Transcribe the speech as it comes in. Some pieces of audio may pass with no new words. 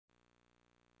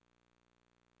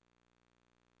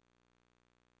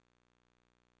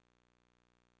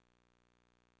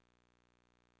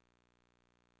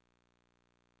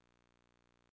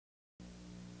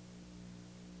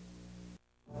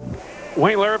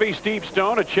Wayne Larrivee, Steve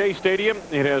Stone at Shea Stadium.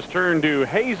 It has turned to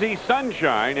hazy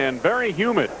sunshine and very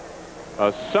humid.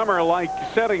 A summer-like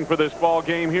setting for this ball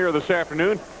game here this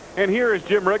afternoon. And here is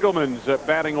Jim Riggleman's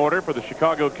batting order for the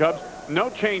Chicago Cubs.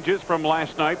 No changes from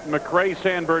last night. McRae,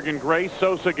 Sandberg, and Gray,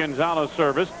 Sosa, Gonzalez,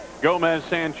 Servais, Gomez,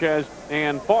 Sanchez,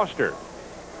 and Foster.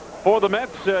 For the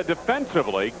Mets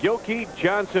defensively, Gilkey,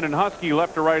 Johnson, and Husky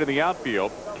left to right in the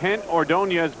outfield. Kent,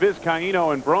 Ordonez,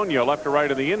 Vizcaino, and Brogna left to right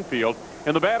in the infield.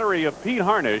 In the battery of Pete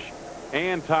Harnisch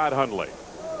and Todd Hundley.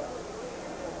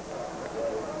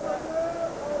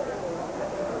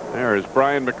 There is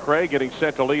Brian McRae getting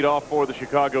set to lead off for the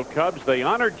Chicago Cubs. They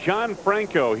honored John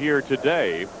Franco here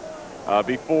today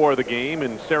before the game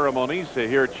in ceremonies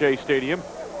here at Shea Stadium.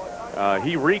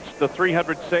 He reached the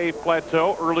 300 save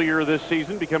plateau earlier this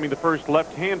season, becoming the first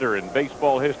left-hander in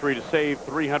baseball history to save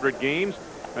 300 games.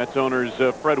 Mets owners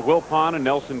Fred Wilpon and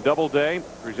Nelson Doubleday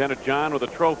presented John with a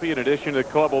trophy. In addition, the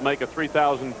club will make a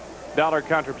 $3,000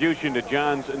 contribution to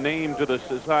John's name to the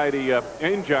society,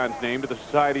 in John's name to the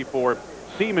Society for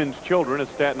Seamen's Children, a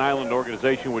Staten Island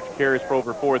organization which cares for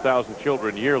over 4,000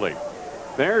 children yearly.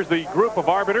 There's the group of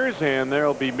arbiters, and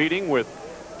they'll be meeting with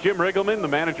Jim Riggleman, the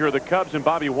manager of the Cubs, and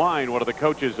Bobby Wine, one of the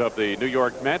coaches of the New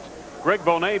York Mets. Greg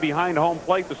Bonin behind home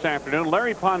plate this afternoon.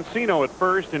 Larry Poncino at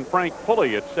first and Frank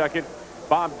Pulley at second.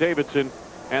 Bob Davidson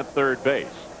at third base.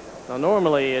 Now,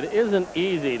 normally it isn't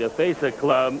easy to face a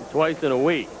club twice in a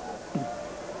week.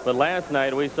 But last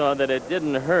night we saw that it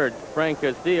didn't hurt Frank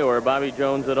Castillo or Bobby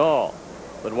Jones at all.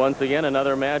 But once again,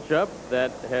 another matchup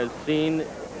that has seen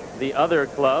the other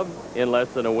club in less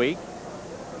than a week.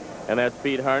 And that's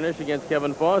Pete Harnisch against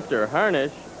Kevin Foster.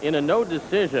 Harnisch, in a no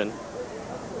decision,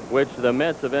 which the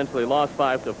Mets eventually lost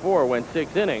 5-4, went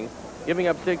 6 innings, giving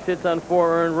up 6 hits on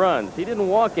 4 earned runs. He didn't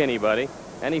walk anybody,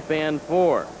 and he fanned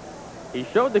 4. He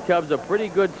showed the Cubs a pretty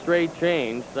good straight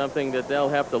change, something that they'll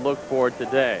have to look for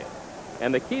today.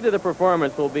 And the key to the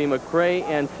performance will be McRae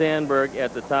and Sandberg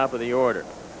at the top of the order.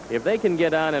 If they can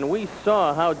get on, and we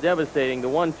saw how devastating the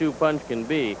 1-2 punch can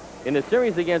be in the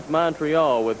series against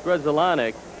Montreal with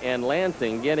Grzelcyk and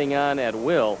Lansing getting on at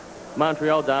will,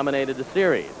 Montreal dominated the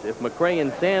series. If McRae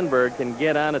and Sandberg can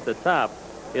get on at the top,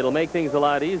 it'll make things a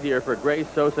lot easier for Gray,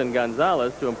 Sosa, and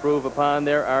Gonzalez to improve upon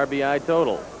their RBI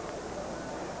totals.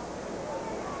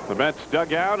 The Mets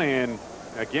dug out, and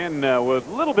again was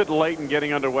a little bit late in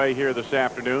getting underway here this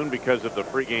afternoon because of the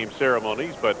pregame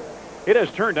ceremonies, but it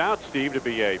has turned out, Steve, to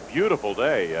be a beautiful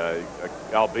day,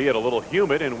 albeit a little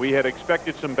humid, and we had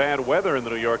expected some bad weather in the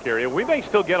New York area. We may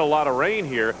still get a lot of rain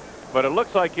here, but it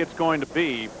looks like it's going to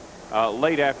be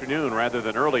late afternoon rather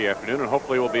than early afternoon, and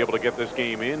hopefully we'll be able to get this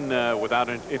game in without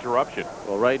an interruption.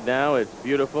 Well, right now it's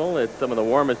beautiful. It's some of the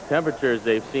warmest temperatures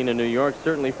they've seen in New York,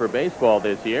 certainly for baseball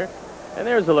this year. And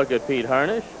there's a look at Pete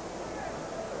Harnisch.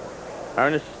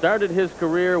 Harnisch started his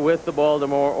career with the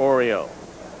Baltimore Orioles,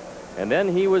 and then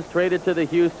he was traded to the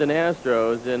Houston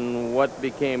Astros in what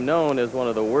became known as one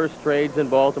of the worst trades in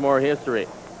Baltimore history.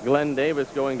 Glenn Davis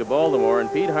going to Baltimore,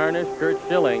 and Pete Harnisch, Curt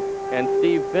Schilling, and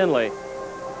Steve Finley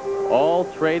all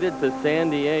traded to San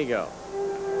Diego.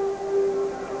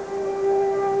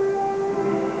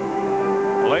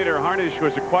 Later, Harnisch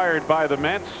was acquired by the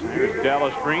Mets. Here's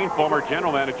Dallas Green, former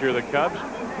general manager of the Cubs.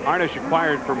 Harnisch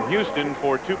acquired from Houston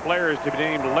for 2 players to be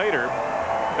named later,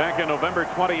 back on November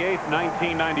 28,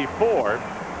 1994.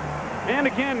 And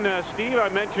again, Steve, I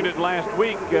mentioned it last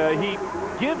week, he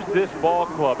gives this ball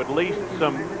club at least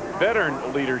some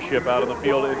veteran leadership out on the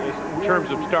field in terms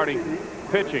of starting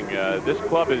pitching. This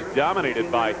club is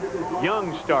dominated by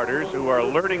young starters who are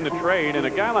learning the trade, and a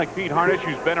guy like Pete Harnisch,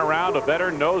 who's been around, a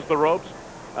veteran, knows the ropes,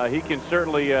 he can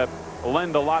certainly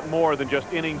lend a lot more than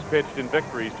just innings pitched and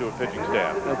victories to a pitching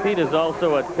staff. Well, Pete is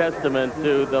also a testament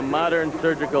to the modern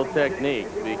surgical techniques,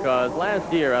 because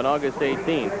last year on August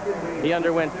 18th, he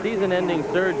underwent season-ending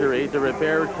surgery to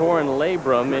repair torn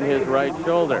labrum in his right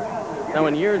shoulder. Now,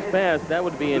 in years past, that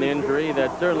would be an injury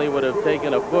that certainly would have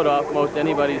taken a foot off most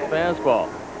anybody's fastball.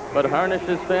 But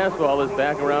Harnisch's fastball is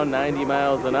back around 90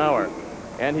 miles an hour,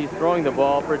 and he's throwing the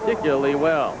ball particularly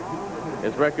well.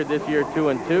 His record this year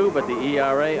 2-2, but the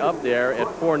ERA up there at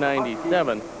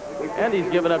 4.97, and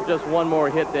he's given up just 1 more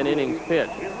hit than innings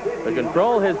pitched. The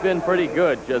control has been pretty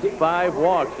good, just 5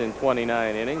 walks in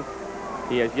 29 innings.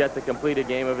 He has yet to complete a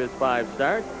game of his 5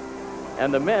 starts.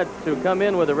 And the Mets, who come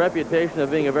in with a reputation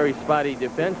of being a very spotty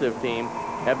defensive team,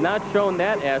 have not shown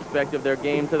that aspect of their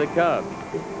game to the Cubs.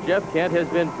 Jeff Kent has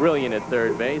been brilliant at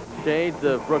third base. Shades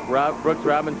of Brooks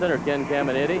Robinson or Ken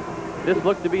Caminiti. This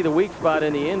looked to be the weak spot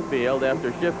in the infield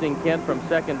after shifting Kent from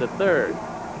second to third.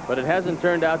 But it hasn't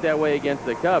turned out that way against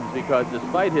the Cubs, because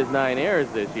despite his 9 errors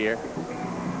this year,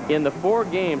 In the 4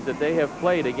 games that they have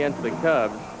played against the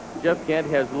Cubs, Jeff Kent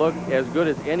has looked as good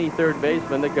as any third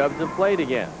baseman the Cubs have played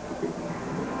against.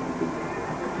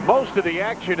 Most of the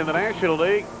action in the National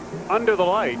League under the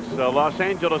lights. Los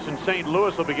Angeles and St.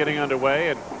 Louis will be getting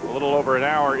underway in a little over an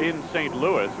hour in St.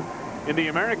 Louis. In the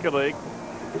American League,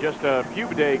 just a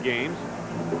few day games.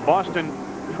 Boston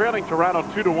trailing Toronto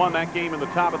 2-1, that game in the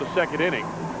top of the 2nd inning.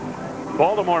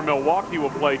 Baltimore, Milwaukee will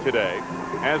play today,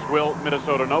 as will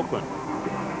Minnesota and Oakland.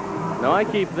 Now I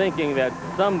keep thinking that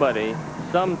somebody,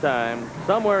 sometime,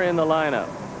 somewhere in the lineup,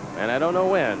 and I don't know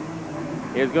when,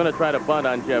 is going to try to bunt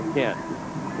on Jeff Kent.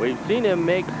 We've seen him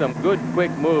make some good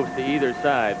quick moves to either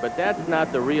side, but that's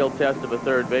not the real test of a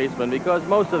third baseman because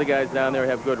most of the guys down there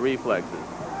have good reflexes.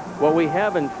 What we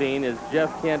haven't seen is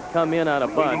Jeff Kent come in on a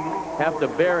bunt, have to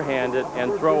barehand it,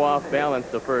 and throw off balance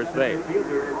to first base.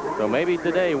 So maybe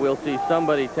today we'll see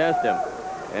somebody test him,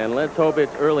 and let's hope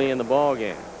it's early in the ball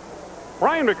game.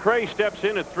 Brian McRae steps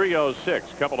in at 3:06.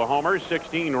 Couple of homers,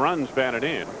 16 runs batted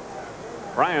in.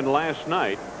 Brian last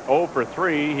night 0 for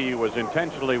 3. He was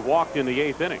intentionally walked in the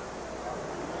 8th inning.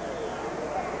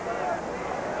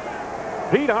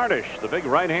 Pete Harnisch, the big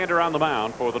right-hander on the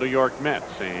mound for the New York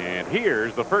Mets. And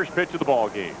here's the first pitch of the ball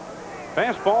game.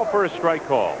 Fastball for a strike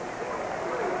call.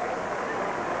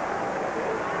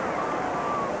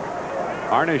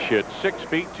 Harnisch at 6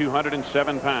 feet,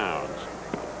 207 pounds.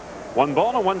 1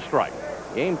 ball and 1 strike.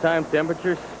 Game time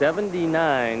temperature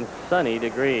 79 sunny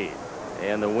degrees.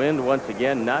 And the wind once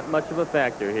again not much of a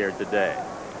factor here today.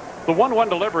 The 1-1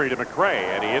 delivery to McRae,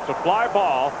 and he hits a fly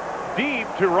ball deep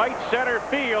to right center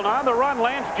field. On the run,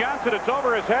 Lance Johnson. It's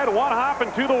over his head, 1 hop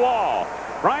and to the wall.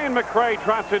 Brian McRae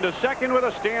trots into second with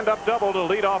a stand-up double to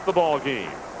lead off the ball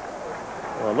game.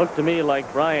 Well, it looked to me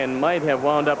like Brian might have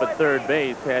wound up at third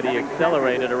base had he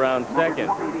accelerated around second.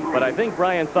 But I think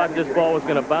Brian thought this ball was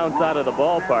going to bounce out of the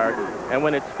ballpark, and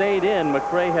when it stayed in,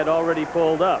 McRae had already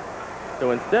pulled up.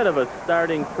 So instead of a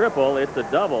starting triple, it's a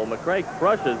double. McRae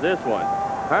crushes this one.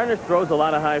 Harnisch throws a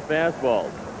lot of high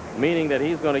fastballs, meaning that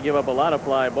he's going to give up a lot of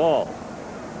fly balls.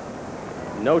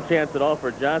 No chance at all for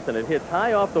Johnson. It hits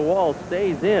high off the wall,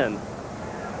 stays in,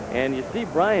 and you see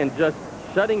Brian just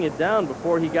shutting it down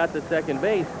before he got to second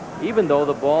base, even though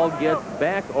the ball gets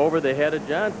back over the head of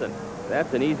Johnson.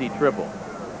 That's an easy triple.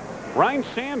 Ryne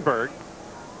Sandberg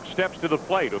steps to the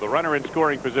plate with a runner in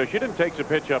scoring position and takes a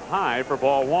pitch up high for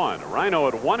ball 1. Rhino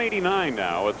at 189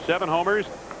 now with 7 homers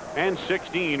and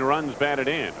 16 runs batted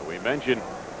in. We mentioned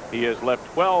he has left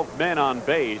 12 men on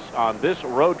base on this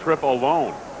road trip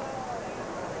alone.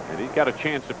 And he's got a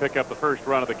chance to pick up the first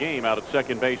run of the game out at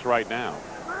second base right now.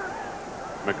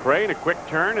 McRae, a quick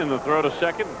turn and the throw to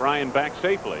second. Brian back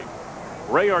safely.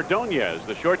 Ray Ordonez,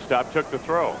 the shortstop, took the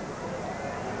throw.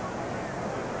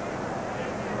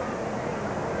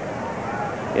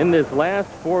 In this last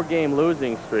 4-game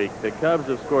losing streak, the Cubs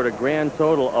have scored a grand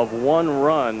total of 1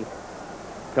 run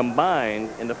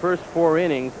combined in the first 4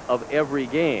 innings of every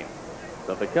game.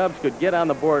 So if the Cubs could get on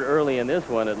the board early in this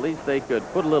one, at least they could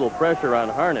put a little pressure on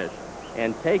Harnisch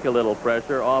and take a little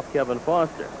pressure off Kevin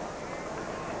Foster.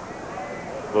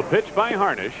 The pitch by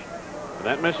Harnisch, and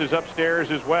that misses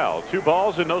upstairs as well. 2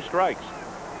 balls and no strikes.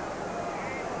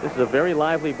 This is a very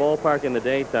lively ballpark in the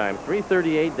daytime.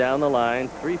 338 down the line,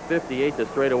 358 to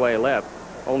straightaway left,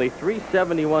 only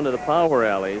 371 to the power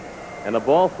alleys, and the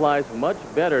ball flies much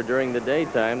better during the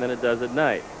daytime than it does at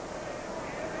night.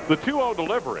 The 2-0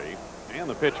 delivery, and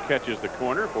the pitch catches the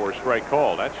corner for a strike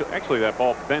called. Actually, that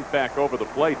ball bent back over the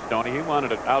plate, Stoney. He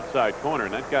wanted it outside corner,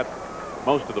 and that got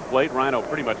most of the plate. Rhino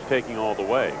pretty much taking all the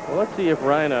way. Well, let's see if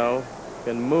Rhino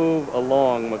can move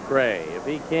along McRae. If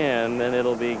he can, then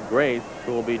it'll be Grace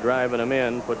who will be driving him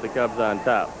in, put the Cubs on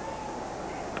top.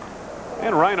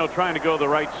 And Rhino trying to go the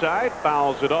right side,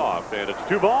 fouls it off, and it's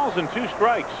 2 balls and 2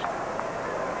 strikes.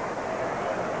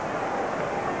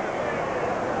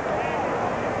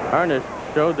 Harnisch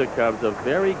showed the Cubs a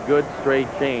very good straight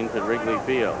change at Wrigley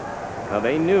Field. Now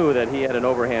they knew that he had an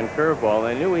overhand curveball.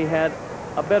 They knew he had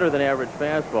a better than average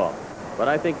fastball, but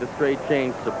I think the straight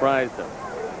change surprised him.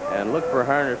 And look for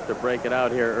Harnisch to break it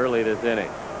out here early this inning.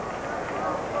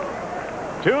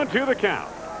 2-2 the count.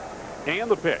 And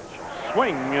the pitch.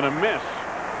 Swing and a miss.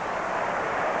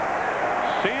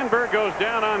 Sandberg goes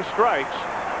down on strikes.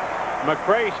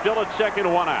 McRae still at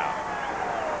second, 1 out.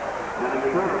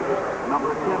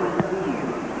 Number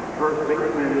 17, first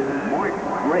baseman Mark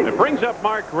Grace. It brings up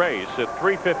Mark Grace at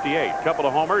 358. Couple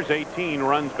of homers, 18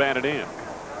 runs batted in.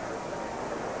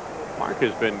 Mark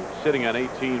has been sitting on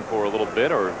 18 for a little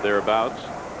bit or thereabouts.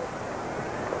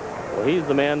 Well, he's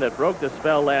the man that broke the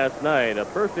spell last night. A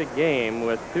perfect game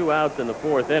with 2 outs in the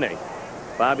 4th inning.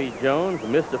 Bobby Jones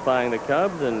mystifying the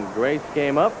Cubs, and Grace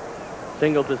came up,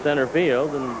 singled to center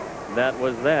field, and that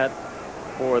was that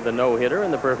for the no-hitter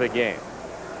and the perfect game.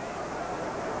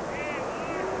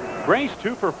 Grace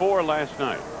 2 for 4 last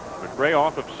night. McRae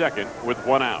off of second with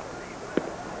 1 out.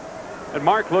 And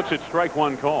Mark looks at strike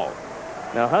 1 call.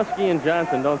 Now, Husky and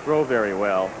Johnson don't throw very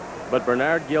well, but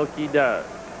Bernard Gilkey does.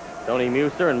 Tony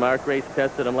Muser and Mark Grace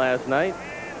tested him last night.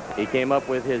 He came up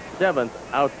with his 7th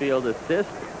outfield assist,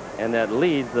 and that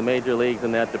leads the major leagues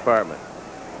in that department.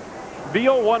 The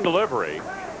 0-1 delivery,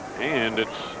 and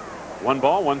it's 1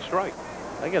 ball, 1 strike.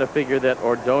 I got to figure that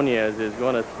Ordonez is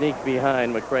going to sneak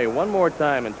behind McRae one more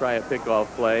time and try a pickoff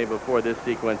play before this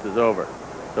sequence is over.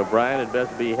 So Brian, it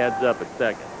best be heads up at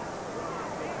second.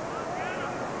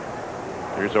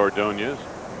 Here's Ordonez.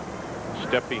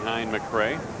 Step behind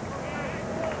McRae.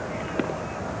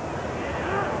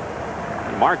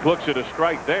 Mark looks at a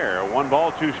strike there. 1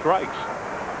 ball, 2 strikes.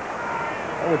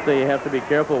 I would say you have to be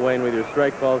careful, Wayne, with your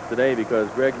strike calls today, because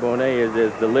Greg Bonin is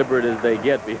as deliberate as they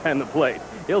get behind the plate.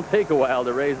 He'll take a while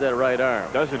to raise that right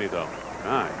arm. Doesn't he, though?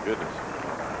 My goodness.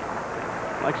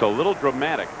 Likes a little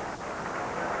dramatic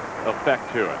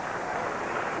effect to it.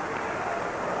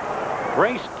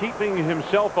 Grace keeping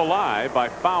himself alive by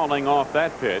fouling off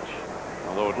that pitch,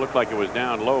 although it looked like it was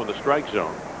down low in the strike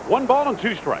zone. 1 ball and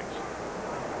 2 strikes.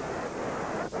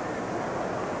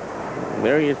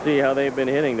 There you see how they've been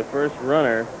hitting. The first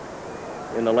runner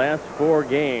in the last 4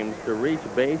 games to reach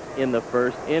base in the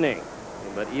first inning.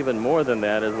 But even more than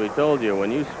that, as we told you,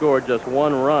 when you score just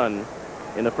 1 run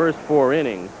in the first 4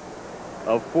 innings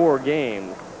of 4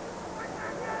 games,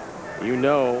 you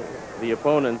know the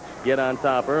opponents get on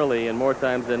top early, and more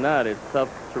times than not, it's tough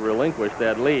to relinquish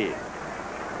that lead.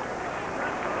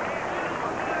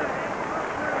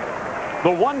 The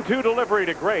 1-2 delivery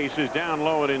to Grace is down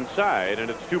low and inside,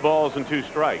 and it's 2 balls and 2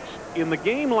 strikes. In the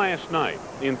game last night,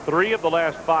 in 3 of the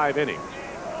last 5 innings,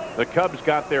 the Cubs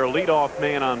got their leadoff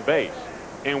man on base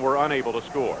and were unable to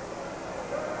score.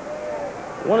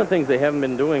 One of the things they haven't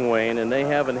been doing, Wayne, and they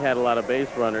haven't had a lot of base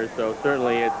runners, so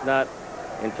certainly it's not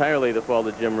entirely the fault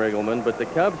of Jim Riggleman, but the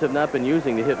Cubs have not been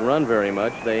using the hit and run very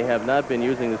much. They have not been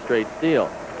using the straight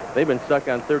steal. They've been stuck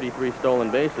on 33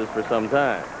 stolen bases for some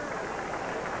time.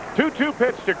 2-2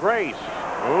 pitch to Grace.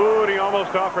 Ooh, he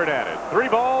almost offered at it. 3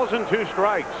 balls and 2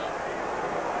 strikes.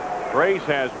 Grace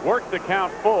has worked the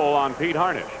count full on Pete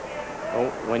Harnisch.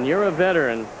 Oh, when you're a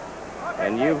veteran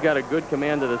and you've got a good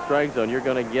command of the strike zone, you're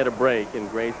going to get a break, and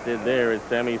Grace did there as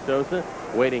Sammy Sosa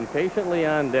waiting patiently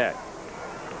on deck.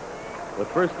 With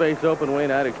first base open,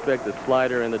 Wayne, I'd expect a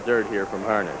slider in the dirt here from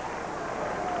Harnisch.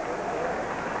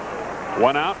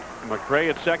 1 out. McRae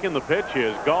at second. The pitch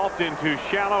is golfed into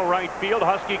shallow right field.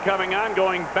 Husky coming on,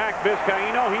 going back.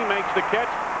 Vizcaino, he makes the catch.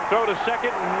 Throw to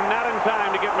second, not in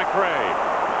time to get McRae.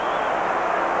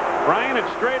 Brian,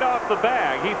 it's straight off the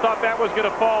bag. He thought that was going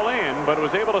to fall in, but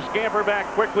was able to scamper back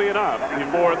quickly enough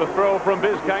before the throw from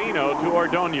Vizcaino to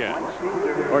Ordonez.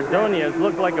 Ordonez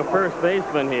looked like a first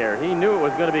baseman here. He knew it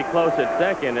was going to be close at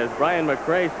second, as Brian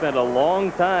McRae spent a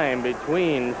long time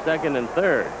between second and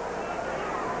third.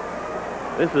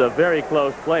 This is a very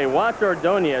close play. Watch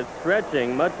Ordonez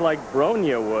stretching much like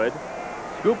Brogna would,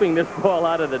 scooping this ball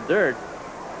out of the dirt.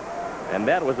 And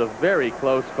that was a very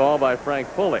close call by Frank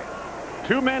Pulley.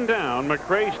 2 men down.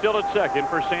 McRae still at second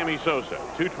for Sammy Sosa.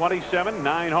 227,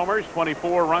 9 homers,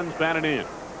 24 runs batted in.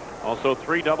 Also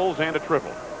 3 doubles and a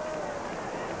triple.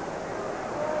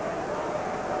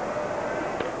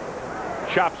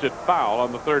 Chops it foul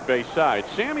on the third base side.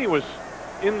 Sammy was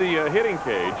in the hitting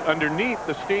cage underneath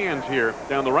the stands here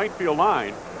down the right field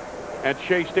line at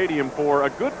Shea Stadium for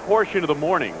a good portion of the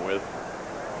morning with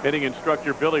hitting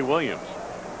instructor Billy Williams.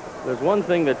 There's one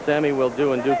thing that Sammy will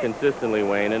do and do consistently,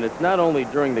 Wayne, and it's not only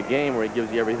during the game where he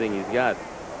gives you everything he's got.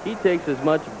 He takes as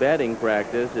much batting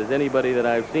practice as anybody that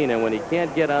I've seen, and when he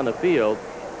can't get on the field,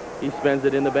 he spends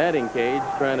it in the batting cage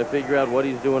trying to figure out what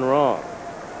he's doing wrong.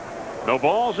 No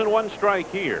balls and 1 strike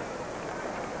here.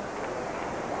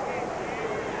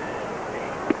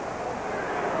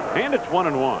 And it's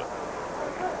 1-1.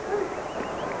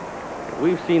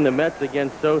 We've seen the Mets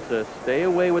against Sosa stay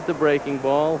away with the breaking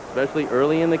ball, especially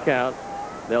early in the count.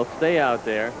 They'll stay out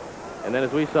there. And then,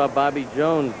 as we saw Bobby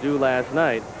Jones do last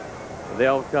night,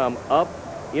 they'll come up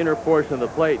inner portion of the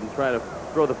plate and try to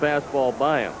throw the fastball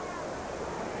by him.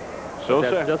 Sosa,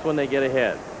 that's just when they get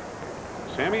ahead.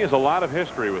 Sammy has a lot of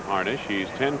history with Harnisch. He's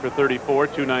 10 for 34,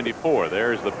 294.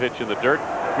 There's the pitch in the dirt.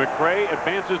 McRae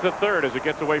advances to third as it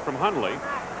gets away from Hundley.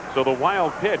 So the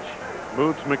wild pitch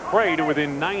moves McRae to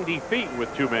within 90 feet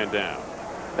with 2 men down.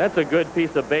 That's a good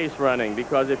piece of base running,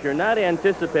 because if you're not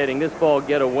anticipating this ball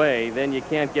get away, then you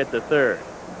can't get to third.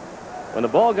 When the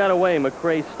ball got away,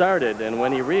 McCray started, and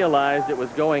when he realized it was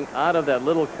going out of that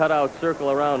little cutout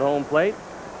circle around home plate,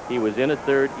 he was in at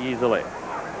third easily.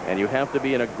 And you have to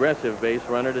be an aggressive base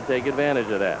runner to take advantage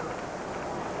of that.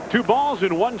 2 balls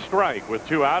and 1 strike with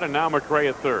 2 out, and now McCray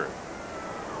at third.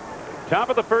 Top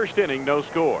of the first inning, no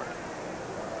score.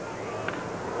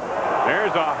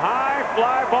 There's a high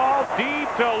fly ball deep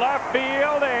to left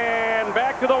field and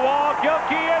back to the wall.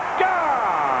 Gilkey, it's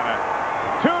gone.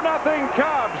 2-0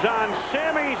 Cubs on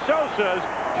Sammy Sosa's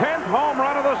 10th home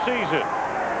run of the season.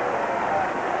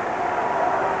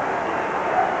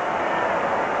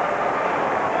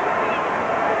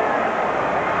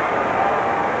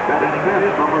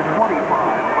 Number 25,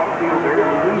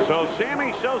 outfielder. So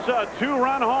Sammy Sosa, a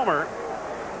 2-run homer,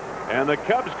 and the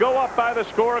Cubs go up by the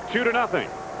score of 2-0.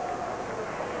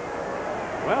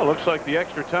 Well, looks like the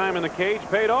extra time in the cage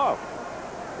paid off.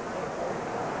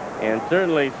 And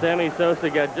certainly Sammy Sosa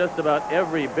got just about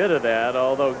every bit of that,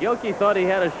 although Gilkey thought he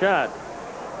had a shot.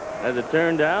 As it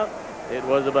turned out, it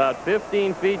was about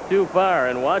 15 feet too far.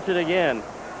 And watch it again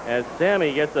as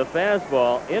Sammy gets a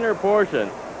fastball, inner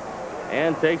portion,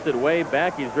 and takes it way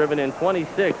back. He's driven in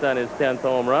 26 on his 10th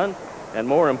home run. And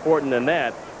more important than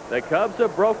that, the Cubs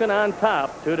have broken on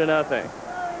top 2-0.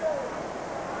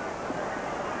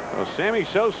 Well, Sammy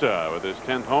Sosa with his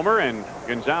 10th homer, and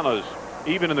Gonzalez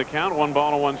even in the count, 1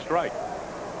 ball and 1 strike.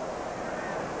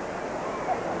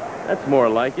 That's more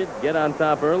like it. Get on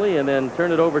top early and then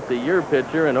turn it over to your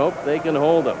pitcher and hope they can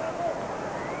hold them.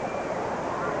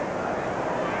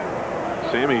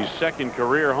 Sammy's 2nd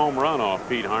career home run off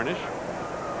Pete Harnisch.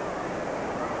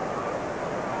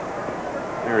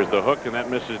 There's the hook, and that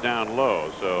misses down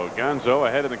low. So Gonzo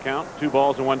ahead in the count, 2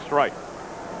 balls and 1 strike.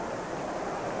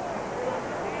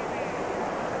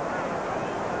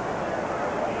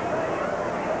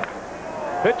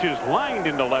 Pitch is lined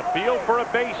into left field for a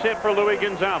base hit for Luis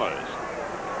Gonzalez.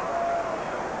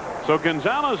 So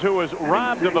Gonzalez, who was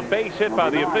robbed of a base hit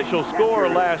by the official score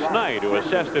last night, who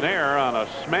assessed an error on a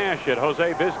smash at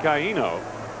Jose Vizcaino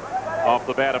off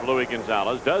the bat of Luis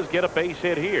Gonzalez, does get a base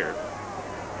hit here.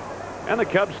 And the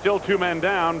Cubs, still 2 men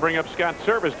down, bring up Scott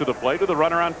Servais to the plate with a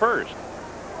runner on first.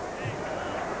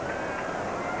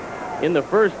 In the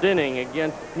first inning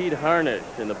against Pete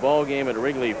Harnisch in the ball game at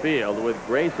Wrigley Field with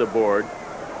Grace aboard,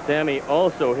 Sammy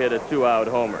also hit a 2-out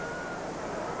homer.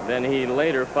 Then he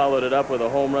later followed it up with a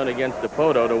home run against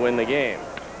Dipoto to win the game.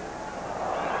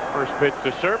 First pitch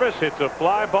to Servais, hits a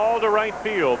fly ball to right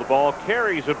field. The ball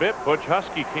carries a bit. Butch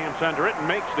Husky camps under it and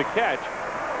makes the catch.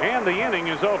 And the inning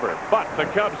is over. But the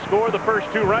Cubs score the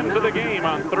first 2 runs of the game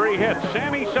on 3 hits.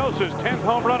 Sammy Sosa's 10th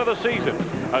home run of the season.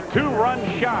 A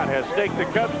 2-run shot has staked the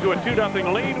Cubs to a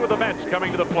 2-0 lead with the Mets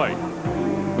coming to the plate.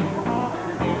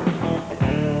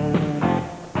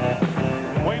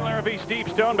 Wayne Larrivee, Steve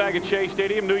Stone back at Shea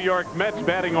Stadium. New York Mets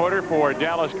batting order for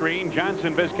Dallas Green,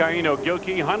 Johnson, Vizcaino,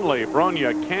 Gilkey, Hundley,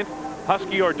 Brogna, Kent,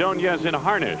 Husky, Ordonez, and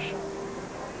Harnisch.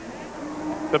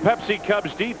 The Pepsi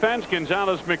Cubs defense,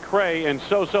 Gonzalez, McCray, and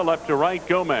Sosa left to right,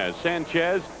 Gomez,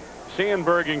 Sanchez,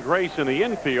 Sandberg, and Grace in the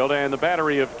infield, and the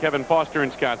battery of Kevin Foster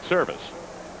and Scott Servais.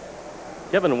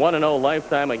 Kevin 1-0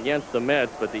 lifetime against the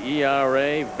Mets, but the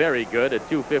ERA very good at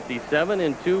 2.57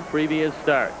 in 2 previous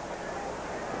starts,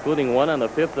 including one on the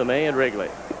 5th of May at Wrigley.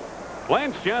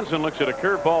 Lance Johnson looks at a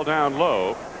curveball down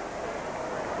low.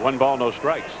 1 ball, no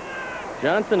strikes.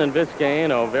 Johnson and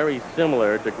Vizcaino very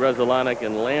similar to Grzelcyk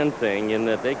and Lansing in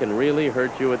that they can really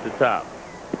hurt you at the top.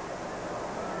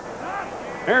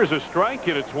 There's a strike,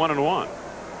 and it's 1-1.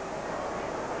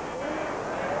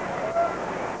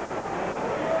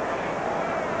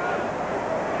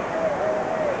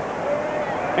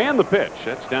 And the pitch.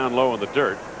 That's down low in the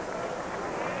dirt.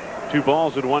 2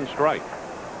 balls and 1 strike.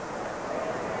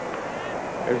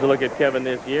 Here's a look at Kevin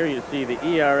this year. You see the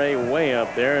ERA way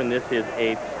up there, and this is his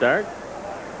 8th start.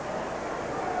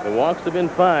 The walks have been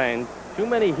fine. Too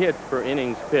many hits per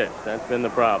innings pitched. That's been the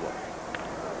problem.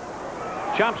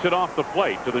 Chops it off the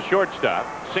plate to the shortstop,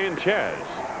 Sanchez.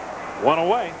 1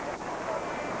 away.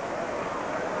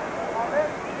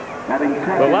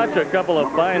 But watch a couple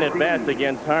of fine at-bats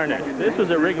against Harnisch. This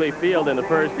was at Wrigley Field in the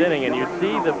first inning, and you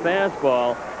see the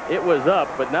fastball. It was up,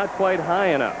 but not quite high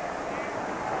enough.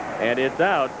 And it's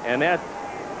out, and that's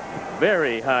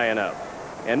very high enough.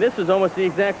 And this is almost the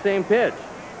exact same pitch.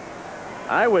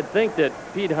 I would think that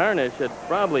Pete Harnisch had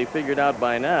probably figured out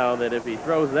by now that if he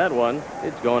throws that one,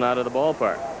 it's going out of the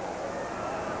ballpark.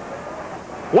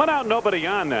 1 out, nobody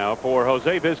on now for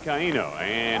Jose Vizcaino,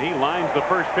 and he lines the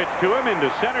first pitch to him into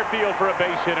center field for a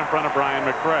base hit in front of Brian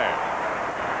McCray.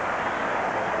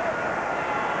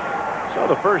 So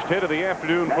the first hit of the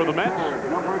afternoon for the Mets.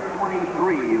 Number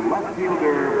 23, left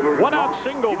fielder. One out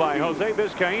single by Jose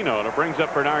Vizcaino, and it brings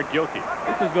up Bernard Gilkey.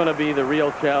 This is going to be the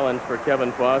real challenge for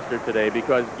Kevin Foster today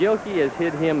because Gilkey has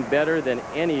hit him better than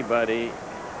anybody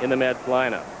in the Mets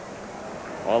lineup.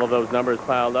 All of those numbers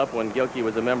piled up when Gilkey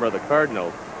was a member of the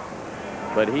Cardinals.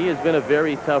 But he has been a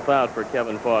very tough out for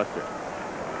Kevin Foster.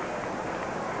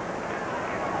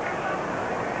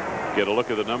 Get a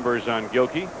look at the numbers on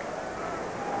Gilkey.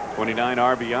 29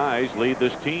 RBIs lead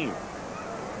this team.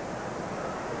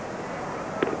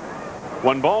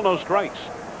 1 ball, no strikes.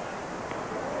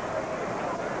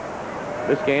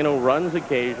 Vizcaino runs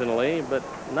occasionally, but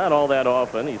not all that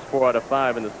often. He's 4 out of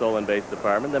 5 in the stolen base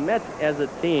department. The Mets as a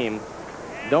team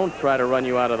don't try to run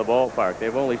you out of the ballpark.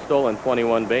 They've only stolen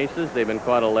 21 bases. They've been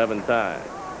caught 11 times.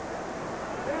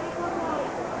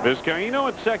 Vizcaino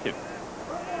at second.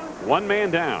 1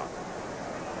 man down.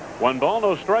 1 ball,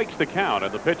 no strikes the count,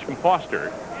 and the pitch from Foster.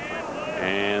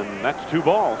 And that's 2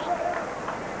 balls.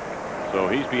 So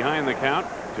he's behind the count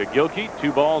to Gilkey.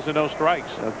 2 balls and no strikes.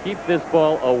 Now keep this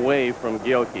ball away from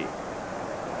Gilkey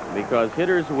because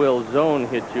hitters will zone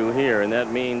hit you here, and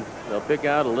that means they'll pick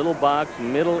out a little box,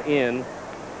 middle in,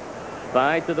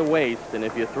 thigh to the waist, and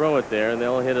if you throw it there,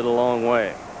 they'll hit it a long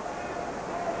way.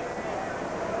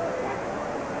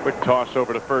 Quick toss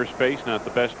over to first base. Not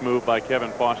the best move by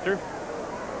Kevin Foster.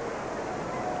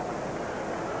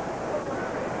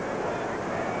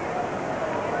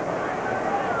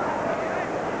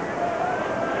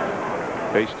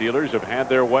 Base stealers have had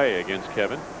their way against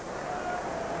Kevin.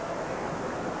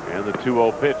 And the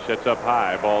 2-0 pitch sets up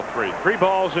high, ball 3. 3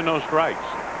 balls and no strikes.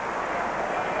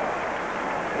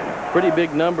 Pretty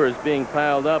big numbers being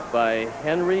piled up by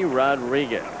Henry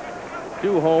Rodriguez.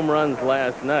 2 home runs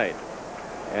last night.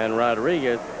 And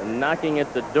Rodriguez knocking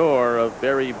at the door of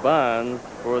Barry Bonds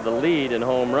for the lead in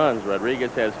home runs.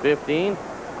 Rodriguez has 15.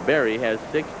 Barry has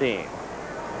 16.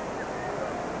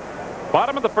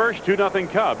 Bottom of the first,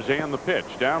 2-0 Cubs, and the pitch.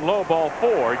 Down low, ball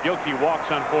 4. Gilkey walks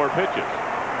on 4 pitches.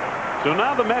 So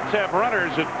now the Mets have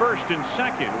runners at first and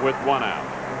second with 1 out.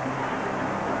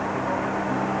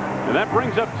 And that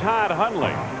brings up Todd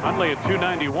Hundley. Hundley at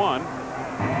 291.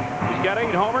 He's got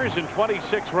 8 homers and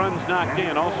 26 runs knocked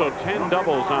in. Also 10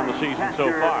 doubles on the season so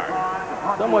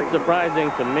far. Somewhat surprising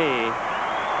to me,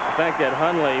 the fact that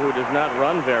Hundley, who does not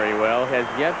run very well, has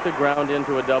yet to ground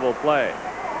into a double play.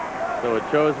 So it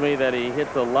shows me that he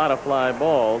hits a lot of fly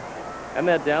balls, and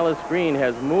that Dallas Green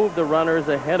has moved the runners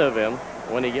ahead of him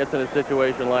when he gets in a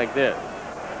situation like this.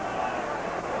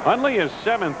 Hundley is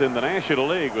 7th in the National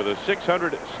League with a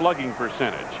 .600 slugging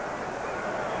percentage.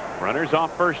 Runners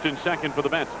off first and second for the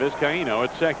Mets. Vizcaino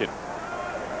at second.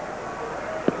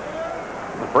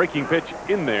 The breaking pitch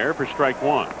in there for strike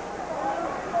 1.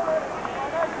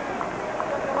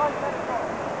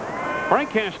 Frank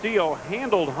Castillo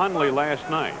handled Hundley last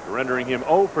night, rendering him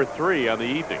 0 for 3 on the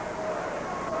evening.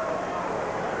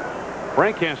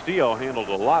 Frank Castillo handled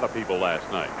a lot of people last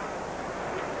night.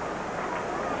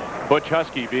 Butch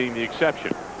Husky being the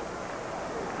exception.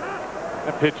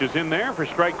 That pitch is in there for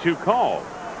strike 2 called.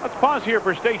 Let's pause here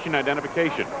for station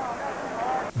identification.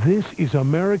 This is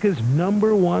America's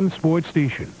 #1 sports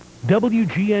station,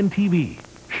 WGN-TV,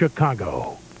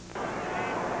 Chicago.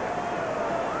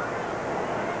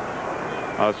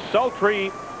 A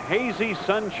sultry, hazy,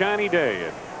 sunshiny day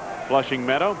at Flushing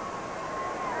Meadow.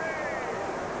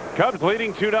 Cubs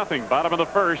leading 2-0. Bottom of the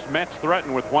first. Mets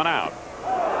threatened with 1 out.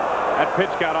 That pitch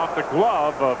got off the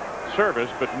glove of Servais,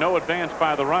 but no advance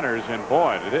by the runners, and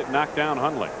boy, did it knock down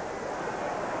Hundley.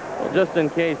 Well, just in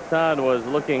case Todd was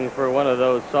looking for one of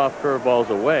those soft curveballs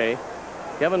away,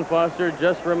 Kevin Foster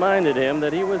just reminded him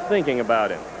that he was thinking about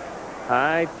him.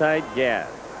 High, tight gas.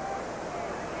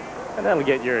 And that'll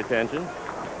get your attention.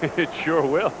 It sure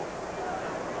will.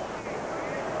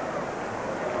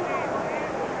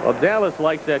 Well, Dallas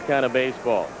likes that kind of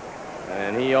baseball,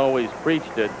 and he always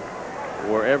preached it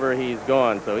wherever he's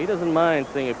gone, so he doesn't mind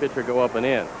seeing a pitcher go up and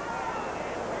in.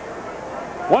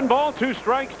 1 ball, 2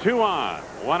 strikes, 2 on.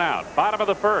 1 out. Bottom of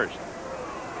the first.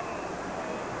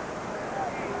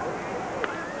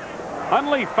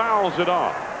 Hundley fouls it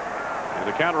off, and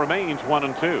the count remains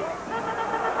 1-2.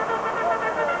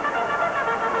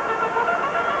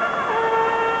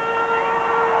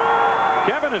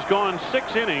 Kevin has gone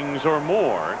 6 innings or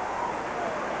more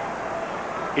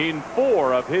in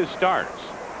 4 of his starts.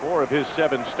 4 of his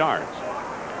 7 starts.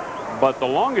 But the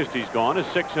longest he's gone is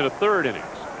 6 1/3 innings.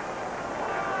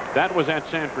 That was at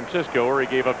San Francisco, where he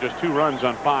gave up just 2 runs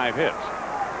on 5 hits.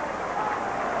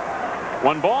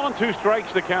 1 ball and 2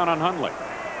 strikes, the count on Hundley.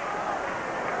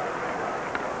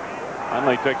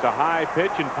 Hundley takes a high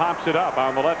pitch and pops it up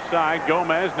on the left side.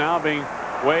 Gomez now being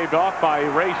waved off by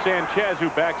Ray Sanchez, who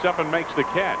backs up and makes the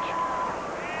catch.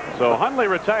 So Hundley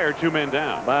retired, 2 men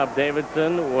down. Bob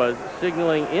Davidson was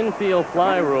signaling infield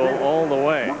fly rule all the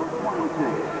way.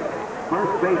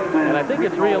 And I think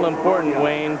it's real important,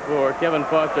 Wayne, for Kevin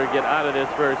Foster to get out of this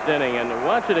first inning. And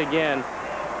watch it again.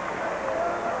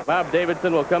 Bob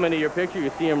Davidson will come into your picture.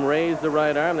 You see him raise the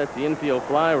right arm. That's the infield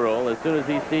fly rule. As soon as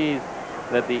he sees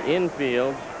that the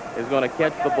infield is going to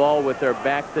catch the ball with their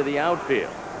back to the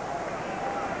outfield.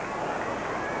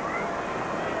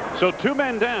 So 2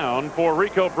 men down for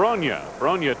Rico Brogna.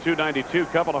 Brogna, 292,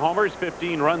 couple of homers,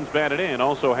 15 runs batted in,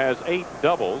 also has 8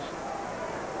 doubles.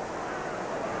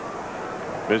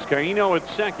 Vizcaíno at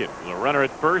second. The runner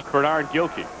at first, Bernard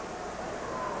Gilkey.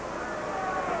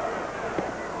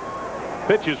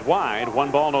 Pitch is wide,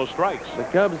 1 ball, no strikes. The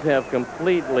Cubs have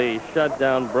completely shut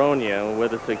down Brogna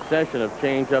with a succession of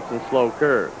changeups and slow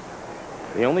curves.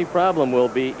 The only problem will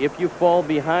be if you fall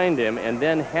behind him and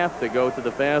then have to go to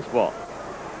the fastball.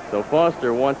 So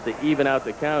Foster wants to even out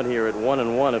the count here at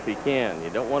 1-1 if he can. You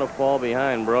don't want to fall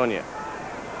behind Brogna.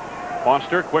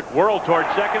 Foster, quick whirl toward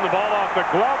second. The ball off the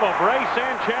glove of Ray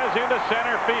Sanchez into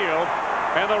center field.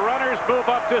 And the runners move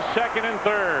up to second and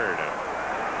third.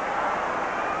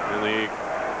 And the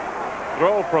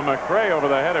throw from McCray over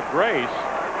the head of Grace.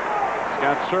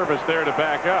 Scott Servais there to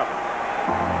back up.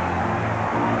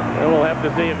 And we'll have to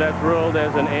see if that's ruled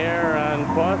as an error on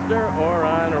Foster or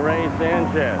on Ray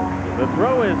Sanchez. The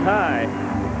throw is high,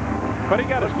 but he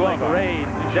got his glove on. Ray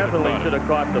definitely should have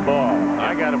caught the ball.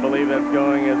 I got to believe that's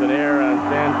going as an error on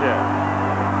Sanchez.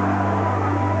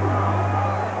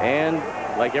 And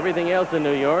like everything else in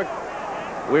New York,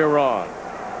 we're wrong.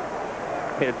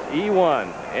 It's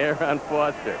E1, error on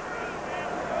Foster.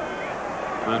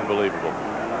 Unbelievable.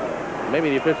 Maybe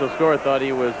the official score thought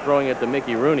he was throwing it to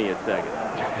Mickey Rooney at second.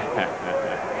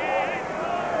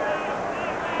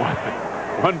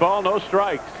 1 ball, no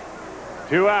strikes.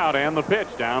 2 out, and the pitch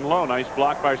down low. Nice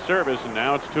block by Servais, and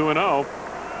now it's 2-0.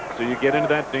 So you get into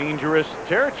that dangerous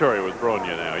territory with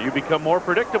Brogna now. You become more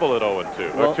predictable at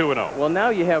 0-2 or 2-0. Well, now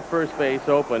you have first base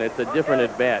open. It's a different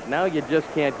at bat. Now you just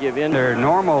can't give in. Under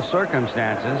normal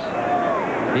circumstances,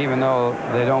 even though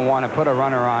they don't want to put a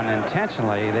runner on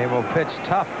intentionally, they will pitch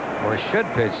tough, or should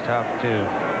pitch tough, to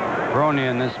Brogna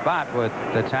in this spot with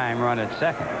the time run at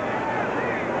second.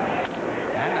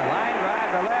 And the line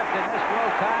drive to left, and this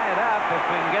will tie it up if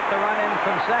we can get the run in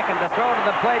from second. The throw to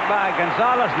the plate by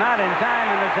Gonzalez, not in time,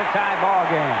 and it's a tie ball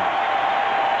game.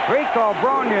 Rico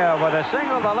Brogna with a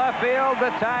single to left field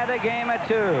to tie the game at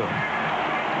 2. You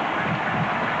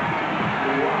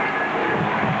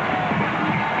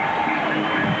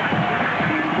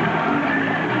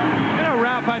know,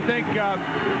 Ralph, I think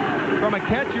from a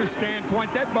catcher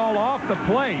standpoint, that ball off the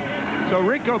plate. So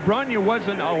Rico Brogna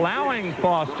wasn't allowing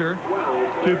Foster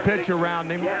to pitch around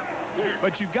him.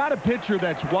 But you've got a pitcher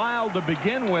that's wild to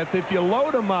begin with. If you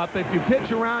load him up, if you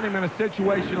pitch around him in a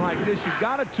situation like this, you've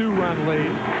got a 2-run lead.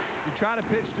 You try to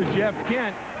pitch to Jeff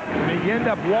Kent, and you end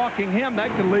up walking him.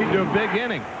 That could lead to a big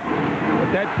inning.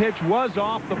 But that pitch was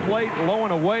off the plate, low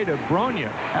and away to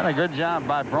Brogna. And a good job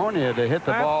by Brogna to hit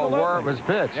the ball where it was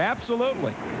pitched.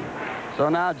 Absolutely. So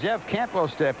now Jeff Kent will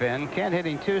step in. Kent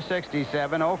hitting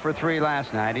 .267, 0 for 3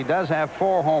 last night. He does have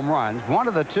 4 home runs, 1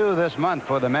 of the 2 this month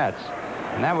for the Mets,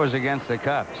 and that was against the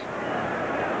Cubs.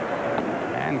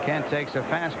 And Kent takes a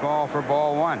fastball for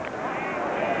ball 1.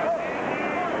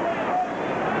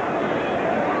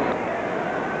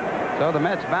 So the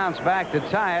Mets bounce back to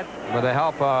tie it with the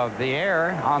help of the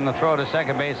error on the throw to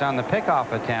second base on the pickoff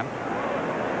attempt.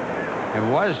 It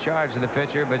was charged to the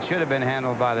pitcher, but should have been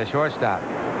handled by the shortstop.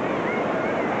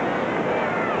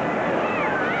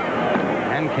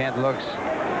 And Kent looks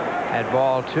at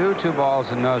ball 2, 2 balls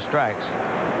and no strikes.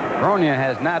 Brogna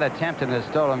has not attempted a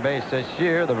stolen base this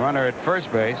year, the runner at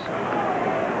first base.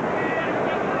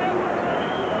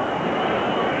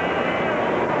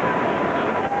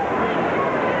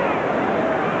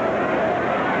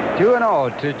 Two and 0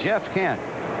 to Jeff Kent.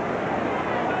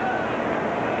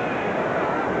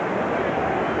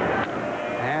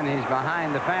 And he's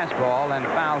behind the fastball and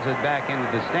fouls it back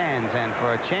into the stands. And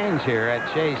for a change here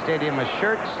at Shea Stadium, a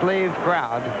shirt-sleeved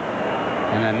crowd.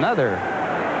 And another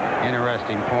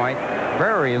interesting point,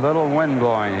 very little wind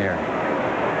blowing here.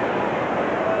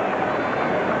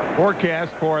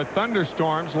 Forecast for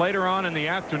thunderstorms later on in the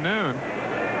afternoon.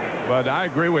 But I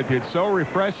agree with you. It's so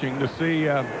refreshing to see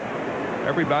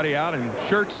everybody out in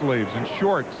shirt sleeves and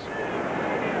shorts.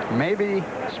 Maybe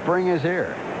spring is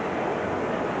here.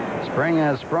 Spring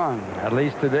has sprung, at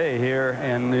least today here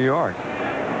in New York.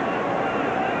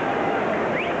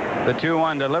 The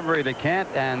 2-1 delivery to Kent,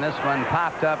 and this one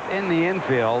popped up in the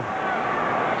infield.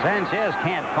 Sanchez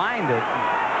can't find it.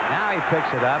 Now he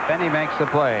picks it up, and he makes the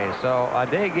play. So a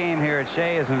day game here at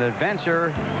Shea is an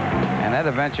adventure, and that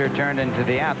adventure turned into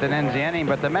the out that ends the inning.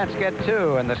 But the Mets get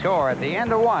 2, and the score at the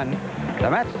end of 1. The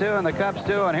Mets 2 and the Cubs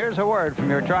 2, and here's a word from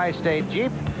your Tri-State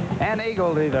Jeep and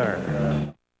Eagle dealer.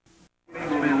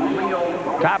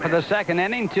 Top of the second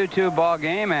inning, 2-2 ball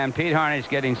game, and Pete Harnisch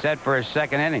getting set for his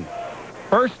second inning.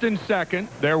 First and second,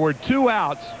 there were 2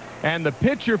 outs, and the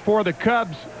pitcher for the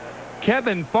Cubs,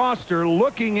 Kevin Foster,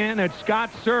 looking in at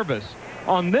Scott Servais.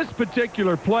 On this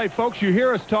particular play, folks, you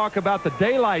hear us talk about the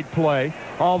daylight play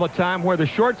all the time where the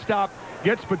shortstop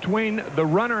gets between the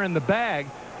runner and the bag.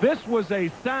 This was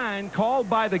a sign called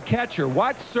by the catcher.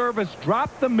 Watch Servais drop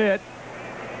the mitt.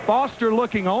 Foster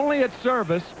looking only at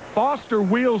Servais. Foster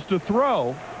wheels to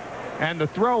throw, and the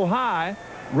throw high.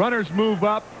 Runners move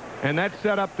up, and that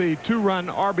set up the 2-run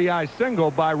RBI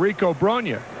single by Rico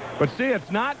Brogna. But see,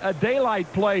 it's not a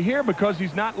daylight play here because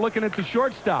he's not looking at the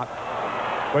shortstop.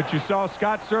 But you saw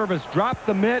Scott Servais drop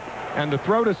the mitt and the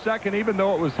throw to second, even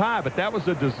though it was high. But that was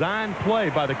a design play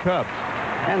by the Cubs.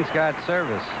 And Scott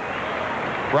Servais.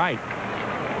 Right.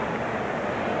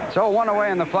 So 1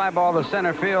 away in the fly ball to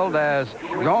center field as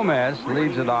Gomez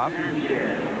leads it off.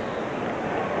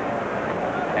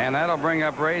 And that'll bring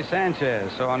up Ray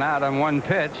Sanchez. So an out on 1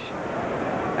 pitch.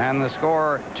 And the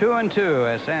score 2-2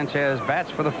 as Sanchez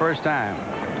bats for the first time.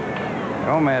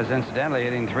 Gomez, incidentally,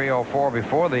 hitting .304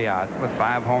 before the out with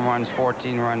 5 home runs,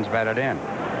 14 runs batted in.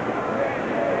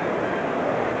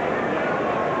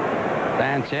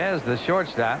 Sanchez, the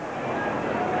shortstop.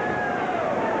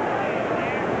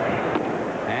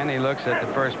 And he looks at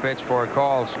the first pitch for a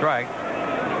called strike.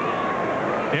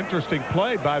 Interesting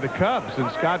play by the Cubs and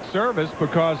Scott Servais,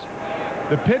 because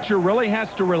the pitcher really has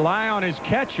to rely on his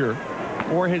catcher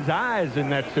or his eyes in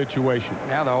that situation.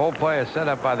 Now the whole play is set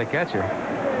up by the catcher.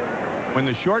 When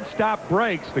the shortstop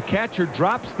breaks, the catcher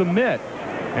drops the mitt,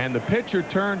 and the pitcher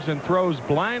turns and throws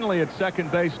blindly at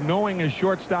second base, knowing his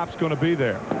shortstop's going to be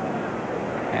there.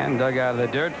 And dug out of the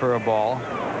dirt for a ball.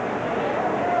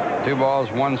 2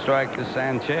 balls, 1 strike to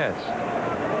Sanchez.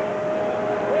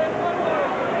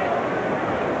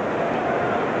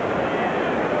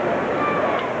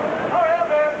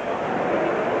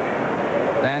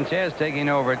 Sanchez taking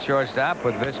over at shortstop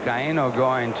with Vizcaíno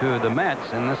going to the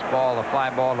Mets. And this ball, a fly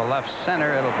ball to left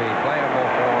center. It'll be playable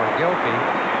for Gilkey.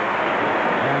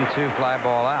 And 2 fly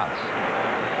ball outs.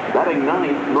 Batting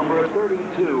ninth, number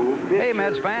 32. Hey,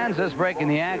 Mets fans, this break in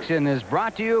the action is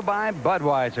brought to you by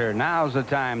Budweiser. Now's the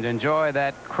time to enjoy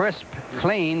that crisp,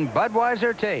 clean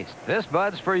Budweiser taste. This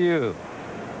Bud's for you.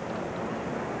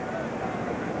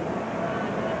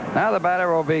 Now the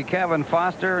batter will be Kevin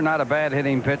Foster, not a bad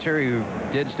hitting pitcher. He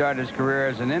did start his career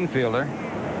as an infielder.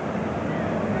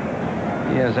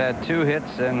 He has had 2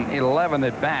 hits and 11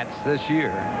 at-bats this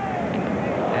year.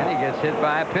 And he gets hit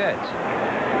by a pitch.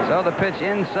 So the pitch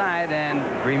inside, and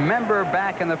remember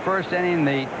back in the first inning,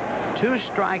 the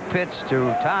 2-strike pitch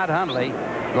to Todd Hundley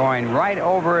going right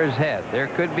over his head. There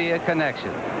could be a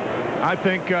connection. I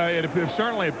think it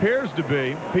certainly appears to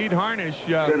be. Pete Harnisch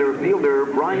Center fielder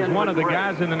Brian is one of the McCarver.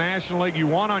 guys in the National League you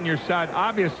want on your side.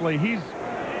 Obviously, he's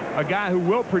a guy who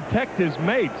will protect his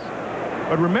mates.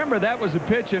 But remember, that was a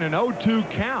pitch in an 0-2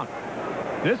 count.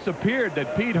 This appeared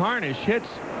that Pete Harnisch hits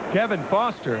Kevin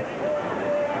Foster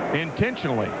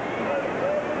intentionally.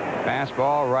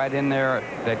 Fastball right in there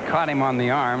that caught him on the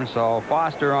arm. So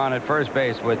Foster on at first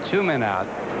base with 2 men out.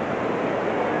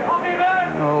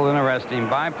 A little interesting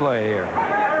byplay here.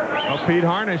 Well, Pete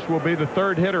Harnisch will be the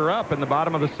 3rd hitter up in the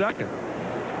bottom of the 2nd.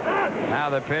 Now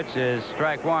the pitch is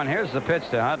strike 1. Here's the pitch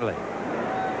to Hundley.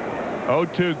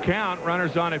 0-2 count.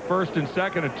 Runners on at first and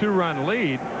second, a 2-run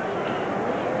lead.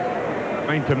 I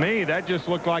mean, to me, that just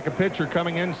looked like a pitcher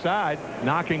coming inside,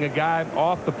 knocking a guy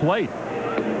off the plate.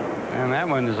 And that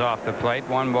one is off the plate.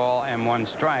 1 ball and 1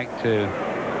 strike to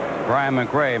Brian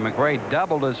McRae. McRae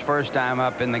doubled his first time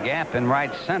up in the gap in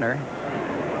right center.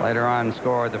 Later on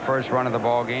scored the first run of the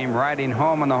ball game, riding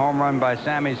home on the home run by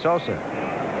Sammy Sosa.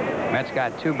 Mets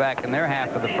got 2 back in their half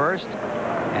of the first,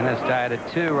 and it's tied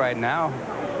at 2 right now.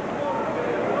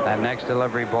 That next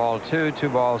delivery, ball 2, 2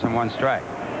 balls and 1 strike.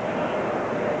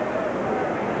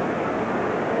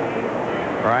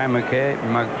 Brian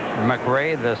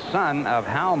McRae, the son of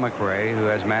Hal McRae, who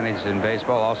has managed in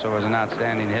baseball, also was an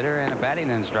outstanding hitter and a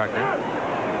batting instructor.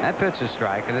 That pitch is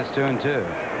strike, and it's 2-2.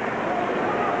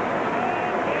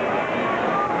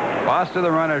 Foster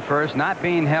the runner at first, not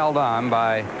being held on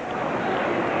by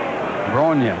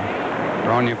Brogna.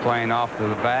 Brogna playing off to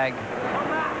the bag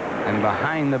and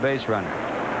behind the base runner.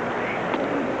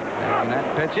 And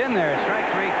that pitch in there,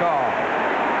 strike 3 call.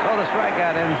 So the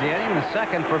strikeout ends the inning. The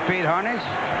second for Pete Harnisch.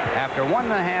 After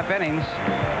 1.5 innings,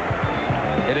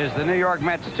 it is the New York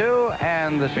Mets 2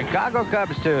 and the Chicago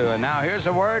Cubs 2. And now here's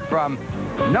a word from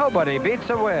Nobody Beats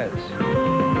a Whiz.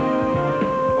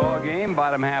 Ball game,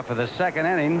 bottom half of the second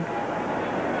inning.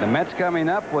 The Mets coming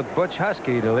up with Butch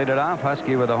Husky to lead it off.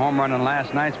 Husky with a home run in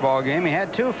last night's ball game. He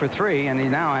had 2 for 3, and he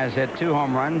now has hit 2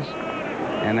 home runs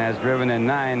and has driven in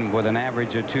 9 with an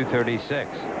average of 236.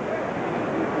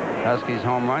 Husky's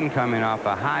home run coming off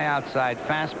a high outside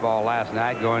fastball last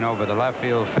night going over the left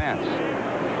field fence.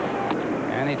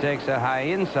 And he takes a high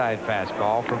inside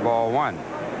fastball for ball 1.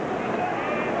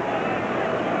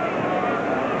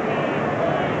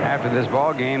 After this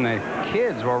ball game, the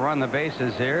kids will run the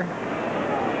bases here,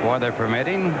 weather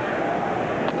permitting.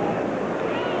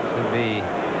 Should be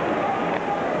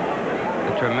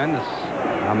a tremendous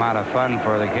amount of fun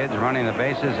for the kids running the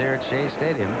bases here at Shea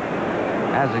Stadium.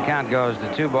 As the count goes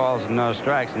to 2 balls and no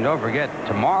strikes. And don't forget,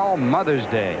 tomorrow, Mother's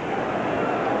Day.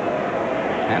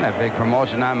 And a big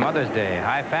promotion on Mother's Day.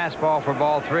 High fastball for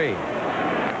ball 3.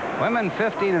 Women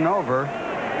 15 and over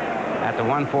at the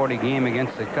 140 game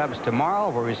against the Cubs tomorrow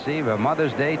will receive a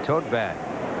Mother's Day tote bag.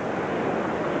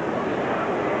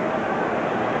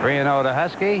 3-0 to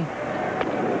Husky.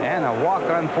 And a walk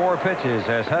on 4 pitches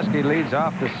as Husky leads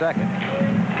off the second.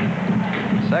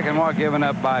 Second walk given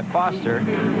up by Foster.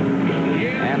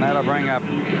 And that'll bring up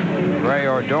Ray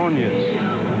Ordonez.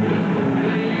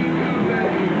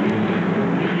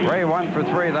 Ray 1 for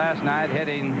 3 last night,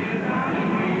 hitting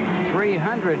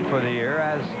 .300 for the year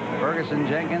as Ferguson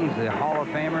Jenkins, the Hall of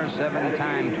Famer,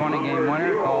 7-time 20-game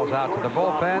winner, calls out to the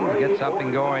bullpen, gets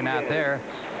something going out there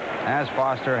as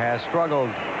Foster has struggled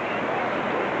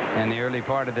in the early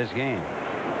part of this game.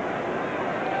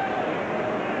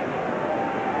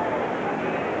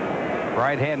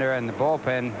 Right-hander in the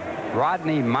bullpen,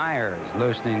 Rodney Myers,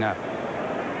 loosening up.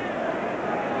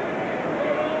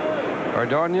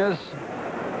 Ordonez,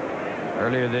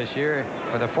 earlier this year,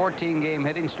 with a 14-game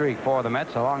hitting streak for the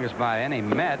Mets, the longest by any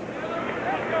Met,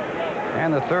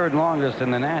 and the 3rd longest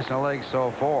in the National League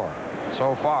so far.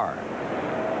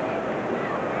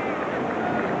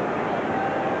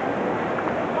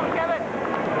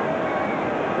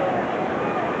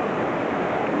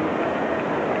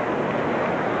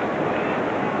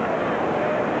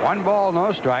 One ball,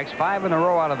 no strikes. 5 in a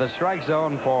row out of the strike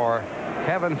zone for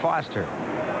Kevin Foster.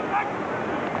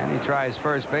 And he tries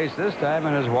first base this time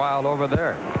and is wild over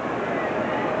there.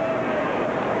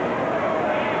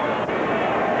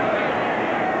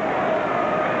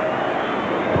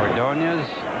 Ordonez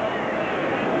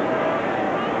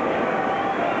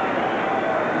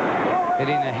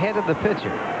hitting ahead of the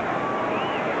pitcher.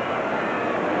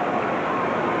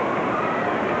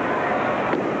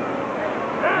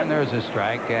 And there's a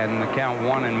strike, and the count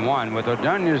 1-1. With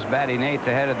Ordonez batting 8th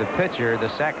ahead of the pitcher, the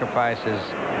sacrifice is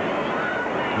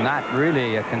not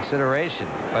really a consideration.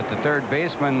 But the third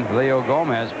baseman, Leo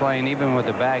Gomez, playing even with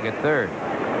the bag at third.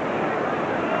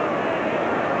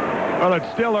 Well,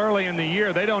 it's still early in the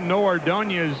year. They don't know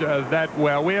Ordonez that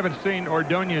well. We haven't seen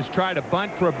Ordonez try to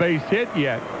bunt for a base hit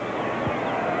yet.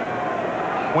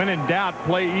 When in doubt,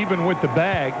 play even with the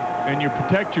bag, and you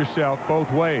protect yourself both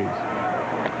ways.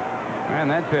 And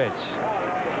that pitch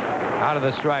out of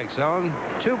the strike zone.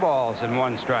 2 balls and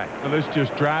 1 strike. Well, this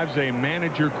just drives a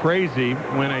manager crazy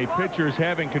when a pitcher is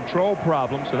having control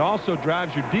problems. It also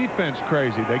drives your defense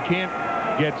crazy. They can't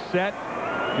get set.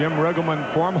 Jim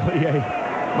Riggleman, formerly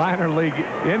a minor league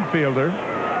infielder,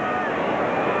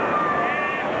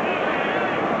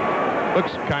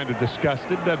 looks kind of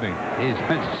disgusted, doesn't he? He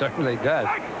certainly does.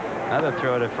 Another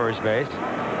throw to first base.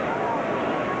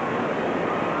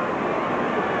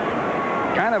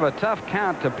 Kind of a tough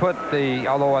count to put the,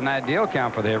 although an ideal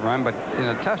count for the hit run, but in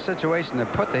a tough situation to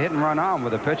put the hit and run on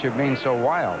with the pitcher being so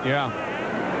wild. Yeah.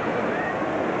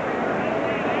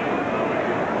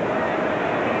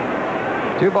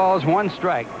 Two balls, 1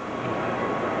 strike.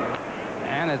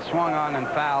 And it swung on and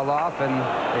fouled off, and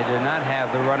they did not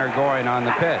have the runner going on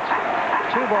the pitch.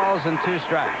 2 balls and 2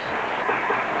 strikes.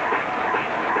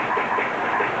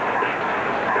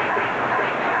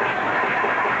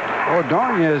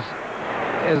 Ordonez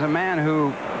is a man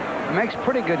who makes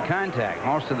pretty good contact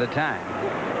most of the time.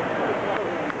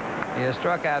 He has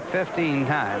struck out 15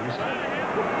 times.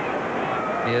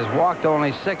 He has walked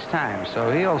only 6 times, so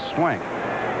he'll swing.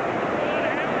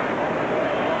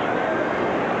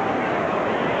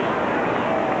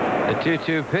 The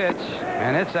 2-2 pitch,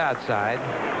 and it's outside,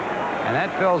 and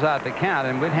that fills out the count,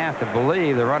 and we'd have to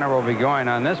believe the runner will be going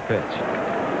on this pitch.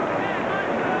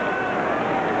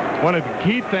 One of the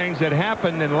key things that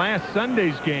happened in last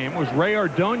Sunday's game was Ray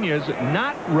Ordonez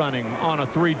not running on a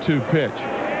 3-2 pitch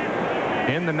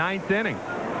in the 9th inning.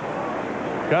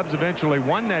 Cubs eventually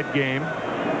won that game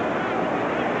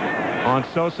on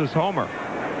Sosa's homer.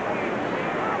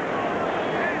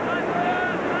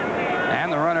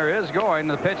 And the runner is going.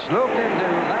 The pitch looped into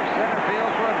left center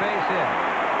field for a base hit.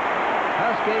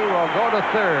 Husky will go to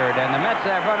third, and the Mets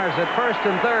have runners at first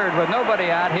and third with nobody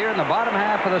out here in the bottom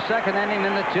half of the 2nd inning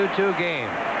in the 2-2 game.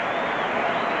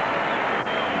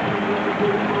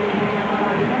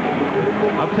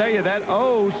 I'll tell you, that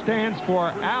O stands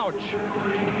for ouch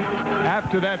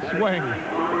after that swing.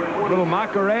 Little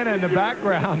Macarena in the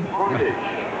background.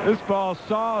 This ball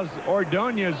saws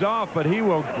Ordonez off, but he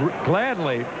will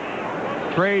gladly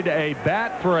trade a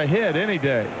bat for a hit any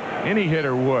day. Any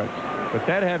hitter would. But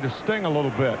that had to sting a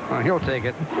little bit. Well, he'll take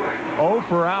it. Oh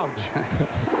for ouch.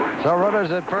 So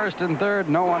runners at first and third,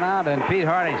 no one out, and Pete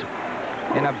Harnisch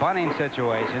in a bunting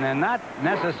situation, and not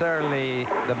necessarily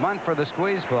the bunt for the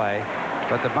squeeze play,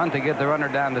 but the bunt to get the runner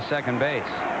down to second base.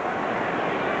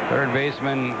 Third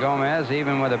baseman Gomez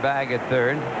even with a bag at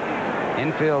third.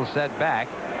 Infield set back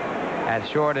at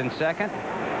short and second.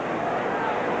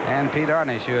 And Pete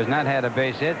Harnisch, who has not had a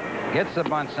base hit, gets the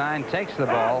bunt sign, takes the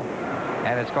ball,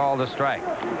 and it's called a strike.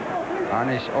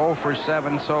 Harnisch 0 for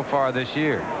 7 so far this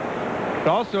year. It's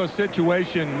also a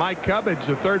situation, Mike Cubbage,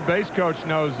 the third base coach,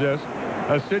 knows this,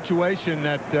 a situation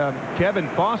that Kevin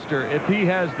Foster, if he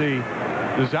has the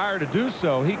desire to do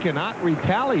so, he cannot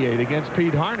retaliate against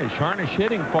Pete Harnisch. Harnisch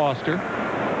hitting Foster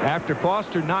after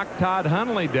Foster knocked Todd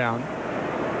Hundley down.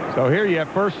 So here you have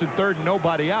first and third and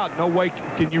nobody out. No way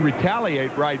can you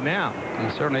retaliate right now. You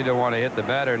certainly don't want to hit the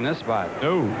batter in this spot.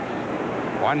 No.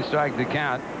 1 strike to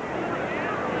count.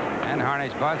 And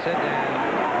Harnisch bunts it and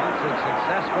bunts it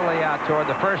successfully out toward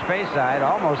the first base side.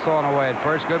 Almost thrown away at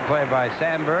first. Good play by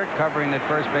Sandberg, covering at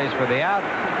first base for the out.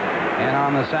 And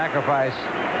on the sacrifice,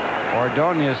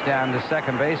 Ordonez down to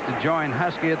second base to join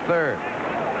Husky at third.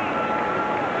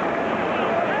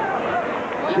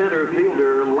 Center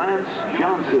fielder Lance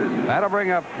Johnson. That'll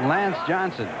bring up Lance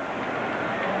Johnson.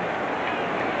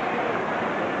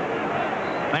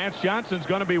 Lance Johnson's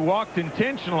going to be walked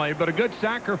intentionally, but a good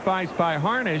sacrifice by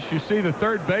Harnisch. You see the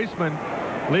third baseman,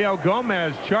 Leo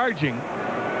Gomez, charging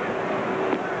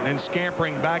and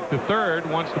scampering back to third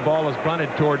once the ball is bunted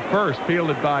toward first,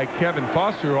 fielded by Kevin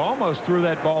Foster, who almost threw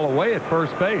that ball away at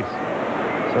first base.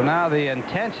 So now the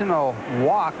intentional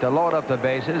walk to load up the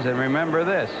bases, and remember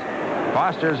this,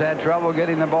 Foster's had trouble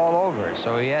getting the ball over,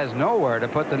 so he has nowhere to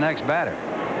put the next batter.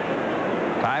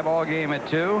 Tie ball game at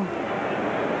 2.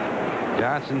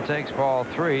 Johnson takes ball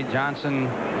 3. Johnson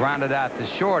grounded out to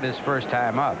short his first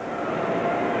time up.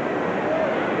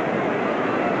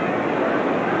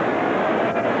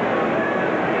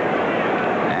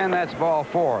 And that's ball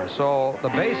 4. So the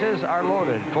bases are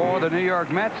loaded for the New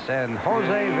York Mets, and Jose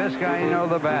Vizcaino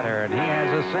the batter, and he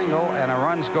has a single and a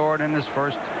run scored in his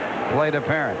first plate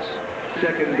appearance.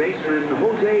 Second baseman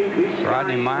Jose Vizcaino.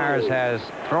 Rodney Myers has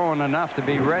thrown enough to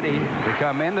be ready to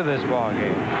come into this ball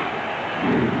game.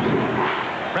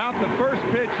 Ralph, the first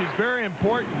pitch is very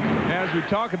important, as we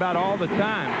talk about all the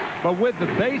time. But with the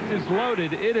bases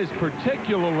loaded, it is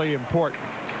particularly important.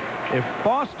 If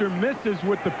Foster misses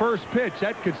with the first pitch,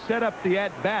 that could set up the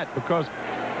at-bat, because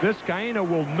Vizcaino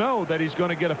will know that he's going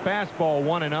to get a fastball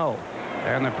 1-0.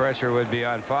 And the pressure would be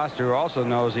on Foster, who also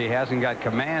knows he hasn't got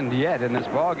command yet in this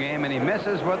ball game, and he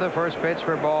misses with the first pitch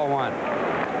for ball 1.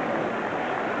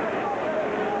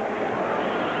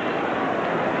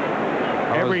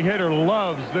 Every hitter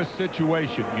loves this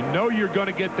situation. You know you're going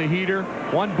to get the heater.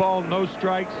 1 ball, no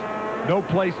strikes, no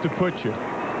place to put you.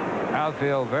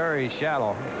 Outfield very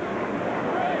shallow.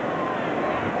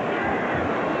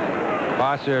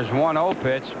 Foster's 1-0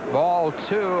 pitch, ball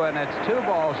 2, and it's 2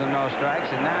 balls and no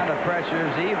strikes, and now the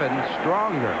pressure's even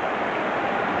stronger.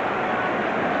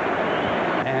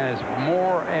 And it's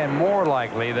more and more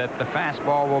likely that the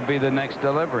fastball will be the next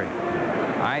delivery.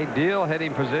 Ideal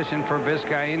hitting position for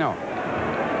Vizcaino.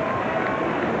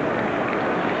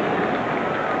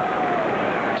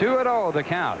 2-0 the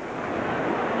count.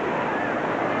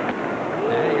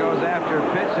 And he goes after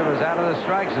a pitch that was out of the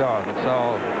strike zone.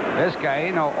 So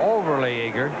Vizcaino overly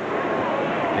eager,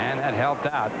 and that helped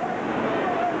out.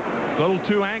 A little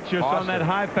too anxious on that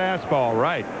high fastball,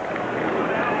 right?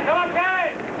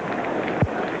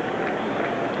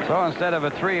 So instead of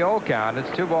a 3-0 count,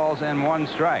 it's 2 balls and 1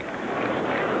 strike.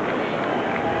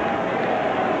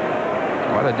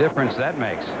 What a difference that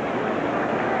makes.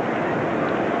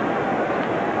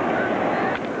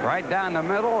 Right down the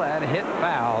middle and hit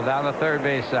foul down the third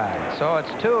base side. So it's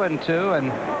 2-2,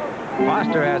 and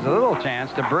Foster has a little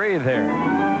chance to breathe here.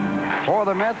 For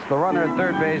the Mets, the runner at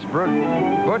third base,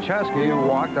 Butch Husky, who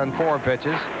walked on 4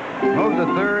 pitches, moved to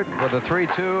third with a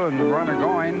 3-2 and the runner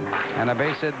going, and a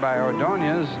base hit by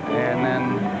Ordonez, and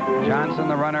then Johnson,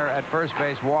 the runner at first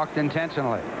base, walked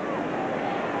intentionally.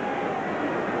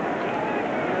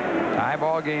 Tie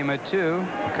ball game at 2.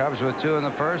 The Cubs with 2 in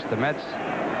the first. The Mets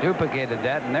duplicated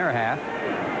that in their half.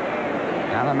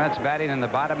 Now the Mets batting in the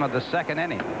bottom of the second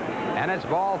inning, and it's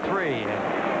ball 3.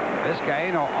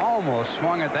 Vizcaino almost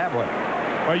swung it that way.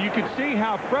 Well, you could see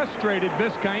how frustrated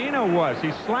Vizcaino was.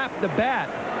 He slapped the bat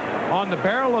on the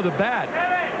barrel of the bat,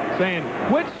 saying,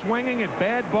 quit swinging at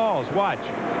bad balls. Watch.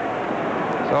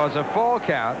 So it's a full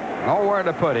count. Nowhere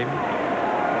to put him.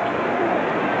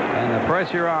 And the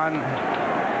pressure on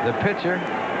the pitcher,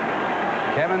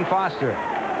 Kevin Foster.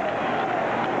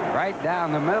 Right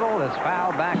down the middle. It's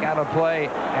fouled back out of play,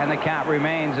 and the count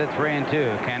remains at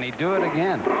 3-2. Can he do it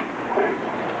again?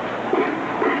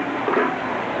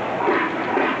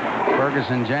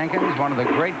 Ferguson Jenkins, one of the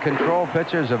great control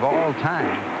pitchers of all time,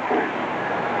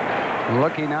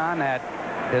 looking on at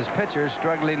his pitcher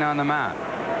struggling on the mound.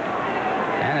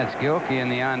 And it's Gilkey in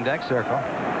the on-deck circle.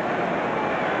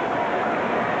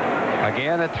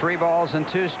 Again at 3 balls and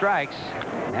 2 strikes,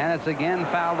 and it's again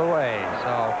fouled away.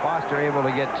 So Foster able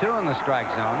to get 2 in the strike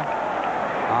zone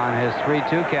on his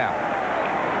 3-2 count.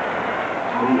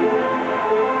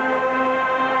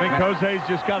 I think Jose's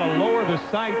just got to lower the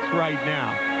sights right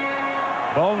now.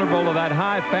 Vulnerable to that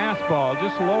high fastball.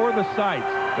 Just lower the sights.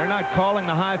 They're not calling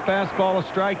the high fastball a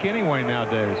strike anyway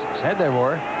nowadays. Said they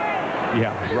were.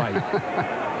 Yeah, right.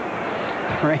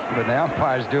 But the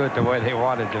umpires do it the way they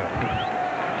want to do it.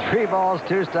 3 balls,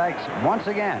 2 strikes once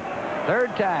again.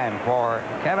 Third time for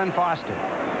Kevin Foster.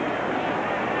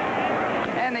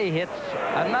 And he hits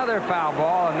another foul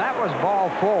ball, and that was ball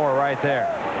 4 right there.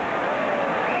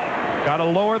 Got to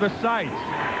lower the sights.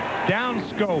 Down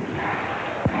scope.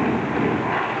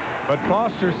 But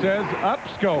Foster says up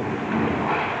scope.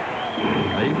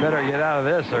 He better get out of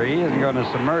this or he isn't going to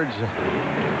submerge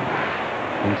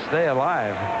and stay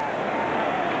alive.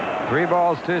 3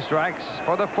 balls, 2 strikes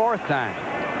for the 4th time.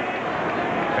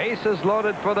 Bases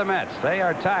loaded for the Mets. They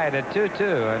are tied at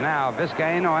 2-2, and now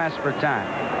Vizcaino asks for time.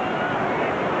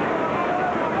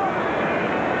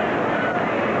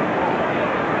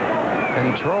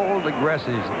 Controlled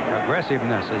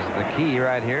aggressiveness is the key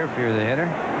right here if you're the hitter.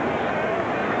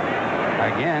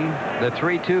 Again, the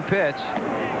 3-2 pitch,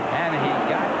 and he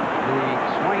got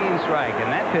the swinging strike,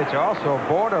 and that pitch also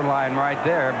borderline right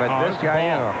there, but this guy,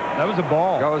 that was a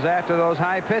ball. Goes after those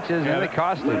high pitches, and it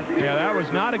cost him. Yeah, that was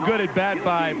not a good at bat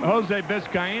by Jose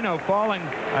Vizcaino, falling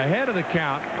ahead of the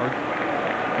count,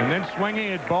 and then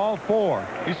swinging at ball 4.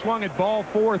 He swung at ball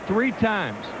 4 3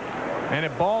 times, and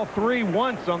at ball 3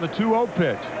 once on the 2-0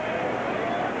 pitch.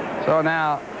 So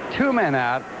now 2 men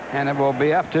out, and it will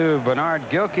be up to Bernard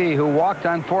Gilkey, who walked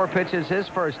on 4 pitches his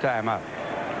first time up.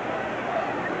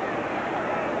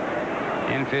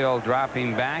 Infield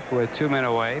dropping back with 2 men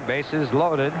away. Bases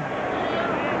loaded.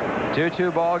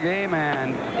 2-2 ball game,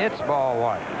 and it's ball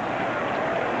 1.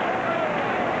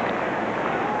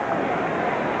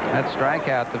 That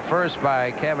strikeout, the first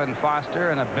by Kevin Foster,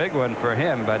 and a big one for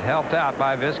him, but helped out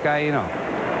by Vizcaino.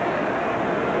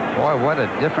 Boy, what a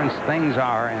difference things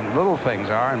are and little things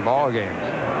are in ball games.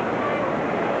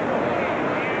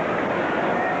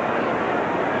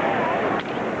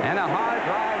 And a hard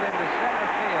drive into center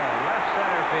field, left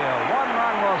center field. 1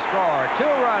 run will score, 2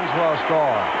 runs will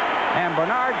score. And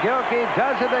Bernard Gilkey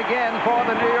does it again for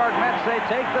the New York Mets. They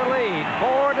take the lead,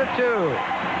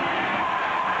 4-2.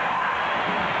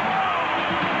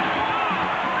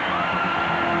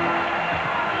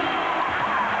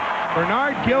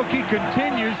 Bernard Gilkey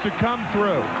continues to come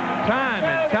through time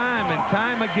and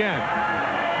time again.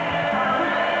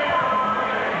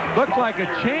 Looked like a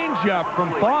changeup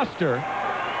from Foster.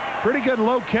 Pretty good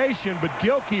location, but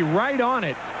Gilkey right on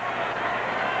it.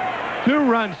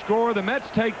 2-run score. The Mets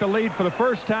take the lead for the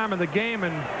first time in the game,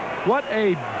 and what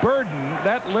a burden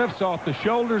that lifts off the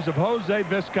shoulders of Jose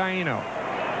Vizcaino,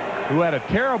 who had a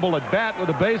terrible at-bat with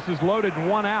the bases loaded and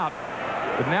 1 out.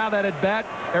 But now that at-bat,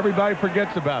 everybody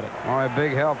forgets about it. Oh, a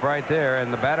big help right there,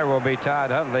 and the batter will be Todd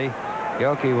Hundley.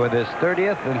 Gilkey with his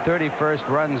 30th and 31st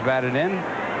runs batted in,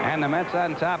 and the Mets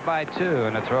on top by 2,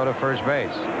 and a throw to first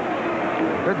base.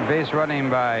 Good base running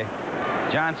by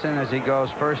Johnson as he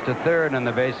goes first to third, and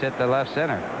the base hit the left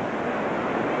center.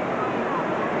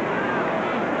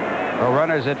 So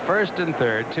runners at first and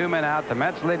third, 2 men out. The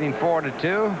Mets leading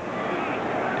 4-2,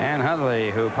 and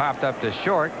Hundley, who popped up to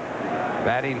short,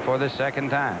 batting for the 2nd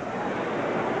time.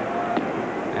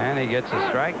 And he gets a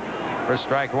strike for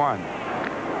strike 1.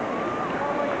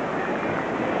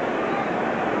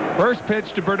 First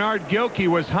pitch to Bernard Gilkey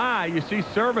was high. You see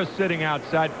Servais sitting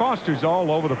outside. Foster's all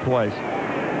over the place.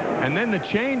 And then the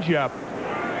changeup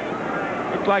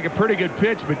looked like a pretty good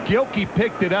pitch, but Gilkey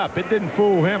picked it up. It didn't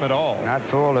fool him at all. Not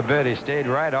fooled a bit. He stayed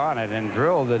right on it and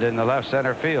drilled it in the left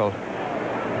center field.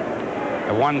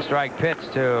 A one-strike pitch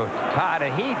to Todd.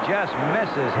 He just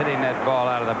misses hitting that ball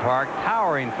out of the park.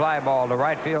 Towering fly ball to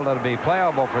right field. It'll be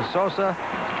playable for Sosa.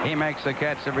 He makes the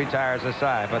catch that retires the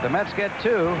side. But the Mets get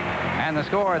 2, and the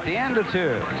score at the end of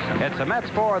 2. It's the Mets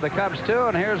 4, the Cubs 2,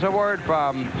 and here's a word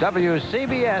from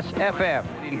WCBS FM.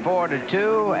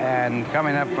 4-2, and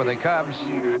coming up for the Cubs,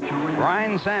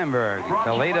 Ryne Sandberg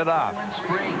to lead it off.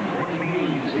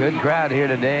 Good crowd here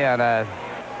today on a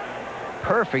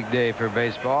perfect day for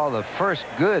baseball. The first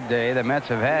good day the Mets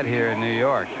have had here in New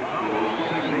York.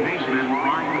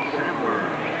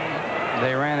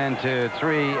 They ran into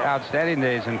 3 outstanding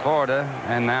days in Florida,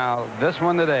 and now this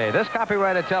one today. This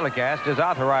copyrighted telecast is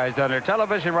authorized under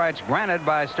television rights granted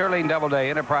by Sterling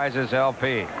Doubleday Enterprises,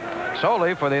 LP,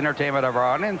 solely for the entertainment of our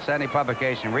audience. Any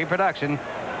publication, reproduction,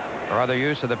 or other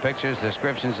use of the pictures,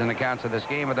 descriptions, and accounts of this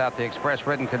game without the express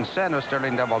written consent of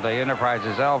Sterling Doubleday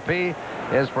Enterprises, LP,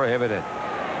 is prohibited.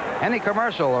 Any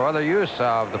commercial or other use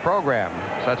of the program,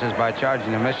 such as by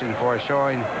charging admission for a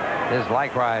showing, is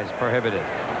likewise prohibited.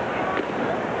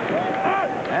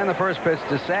 And the first pitch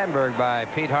to Sandberg by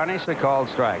Pete Harnisch, a called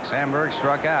strike. Sandberg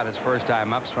struck out his first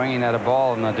time up, swinging at a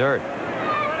ball in the dirt.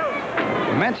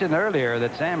 I mentioned earlier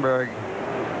that Sandberg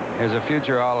is a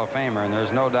future Hall of Famer, and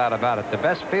there's no doubt about it. The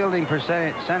best fielding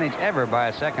percentage ever by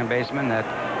a second baseman at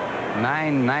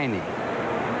 .990.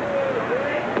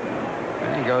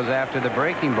 And he goes after the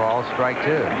breaking ball, strike 2.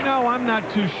 You know, I'm not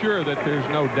too sure that there's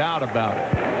no doubt about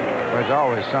it. There's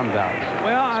always some doubts.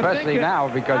 Well, especially now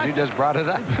because you just brought it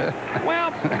up.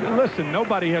 Well, listen,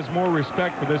 nobody has more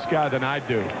respect for this guy than I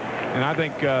do. And I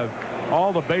think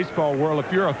all the baseball world,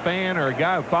 if you're a fan or a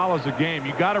guy who follows the game,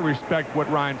 you got to respect what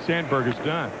Ryne Sandberg has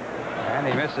done. And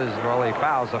he misses, well, he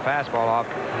fouls the fastball off.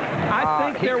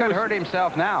 I think he could hurt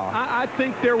himself now. I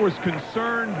think there was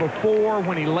concern before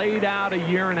when he laid out a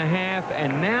year and a half,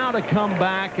 and now to come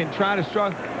back and try to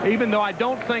struggle, even though I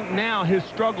don't think now his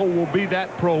struggle will be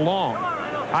that prolonged.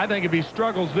 I think if he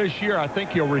struggles this year, I think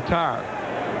he'll retire.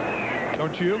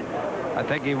 Don't you? I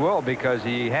think he will, because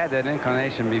he had that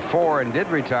inclination before and did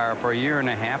retire for a year and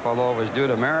a half, although it was due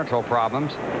to marital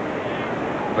problems.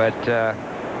 But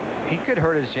he could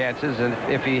hurt his chances, and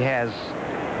if he has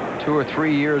 2 or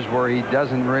 3 years where he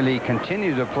doesn't really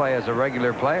continue to play as a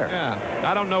regular player. Yeah,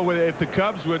 I don't know if the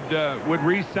Cubs would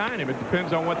re-sign him. It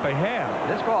depends on what they have.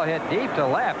 This ball hit deep to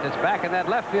left. It's back in that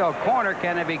left field corner.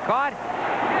 Can it be caught?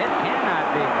 It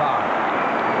cannot be caught.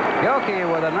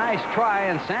 Gilkey with a nice try,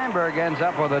 and Sandberg ends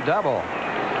up with a double.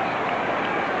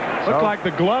 Looked like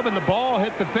the glove and the ball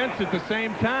hit the fence at the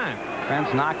same time.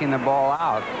 Fence knocking the ball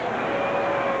out.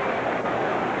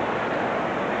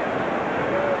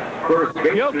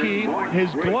 Gilkey, his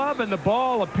glove and the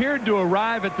ball appeared to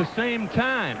arrive at the same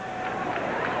time.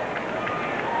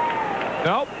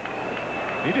 Nope.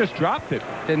 He just dropped it.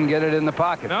 Didn't get it in the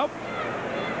pocket. Nope.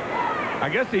 I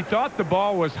guess he thought the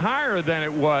ball was higher than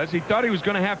it was. He thought he was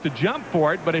going to have to jump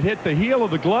for it, but it hit the heel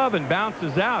of the glove and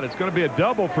bounces out. It's going to be a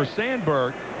double for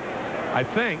Sandberg, I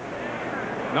think.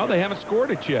 No, they haven't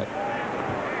scored it yet.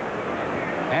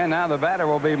 And now the batter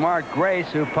will be Mark Grace,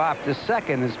 who popped to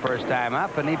second his first time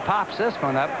up, and he pops this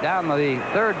one up down the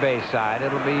third base side.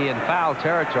 It'll be in foul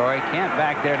territory. Can't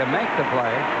back there to make the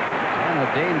play. And a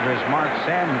dangerous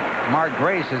Mark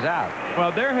Grace is out.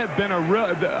 Well, there have been a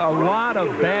lot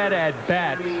of bad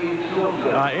at-bats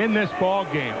in this ball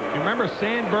game. You remember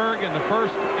Sandberg in the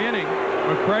first inning,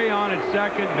 McCray on at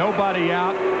second, nobody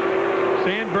out.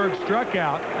 Sandberg struck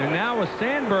out, and now with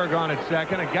Sandberg on at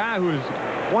second, a guy who is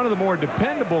one of the more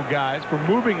dependable guys for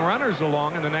moving runners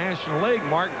along in the National League,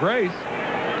 Mark Grace,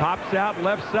 pops out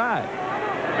left side.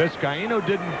 Vizcaíno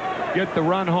didn't get the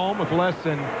run home with less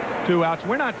than 2 outs.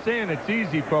 We're not saying it's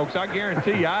easy, folks. I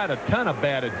guarantee you I had a ton of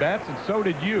bad at-bats, and so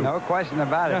did you. No question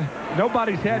about it.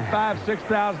 Nobody's had 5,000,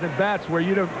 6,000 at-bats where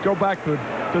you don't go back to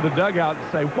the dugout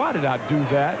and say, why did I do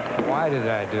that? Why did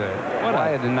I do it?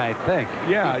 Why didn't I think?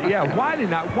 Yeah. Why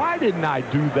didn't I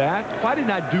do that? Why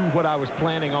didn't I do what I was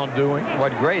planning on doing?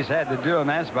 What Grace had to do in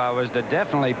that spot was to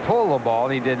definitely pull the ball.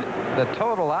 He did the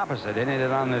total opposite. He hit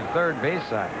it on the third base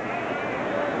side.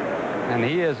 And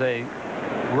he is a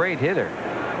great hitter.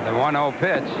 The 1-0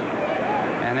 pitch,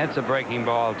 and it's a breaking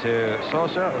ball to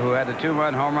Sosa, who had a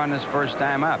 2-run home run his first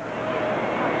time up.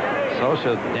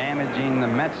 Sosa damaging the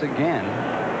Mets again.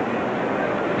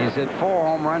 He's hit 4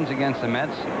 home runs against the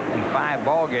Mets in 5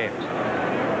 ball games.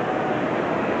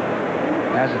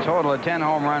 Has a total of 10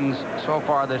 home runs so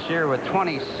far this year, with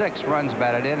 26 runs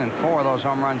batted in, and 4 of those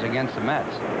home runs against the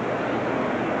Mets.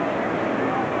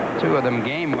 2 of them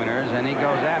game winners, and he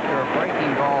goes after a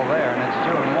breaking ball there, and it's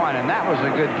 2-1, and that was a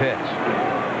good pitch.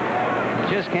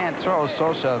 You just can't throw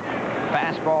Sosa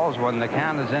fastballs when the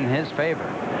count is in his favor.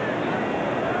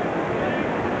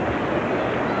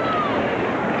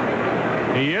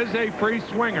 He is a free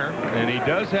swinger, and he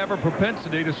does have a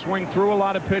propensity to swing through a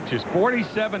lot of pitches.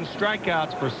 47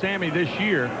 strikeouts for Sammy this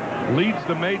year, leads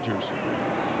the majors.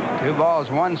 2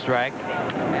 balls, 1 strike.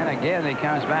 And again, he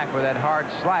comes back with that hard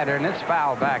slider, and it's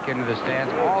fouled back into the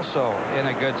stands, also in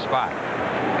a good spot.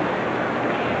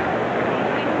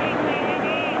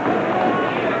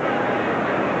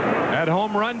 That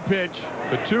home run pitch,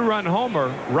 the 2-run homer,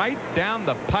 right down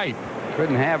the pipe.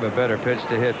 Couldn't have a better pitch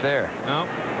to hit there. No.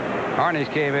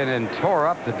 Harnisch came in and tore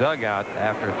up the dugout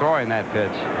after throwing that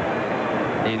pitch.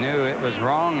 He knew it was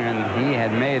wrong, and he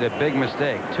had made a big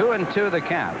mistake. 2-2 the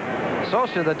count.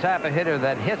 Sosa, the type of hitter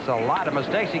that hits a lot of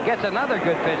mistakes. He gets another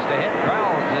good pitch to hit.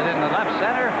 Growls it in the left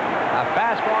center. A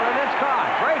fastball, and it's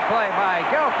caught. Great play by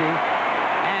Gilkey.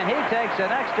 And he takes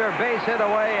an extra base hit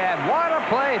away, and what a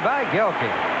play by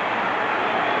Gilkey.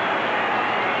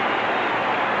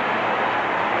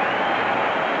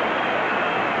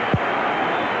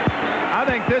 I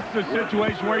think this is a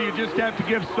situation where you just have to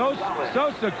give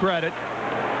Sosa credit,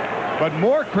 but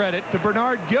more credit to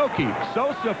Bernard Gilkey.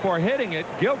 Sosa for hitting it,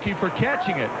 Gilkey for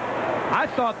catching it. I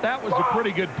thought that was a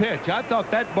pretty good pitch. I thought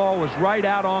that ball was right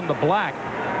out on the black.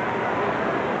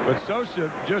 But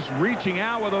Sosa just reaching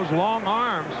out with those long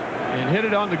arms and hit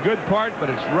it on the good part, but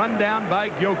it's run down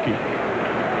by Gilkey.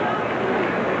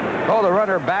 Pull the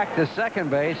runner back to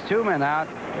second base, 2 men out,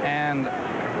 and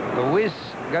Luis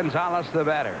Gonzalez the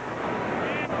batter.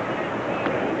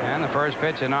 And the first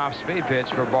pitch, an off-speed pitch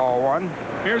for ball 1.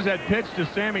 Here's that pitch to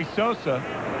Sammy Sosa.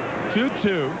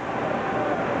 2-2.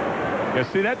 You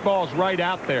see, that ball's right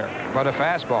out there. But a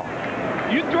fastball.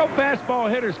 You throw fastball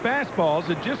hitters fastballs.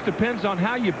 It just depends on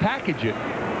how you package it.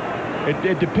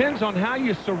 It depends on how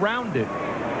you surround it.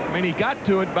 I mean, he got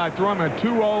to it by throwing a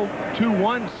 2-0,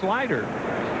 2-1 slider.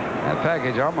 That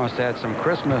package almost had some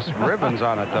Christmas ribbons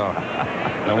on it, though.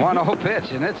 The 1-0 pitch,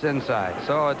 and it's inside.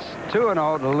 So it's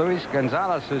 2-0 to Luis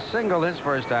Gonzalez, who singled his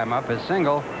first time up. His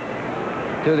single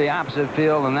to the opposite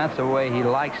field, and that's the way he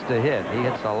likes to hit. He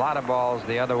hits a lot of balls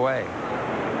the other way.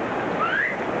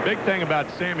 Big thing about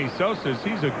Sammy Sosa is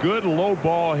he's a good low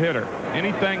ball hitter.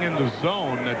 Anything in the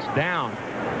zone that's down,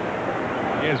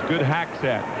 he has good hacks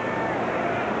at.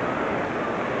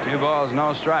 2 balls,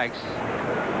 no strikes.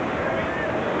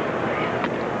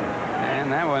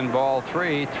 And that one, ball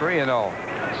 3, 3-0.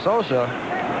 Sosa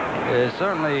is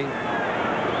certainly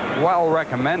well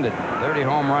recommended. 30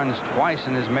 home runs twice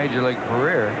in his major league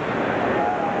career,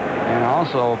 and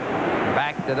also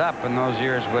backed it up in those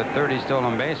years with 30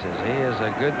 stolen bases. He is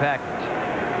a good package.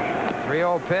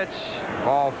 3-0 pitch,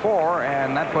 ball 4,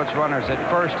 and that puts runners at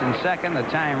first and second. The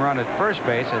tying run at first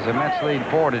base as the Mets lead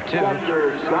 4-2,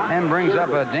 and brings up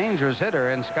a dangerous hitter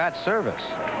in Scott Servais.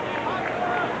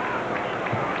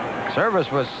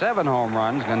 Servais with 7 home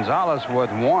runs, Gonzalez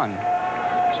with 1.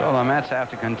 So the Mets have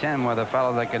to contend with a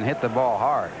fellow that can hit the ball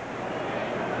hard.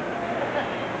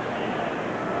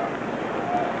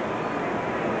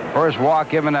 First walk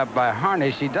given up by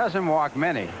Harnisch. He doesn't walk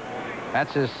many.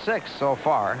 That's his 6th so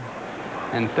far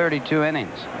in 32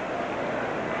 innings.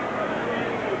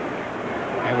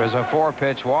 It was a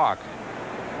 4-pitch walk.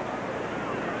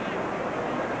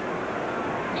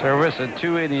 Servais at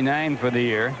 289 for the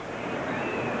year.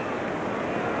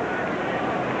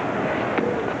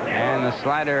 And the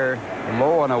slider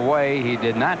low and away. He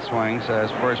did not swing, says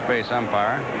first base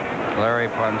umpire Larry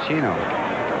Pancino.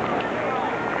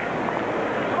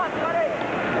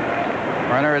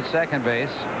 Runner at second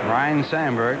base, Ryan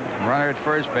Sandberg. Runner at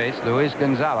first base, Luis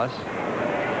Gonzalez.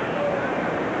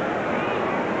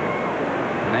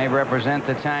 And they represent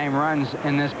the tying runs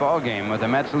in this ball game, with the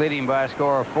Mets leading by a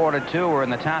score of 4-2. We're in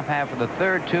the top half of the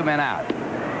third, 2 men out.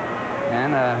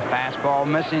 And a fastball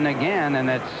missing again, and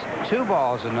it's 2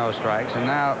 balls and no strikes. And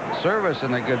now Servais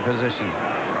in a good position.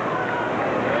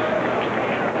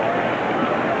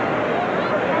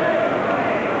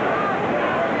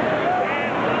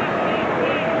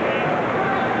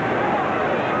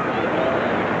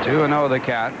 Two and 0 the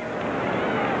count.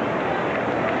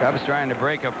 Cubs trying to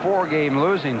break a 4-game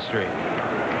losing streak.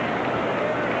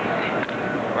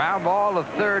 Ground ball to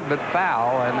third, but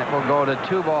foul, and it will go to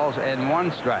 2 balls and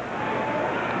 1 strike.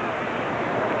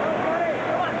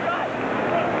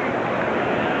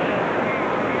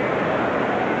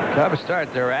 Cubs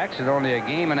start their action only a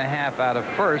game and a half out of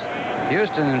first.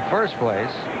 Houston in first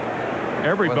place.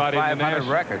 Everybody with in the 500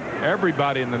 record.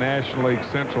 Everybody in the National League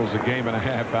Central is a game and a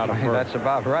half out of first. That's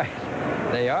about right.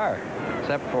 They are,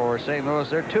 except for St. Louis.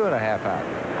 They're 2.5 out.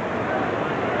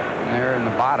 And they're in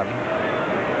the bottom.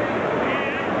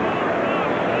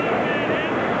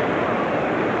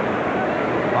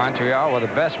 Montreal with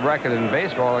the best record in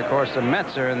baseball. Of course, the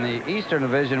Mets are in the Eastern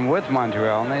Division with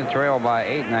Montreal, and they trail by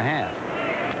 8.5.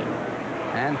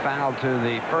 And fouled to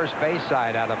the first base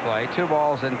side out of play. 2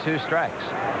 balls and 2 strikes.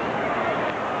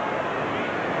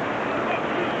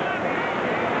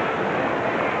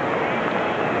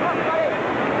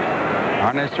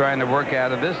 Harnisch trying to work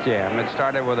out of this jam. It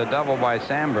started with a double by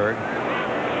Sandberg,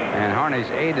 and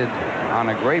Harnisch aided on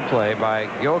a great play by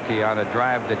Gilkey on a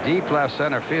drive to deep left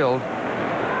center field.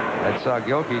 That saw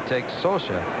Gilkey take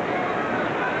Swisher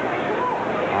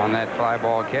on that fly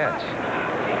ball catch.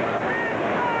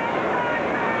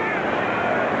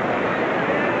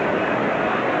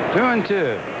 Two and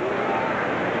two.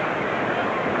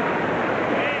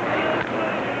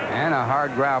 And a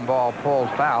hard ground ball pulled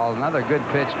foul. Another good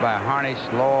pitch by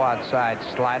Harnisch. Low outside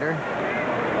slider.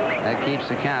 That keeps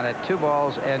the count at 2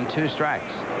 balls and 2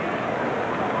 strikes.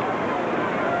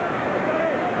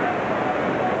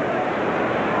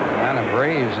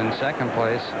 Braves in second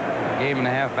place, game and a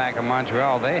half back of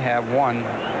Montreal. They have won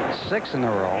 6 in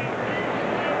a row.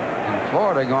 And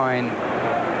Florida going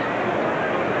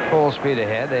full speed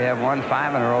ahead. They have won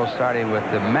 5 in a row, starting with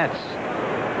the Mets.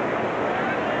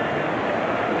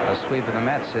 A sweep of the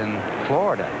Mets in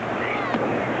Florida.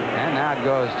 And now it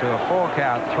goes to a full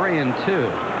count,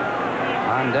 3-2.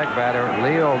 On deck batter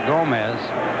Leo Gomez.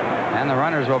 And the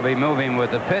runners will be moving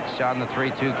with the pitch on the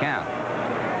 3-2 count.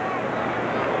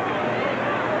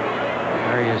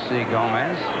 There you see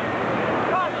Gomez,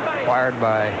 acquired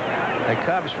by the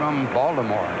Cubs from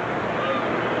Baltimore.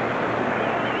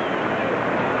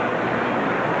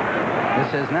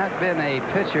 This has not been a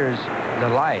pitcher's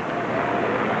delight.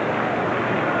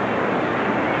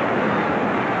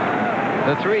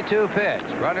 The 3-2 pitch.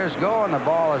 Runners go, and the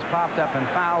ball is popped up in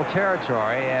foul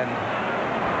territory, and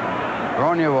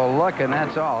Brogna will look, and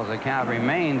that's all, as the count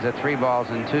remains at 3 balls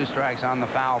and 2 strikes on the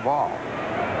foul ball.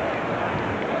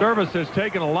 Servais has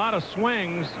taken a lot of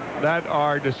swings that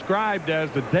are described as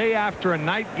the day after a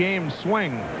night game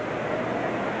swing.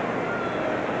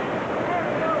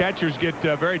 Catchers get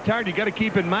very tired. You got to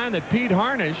keep in mind that Pete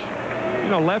Harnisch,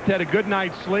 left had a good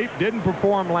night's sleep, didn't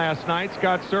perform last night.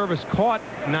 Scott Servais caught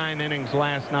 9 innings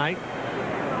last night.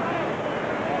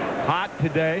 Hot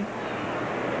today.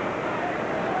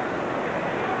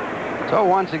 So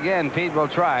once again, Pete will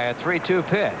try a 3-2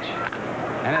 pitch.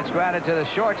 And it's grounded to the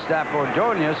shortstop,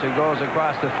 Ordonez, who goes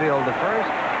across the field to first.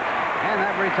 And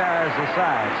that retires the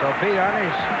side. So Pete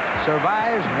Harnisch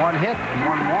survives. 1 hit,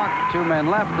 1 walk, 2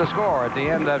 men left to score at the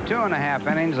end of 2.5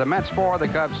 innings. The Mets 4, the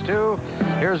Cubs 2.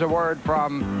 Here's a word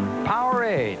from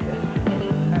Powerade.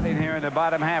 Heading here in the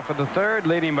bottom half of the third,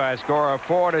 leading by a score of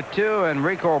 4-2. And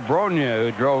Rico Brogna,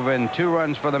 who drove in 2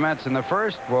 runs for the Mets in the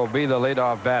first, will be the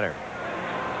leadoff batter.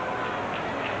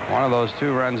 One of those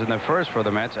 2 runs in the first for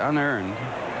the Mets, unearned.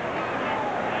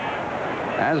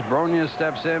 As Brogna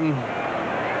steps in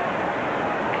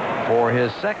for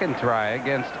his second try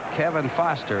against Kevin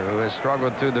Foster, who has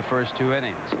struggled through the first 2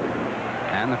 innings.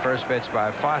 And the first pitch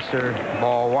by Foster,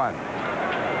 ball 1.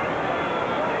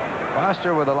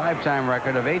 Foster with a lifetime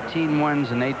record of 18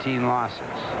 wins and 18 losses.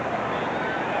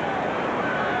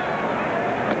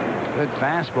 Good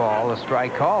fastball, a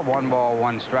strike called, 1 ball,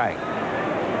 1 strike.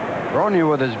 Brogna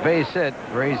with his base hit,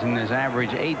 raising his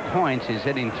average 8 points. He's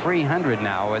hitting .300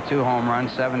 now with 2 home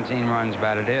runs, 17 runs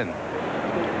batted in.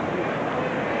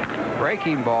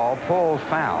 Breaking ball, pulled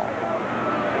foul.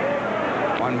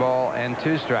 1 ball and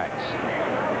 2 strikes.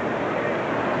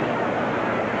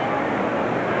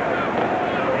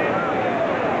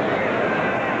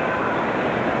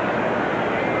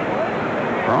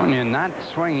 Brogna not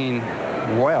swinging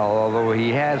well, although he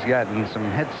has gotten some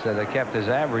hits that have kept his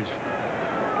average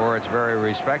where it's very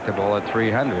respectable at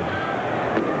 .300.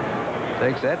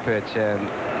 Takes that pitch, and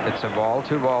it's a ball,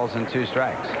 2 balls and 2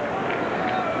 strikes.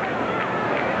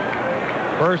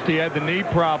 First, he had the knee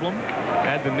problem,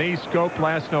 had the knee scoped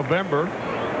last November,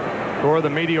 tore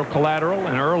the medial collateral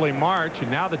in early March,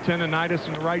 and now the tendonitis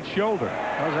in the right shoulder.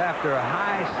 Goes after a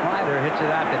high slider, hits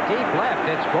it out to deep left.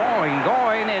 It's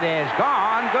going, it is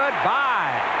gone.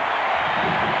 Goodbye.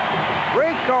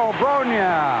 Rico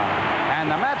Brogna. And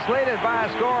the Mets lead it by a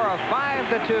score of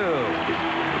 5-2.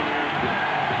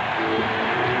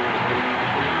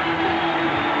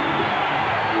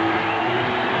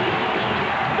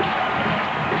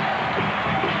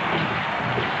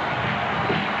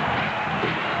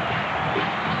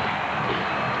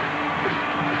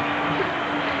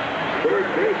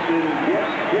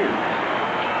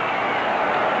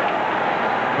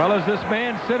 Well, as this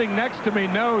man sitting next to me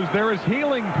knows, there is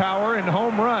healing power in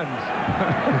home runs.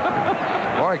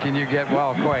 Boy, can you get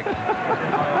well quick.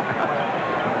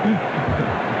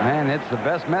 Man, it's the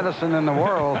best medicine in the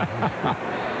world.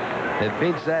 It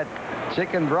beats that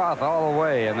chicken broth all the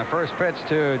way. And the first pitch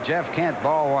to Jeff Kent,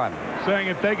 ball 1. Saying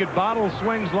if they could bottle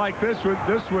swings like this would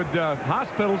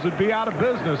hospitals would be out of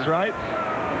business, right?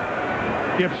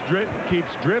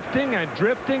 Keeps drifting and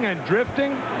drifting and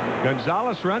drifting.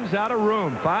 Gonzalez runs out of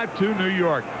room. 5-2 New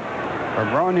York. For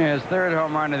Brogna, his 3rd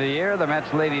home run of the year. The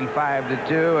Mets leading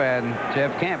 5-2, and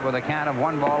Jeff Kent with a count of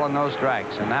 1 ball and no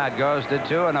strikes. And now it goes to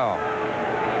 2-0.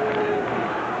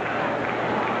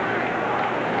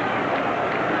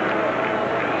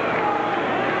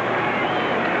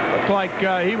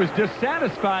 Like he was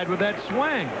dissatisfied with that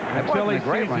swing until he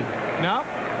sees it. No,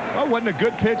 well, it wasn't a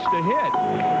good pitch to hit,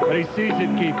 but he sees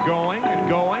it keep going and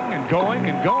going and going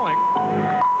and going.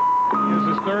 It's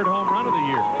his 3rd home run of the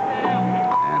year.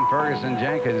 And Ferguson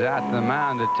Jenkins out to the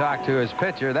mound to talk to his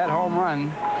pitcher. That home run,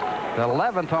 the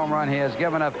 11th home run he has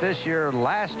given up this year.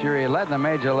 Last year he led the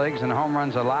major leagues in home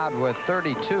runs allowed with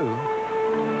 32.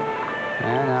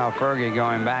 And now Fergie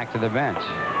going back to the bench.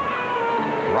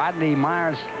 Rodney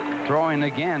Myers throwing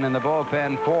again in the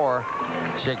bullpen for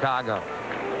Chicago.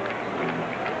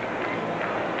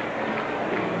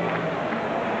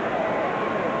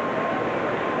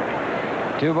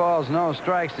 Two balls, no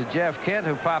strikes to Jeff Kent,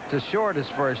 who popped to short his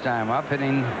first time up,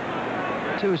 hitting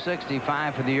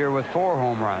 .265 for the year with 4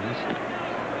 home runs.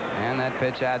 And that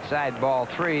pitch outside, ball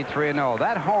 3, 3-0.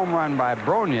 That home run by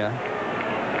Brogna,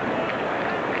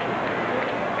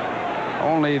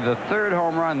 only the 3rd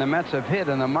home run the Mets have hit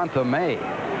in the month of May.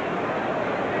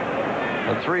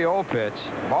 The 3-0 pitch,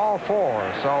 ball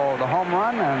 4. So the home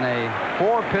run and a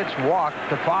 4-pitch walk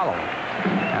to follow.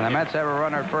 And the Mets have a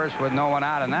runner at first with no one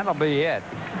out, and that'll be it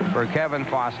for Kevin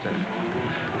Foster.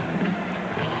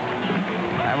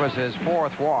 That was his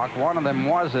 4th walk. One of them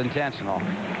was intentional.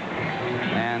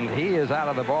 And he is out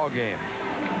of the ball game.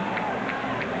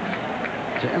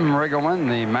 Jim Riggleman,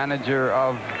 the manager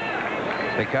of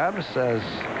the Cubs, says,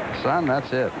 son,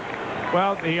 that's it.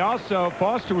 Well,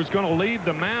 Foster was going to leave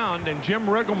the mound, and Jim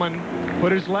Riggleman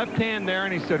put his left hand there,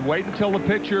 and he said, wait until the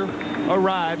pitcher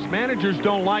arrives. Managers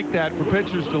don't like that, for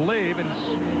pitchers to leave, and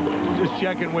just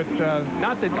checking with,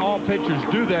 not that all pitchers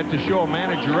do that to show a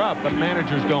manager up, but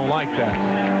managers don't like that.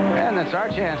 And it's our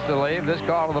chance to leave. This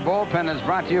call to the bullpen is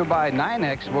brought to you by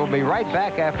 9X. We'll be right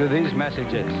back after these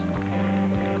messages.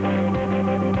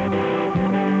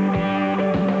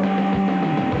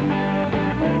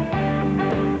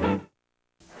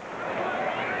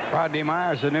 Rodney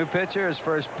Myers, the new pitcher, his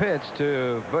first pitch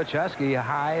to Butch Husky, a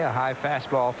high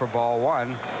fastball for ball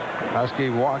 1. Husky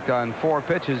walked on 4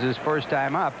 pitches his first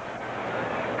time up.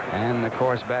 And, of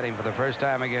course, batting for the first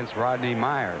time against Rodney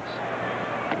Myers.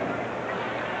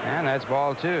 And that's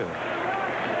ball 2.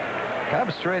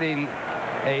 Cubs trading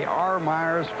a R.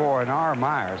 Myers for an R.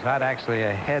 Myers, not actually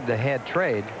a head-to-head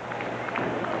trade.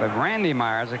 But Randy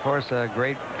Myers, of course, a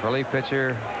great relief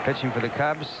pitcher, pitching for the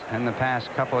Cubs in the past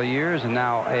couple of years, and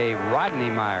now a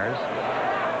Rodney Myers.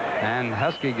 And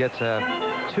Husky gets a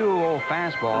 2-0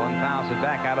 fastball and fouls it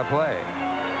back out of play.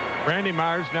 Randy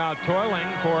Myers now toiling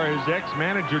for his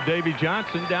ex-manager, Davey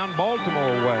Johnson, down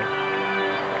Baltimore way.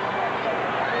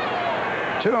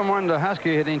 2-1 to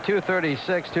Husky, hitting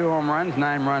 .236, 2 home runs,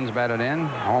 9 runs batted in.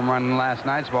 Home run in last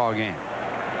night's ball game.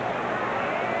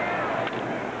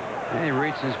 And he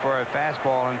reaches for a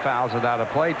fastball and fouls it out of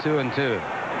play, 2-2.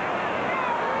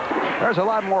 There's a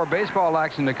lot more baseball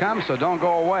action to come, so don't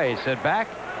go away. Sit back,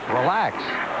 relax,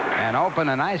 and open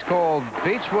an ice-cold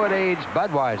Beechwood Aged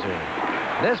Budweiser.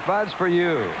 This Bud's for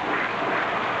you.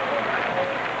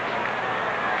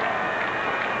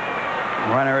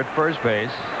 Runner at first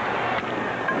base.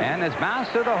 And it's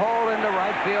bounced to the hole into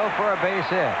right field for a base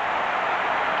hit.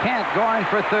 Kent going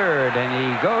for 3rd, and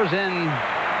he goes in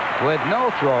with no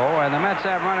throw, and the Mets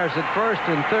have runners at 1st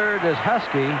and 3rd as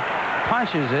Husky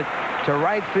punches it to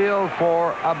right field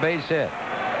for a base hit.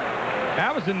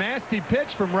 That was a nasty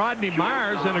pitch from Rodney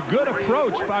Myers and a good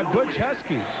approach by Butch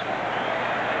Husky.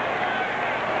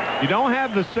 You don't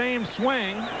have the same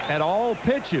swing at all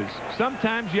pitches.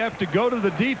 Sometimes you have to go to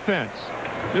the defense.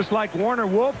 Just like Warner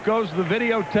Wolf goes to the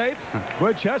videotape,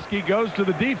 Butch Husky goes to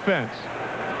the defense.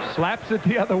 Slaps it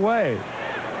the other way.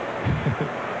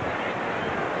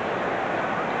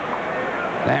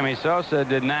 Sammy Sosa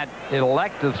did not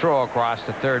elect to throw across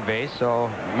to 3rd base, so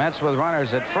Mets with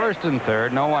runners at 1st and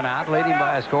 3rd, no one out, leading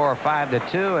by a score of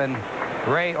 5-2, and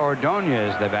Ray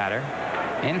Ordonez is the batter.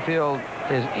 Infield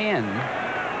is in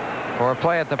for a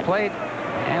play at the plate,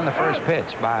 And the first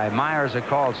pitch by Myers, a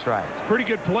called strike. Pretty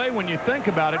good play when you think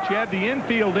about it. You have the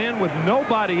infield in with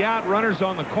nobody out, runners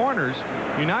on the corners.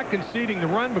 You're not conceding the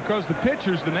run because the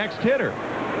pitcher's the next hitter.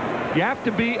 You have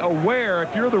to be aware,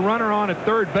 if you're the runner on at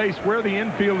third base, where the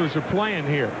infielders are playing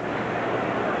here.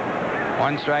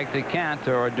 One strike to Kent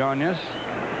to Ordonez.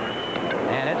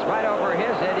 And it's right over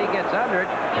his head. He gets under it.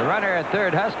 The runner at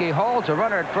third, Husky, holds. The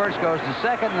runner at first goes to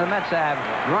second. And the Mets have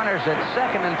runners at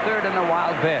second and third in the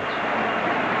wild pitch.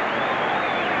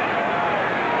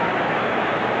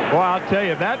 Well, I'll tell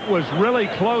you, that was really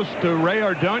close to Ray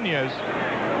Ordonez.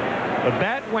 The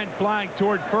bat went flying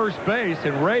toward first base,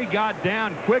 and Ray got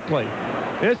down quickly.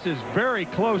 This is very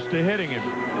close to hitting him.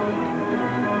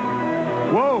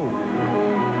 Whoa.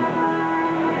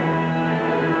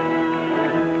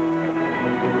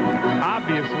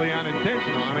 Obviously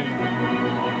unintentional. I mean,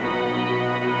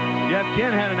 Jeff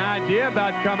Kent had an idea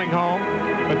about coming home,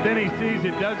 but then he sees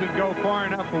it doesn't go far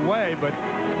enough away. But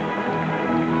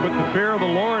put the fear of the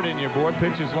Lord in you, boy,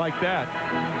 pitches like that.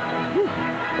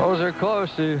 Those are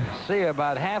close to see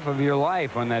about half of your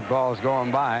life when that ball is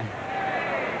going by.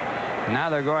 Now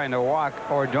they're going to walk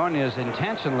Ordonez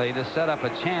intentionally to set up a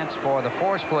chance for the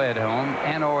force play at home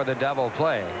and or the double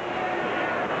play.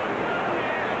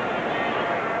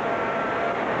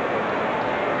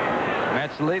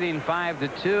 Mets leading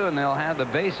 5-2, and they'll have the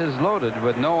bases loaded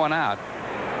with no one out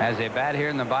as they bat here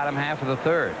in the bottom half of the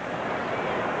third.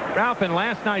 Ralph, in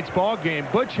last night's ball game,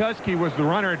 Butch Husky was the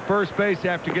runner at first base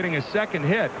after getting a second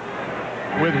hit.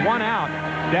 With one out,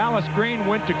 Dallas Green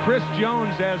went to Chris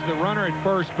Jones as the runner at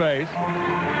first base.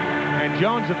 And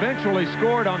Jones eventually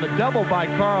scored on the double by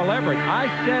Carl Everett.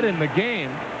 I said in the game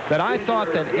that I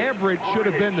thought that Everett should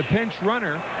have been the pinch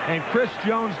runner and Chris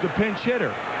Jones the pinch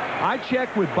hitter. I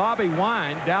checked with Bobby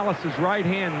Wine, Dallas's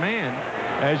right-hand man,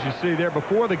 as you see there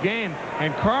before the game,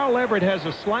 and Carl Everett has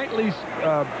a slightly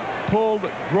pulled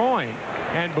groin,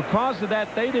 and because of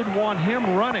that they didn't want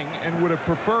him running and would have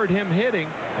preferred him hitting,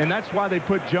 and that's why they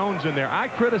put Jones in there. I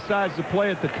criticized the play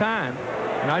at the time,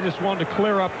 and I just wanted to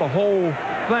clear up the whole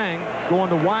thing, going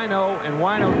to Wino, and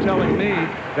Wino telling me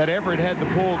that Everett had the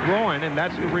pulled groin, and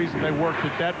that's the reason they worked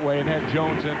it that way and had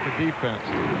Jones in for defense.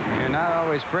 You're not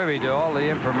always privy to all the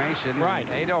information. Right.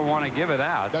 They don't want to give it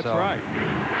out. That's so. right.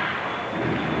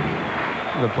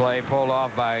 The play pulled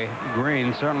off by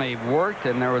Green certainly worked,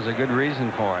 and there was a good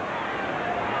reason for it.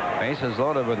 Bases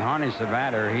loaded with Harnisch, the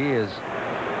batter. He is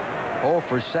 0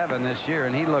 for 7 this year,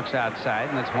 and he looks outside,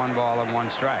 and it's 1 ball and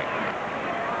 1 strike.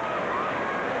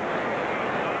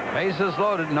 Bases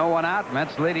loaded, no one out.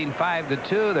 Mets leading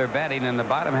 5-2. They're batting in the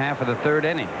bottom half of the third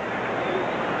inning.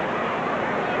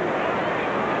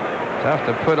 Tough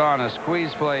to put on a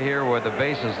squeeze play here with the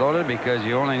bases loaded because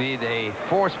you only need a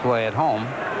force play at home.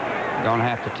 Don't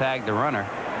have to tag the runner.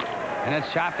 And it's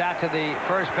chopped out to the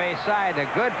first base side. A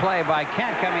good play by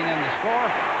Kent coming in to score.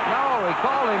 No, he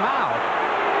called him out.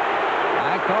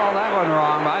 I called that one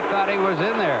wrong. I thought he was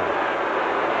in there.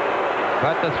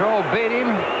 But the throw beat him,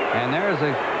 and there's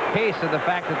a case of the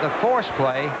fact that the force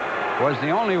play was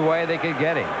the only way they could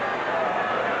get him.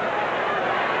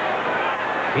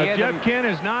 Jeff Kent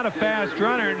is not a fast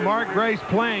runner, and Mark Grace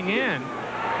playing in.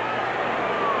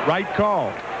 Right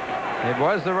call. It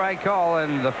was the right call,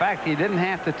 and the fact he didn't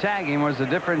have to tag him was the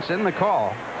difference in the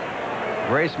call.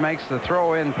 Grace makes the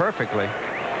throw in perfectly.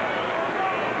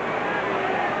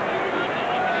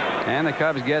 And the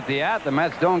Cubs get the out. The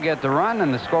Mets don't get the run,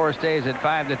 and the score stays at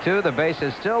 5-2. The base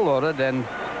is still loaded, and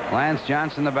Lance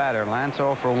Johnson, the batter. Lance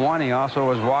 0 for 1. He also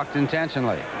was walked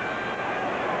intentionally.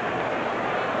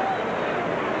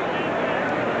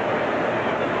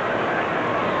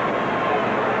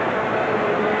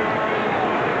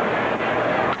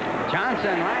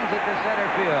 Lines it to center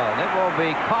field. It will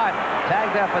be caught,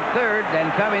 tagged up at third, then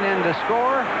coming in to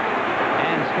score.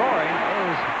 And scoring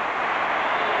is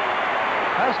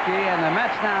Husky, and the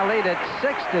Mets now lead at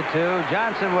 6-2.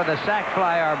 Johnson with a sac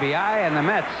fly RBI, and the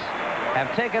Mets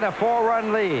have taken a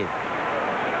 4-run lead.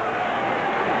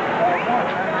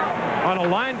 On a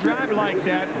line drive like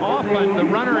that, often the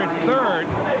runner at third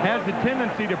has a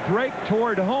tendency to break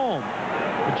toward home.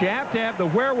 But you have to have the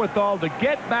wherewithal to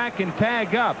get back and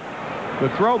tag up. The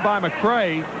throw by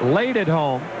McCray late at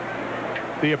home.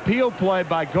 The appeal play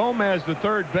by Gomez, the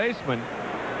third baseman.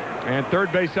 And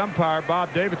third base umpire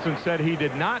Bob Davidson said he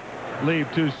did not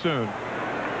leave too soon.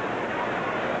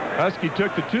 Husky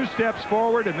took the 2 steps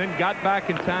forward and then got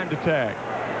back in time to tag.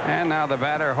 And now the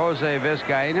batter, Jose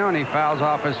Vizcaino, and he fouls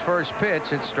off his first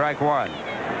pitch. It's strike 1.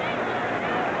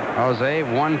 Jose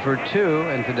 1 for 2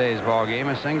 in today's ball game.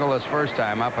 A single his first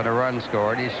time up and a run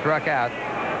scored. He struck out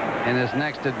in his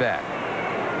next at bat.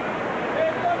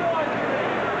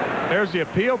 There's the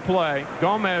appeal play.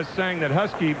 Gomez saying that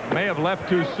Husky may have left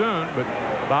too soon, but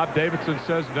Bob Davidson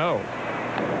says no.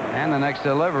 And the next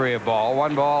delivery of ball.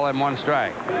 1 ball and 1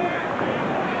 strike.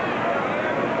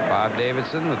 Bob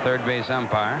Davidson, the third base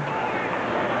umpire.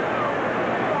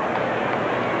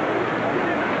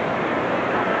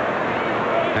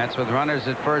 Mets with runners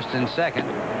at first and second.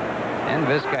 And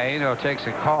Vizcaíno takes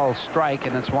a called strike,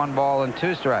 and it's 1 ball and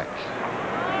 2 strikes.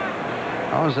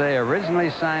 Jose originally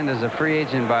signed as a free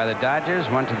agent by the Dodgers,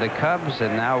 went to the Cubs,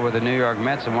 and now with the New York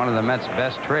Mets, and one of the Mets'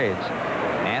 best trades.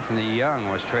 Anthony Young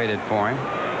was traded for him.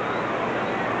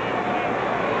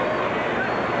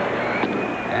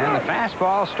 And the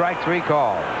fastball, strike 3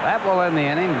 call. That will end the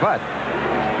inning, but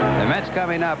the Mets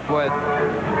coming up with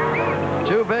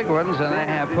 2 big ones, and they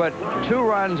have put 2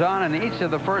 runs on in each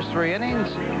of the first 3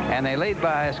 innings, and they lead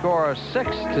by a score of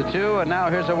 6-2. And now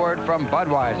here's a word from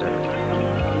Budweiser.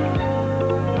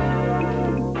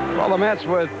 Well, the Mets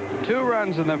with 2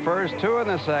 runs in the first, 2 in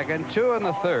the second, 2 in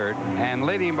the third, and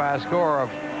leading by a score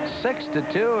of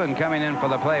 6-2, and coming in for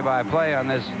the play-by-play on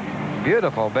this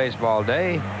beautiful baseball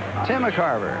day, Tim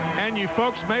McCarver. And you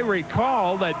folks may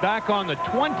recall that back on the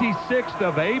 26th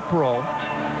of April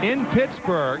in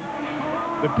Pittsburgh,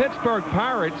 the Pittsburgh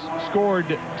Pirates scored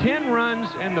 10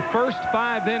 runs in the first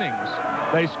 5 innings.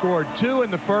 They scored 2 in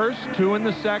the first, 2 in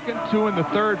the second, 2 in the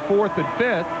third, fourth, and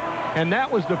fifth. And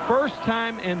that was the first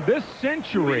time in this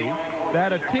century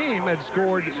that a team had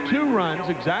scored 2 runs,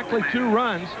 exactly 2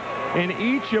 runs, in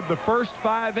each of the first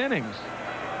 5 innings.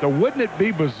 So wouldn't it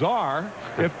be bizarre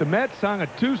if the Mets hung a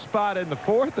 2 spot in the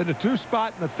fourth and a 2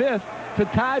 spot in the fifth to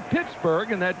tie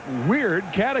Pittsburgh in that weird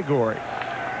category?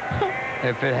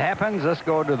 If it happens, let's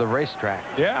go to the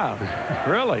racetrack. Yeah,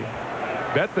 really.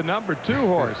 Bet the number 2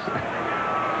 horse.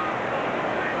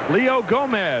 Leo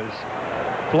Gomez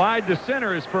flied to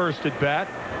center his first at bat.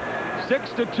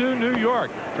 6-2 New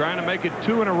York, trying to make it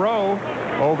 2 in a row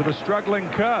over the struggling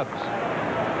Cubs.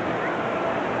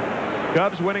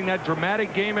 Cubs winning that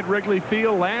dramatic game at Wrigley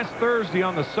Field last Thursday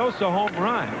on the Sosa home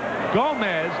run.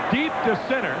 Gomez deep to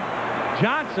center.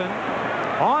 Johnson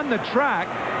on the track,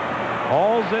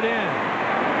 hauls it in.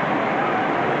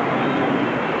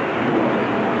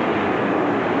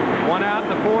 1 out in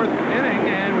the 4th inning,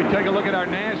 and we take a look at our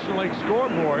National League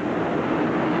scoreboard.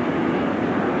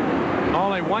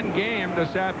 Only 1 game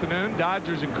this afternoon.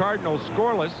 Dodgers and Cardinals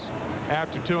scoreless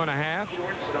after 2.5.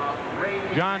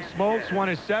 John Smoltz won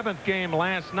his 7th game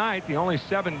last night, the only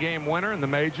 7-game winner in the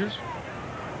majors.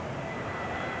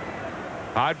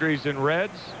 Padres and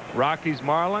Reds, Rockies,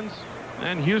 Marlins,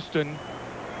 and Houston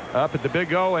up at the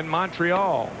Big O in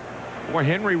Montreal. Where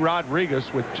Henry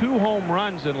Rodriguez with 2 home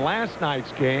runs in last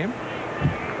night's game.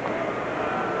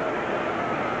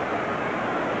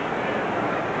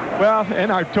 Well, in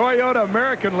our Toyota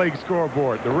American League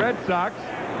scoreboard, the Red Sox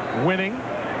winning,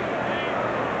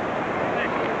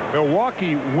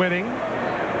 Milwaukee winning,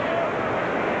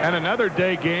 and another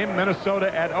day game,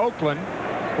 Minnesota at Oakland,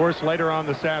 of course, later on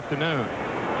this afternoon.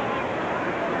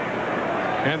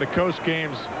 And the Coast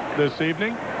games this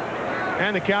evening.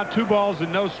 And the count 2 balls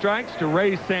and no strikes to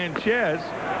Ray Sanchez.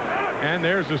 And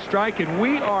there's a strike, and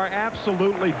we are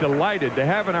absolutely delighted to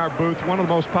have in our booth one of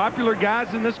the most popular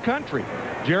guys in this country,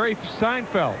 Jerry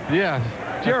Seinfeld. Yes.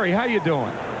 Jerry, how you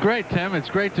doing? Great, Tim. It's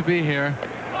great to be here.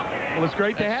 Well, it's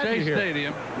great to have you here. Shea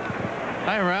Stadium.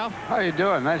 Hi, Ralph. How you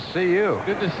doing? Nice to see you.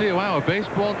 Good to see you. Wow, a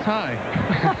baseball tie.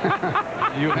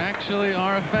 You actually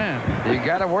are a fan. You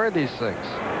got to wear these things.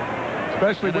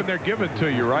 Especially when they're given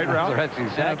to you, right, Ralph? That's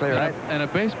exactly right. And a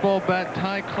baseball bat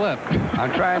tie clip.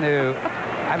 I'm trying to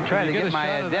get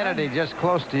my identity just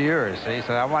close to yours, see?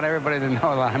 So I want everybody to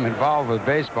know that I'm involved with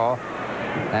baseball.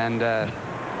 And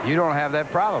you don't have that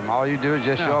problem. All you do is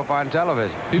just show up on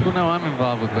television. People know I'm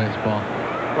involved with baseball.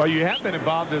 Well, you have been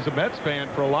involved as a Mets fan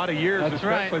for a lot of years, That's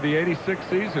especially right. the '86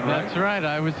 season, right? That's right.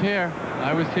 I was here.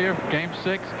 I was here for Game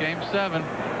 6, Game 7.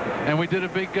 And we did a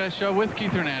big show with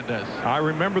Keith Hernandez. I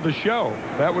remember the show.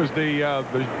 That was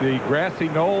the Grassy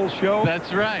Knoll show.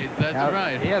 That's right. That's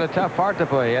right. He had a tough part to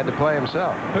play. He had to play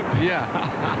himself. Yeah.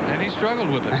 And he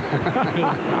struggled with it.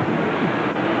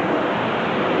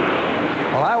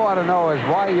 Well, I want to know is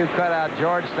why you cut out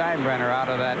George Steinbrenner out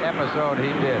of that episode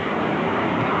he did.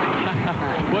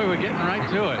 Boy, we're getting right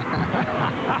to it.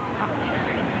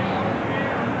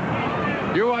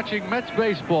 You're watching Mets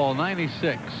Baseball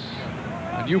 96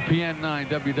 on UPN 9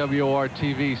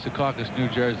 WWOR-TV, Secaucus, New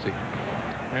Jersey.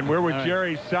 And we're with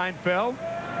Jerry Seinfeld.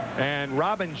 And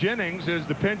Robin Jennings is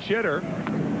the pinch hitter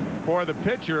for the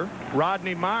pitcher,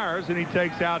 Rodney Myers. And he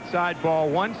takes outside ball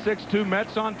 1. 6-2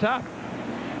 Mets on top.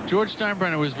 George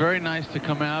Steinbrenner was very nice to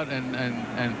come out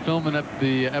and film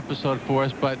the episode for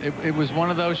us, but it was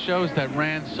one of those shows that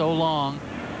ran so long.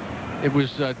 It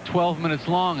was 12 minutes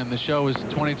long, and the show was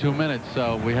 22 minutes,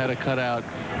 so we had to cut out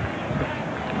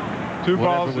two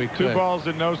balls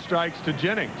and no strikes to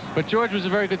Jennings. But George was a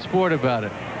very good sport about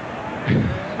it.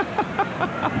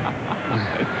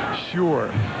 Sure.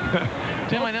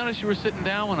 Tim, I noticed you were sitting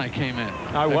down when I came in.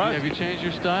 I was. Have you changed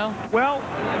your style? Well,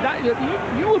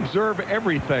 you observe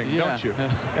everything, don't you?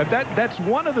 And that's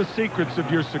one of the secrets of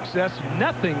your success.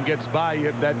 Nothing gets by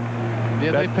you.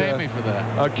 They pay me for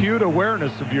that. Acute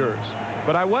awareness of yours.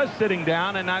 But I was sitting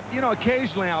down, and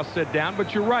occasionally I'll sit down.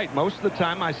 But you're right. Most of the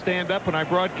time I stand up when I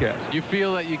broadcast. You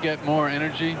feel that you get more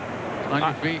energy on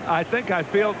your feet? I think I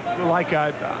feel like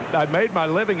I made my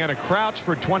living in a crouch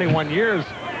for 21 years.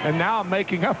 And now I'm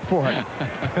making up for it.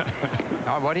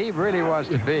 What he really wants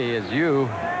to be is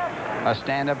a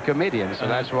stand-up comedian. So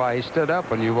that's why he stood up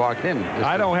when you walked in.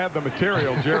 I don't have the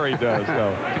material Jerry does,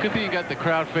 though. It's a good thing you got the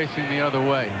crowd facing the other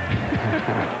way.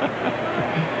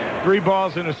 3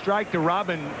 balls and a strike to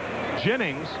Robin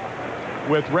Jennings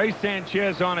with Ray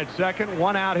Sanchez on at second.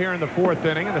 1 out here in the 4th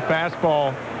inning, and the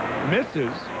fastball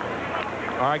misses.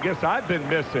 Or I guess I've been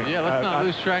missing. Yeah, let's not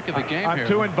lose track of the game here. I'm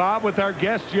too involved with our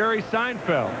guest, Jerry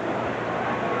Seinfeld.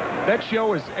 That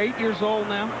show is 8 years old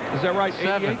now. Is that right?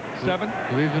 7. 7?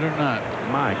 Believe it or not.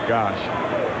 My gosh.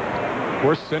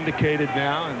 We're syndicated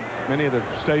now in many of the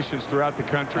stations throughout the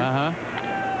country.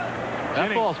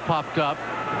 That ball's popped up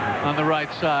on the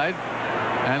right side,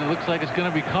 and it looks like it's going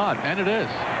to be caught, and it is.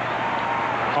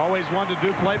 Always wanted to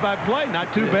do play-by-play.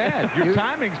 Not too bad. Your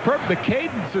timing's perfect. The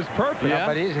cadence is perfect. Yeah,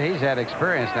 but he's had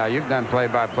experience now. You've done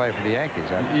play-by-play for the Yankees,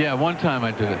 haven't you? Yeah, one time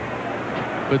I did it.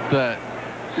 But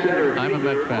I'm a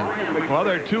Met fan. Well,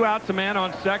 there are 2 outs, a man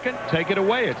on second. Take it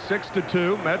away. It's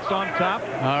 6-2. Mets on top.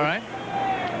 All right.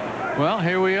 Well,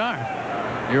 here we are.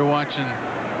 You're watching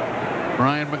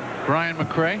Brian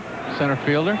McRae, center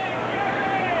fielder.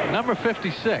 Number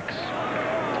 56.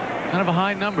 Kind of a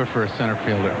high number for a center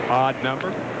fielder. Odd number.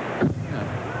 Yeah.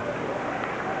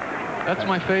 That's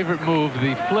my favorite move,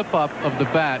 the flip up of the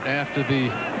bat after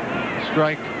the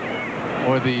strike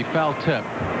or the foul tip.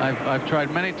 I've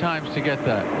tried many times to get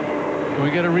that. Can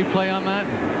we get a replay on that?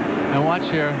 And watch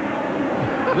here.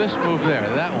 This move there,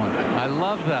 that one. I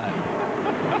love that.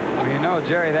 Well, you know,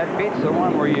 Jerry, that beats the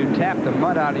one where you tap the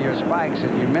mud out of your spikes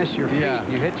and you miss your feet. Yeah.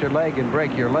 You hit your leg and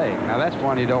break your leg. Now, that's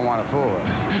one you don't want to fool with.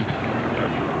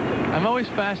 I'm always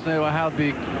fascinated by how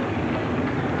the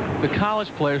college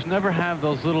players never have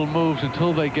those little moves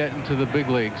until they get into the big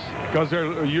leagues. Because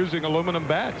they're using aluminum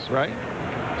bats, right?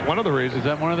 It's one of the reasons. Is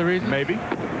that one of the reasons? Maybe.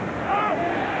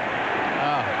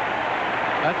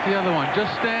 That's the other one.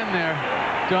 Just stand there.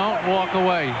 Don't walk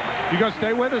away. You going to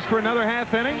stay with us for another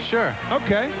half inning? Sure.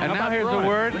 Okay. And now here's a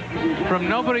word from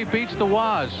Nobody Beats the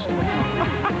WWOR.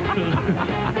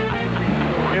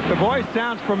 If the voice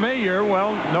sounds familiar,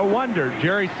 well, no wonder.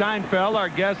 Jerry Seinfeld, our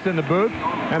guest in the booth.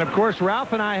 And, of course,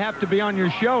 Ralph and I have to be on your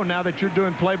show now that you're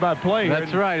doing play-by-play.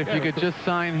 That's right. If you could just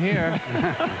sign here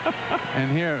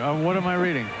and here. What am I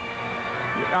reading?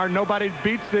 Our Nobody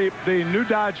Beats the New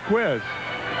Dodge Quiz.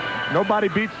 Nobody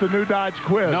beats the New Dodge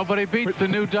Quiz. Nobody beats the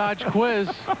New Dodge Quiz.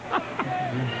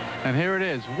 And here it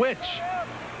is. Which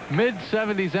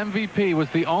mid-70s MVP was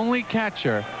the only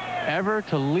catcher ever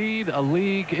to lead a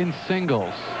league in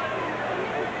singles?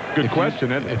 Good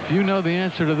question, isn't it? If you know the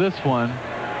answer to this one,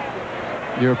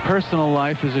 your personal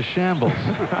life is a shambles.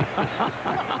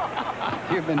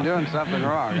 You've been doing something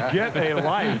wrong. Huh? Get a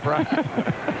life, right?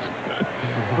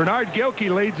 Bernard Gilkey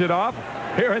leads it off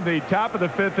here in the top of the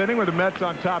 5th inning with the Mets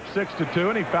on top 6-2,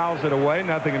 and he fouls it away.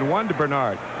 0-1 to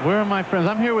Bernard. Where are my friends?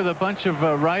 I'm here with a bunch of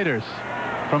writers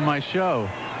from my show.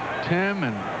 Tim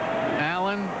and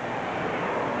Alan.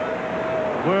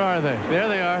 Where are they? There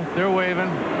they are. They're waving.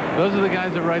 Those are the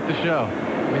guys that write the show.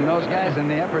 I mean, those guys in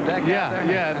the upper deck. Yeah,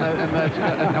 and that's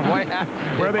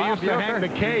where they used to hang the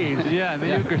K's. Yeah, the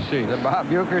euchre seats. The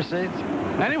Bob Euchre seats.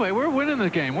 Anyway, we're winning the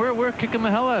game. We're kicking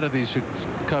the hell out of these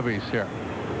Cubbies here.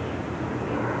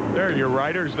 There are your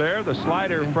writers there. The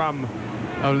slider from...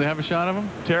 Oh, do they have a shot of him?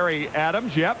 Terry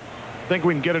Adams, yep. I think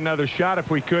we can get another shot if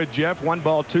we could, Jeff. 1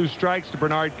 ball, 2 strikes to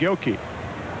Bernard Gilkey.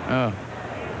 Oh.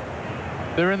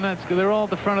 They're in that. They're all at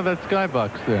the front of that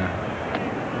skybox there.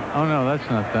 Oh no, that's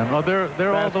not them. Oh,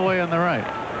 they're all the way on the right.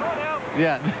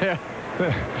 Yeah, there.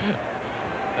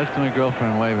 That's my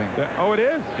girlfriend waving. Oh, it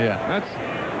is? Yeah.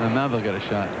 And now they'll get a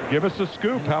shot. Give us a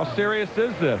scoop. How serious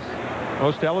is this?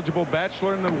 Most eligible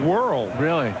bachelor in the world.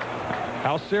 Really?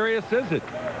 How serious is it?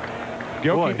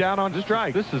 Gilkey down on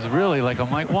strike. This is really like a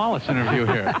Mike Wallace interview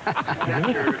here.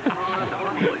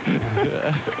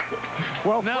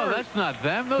 Well, no, that's not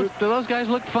them. Do those guys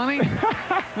look funny?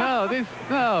 No,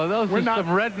 those are some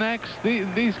rednecks.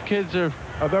 These kids are.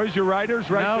 Are those your writers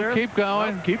right there? No, keep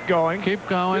going. No, keep going. Keep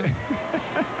going.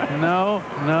 No.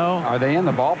 Are they in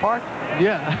the ballpark?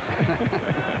 Yeah.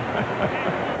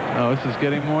 Oh, this is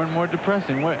getting more and more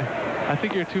depressing. Wait, I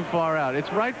think you're too far out.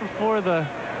 It's right before the.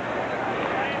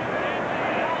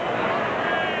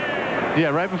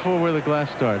 Yeah, right before where the glass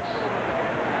starts.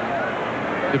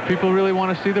 Do people really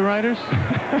want to see the writers?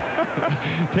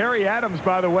 Terry Adams,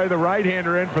 by the way, the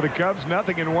right-hander in for the Cubs,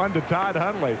 0-1 to Todd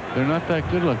Hundley. They're not that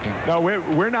good looking. No,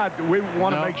 we're not. We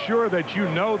want to make sure that you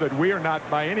know that we are not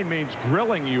by any means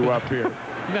grilling you up here.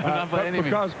 No, not by any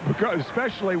means. Because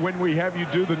especially when we have you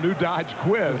do the new Dodge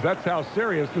quiz, that's how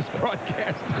serious this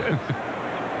broadcast is.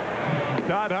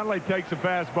 Todd Hundley takes a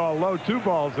fastball low, 2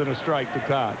 balls and a strike to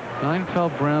Todd.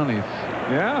 Seinfeld brownies.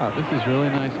 Yeah. This is really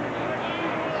nice.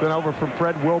 Sent over from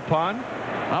Fred Wilpon.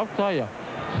 I'll tell you,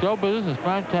 show business is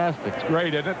fantastic. It's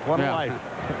great, isn't it? What a life.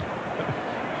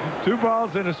 2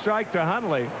 balls and a strike to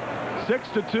Hundley.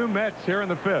 6-2 Mets here in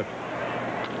the 5th.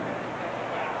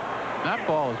 That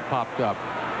ball is popped up.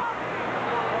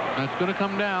 And it's going to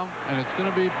come down, and it's going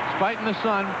to be fighting the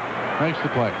sun. Makes the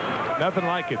play. Nothing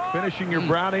like it. Finishing your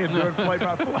brownie and doing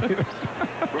play-by-play.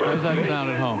 How's that sound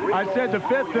at home? I said the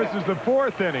 5th. This is the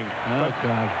 4th inning. Oh,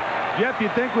 God. Jeff, you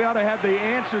think we ought to have the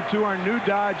answer to our new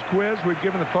Dodge quiz? We've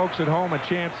given the folks at home a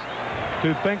chance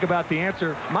to think about the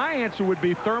answer. My answer would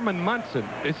be Thurman Munson.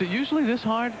 Is it usually this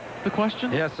hard, the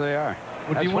question? Yes, they are.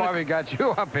 That's why we got you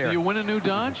up here. Do you win a new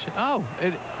Dodge? Oh,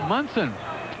 Munson,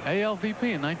 ALVP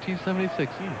in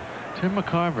 1976. Tim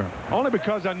McCarver. Only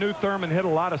because I knew Thurman hit a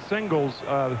lot of singles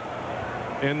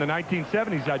in the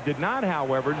 1970s. I did not,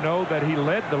 however, know that he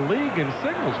led the league in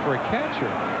singles for a catcher.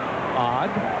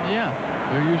 Odd. Yeah,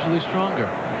 they're usually stronger.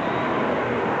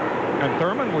 And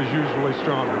Thurman was usually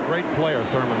stronger. Great player,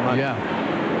 Thurman Munson. Yeah.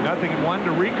 0-1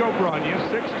 to Rico Brogna.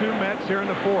 6-2 Mets here in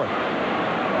the 4th.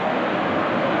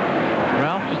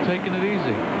 Ralph just taking it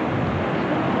easy.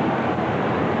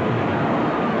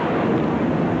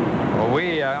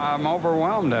 Well, I'm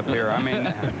overwhelmed up here. I mean,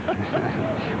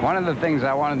 one of the things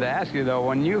I wanted to ask you, though,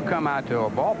 when you come out to a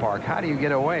ballpark, how do you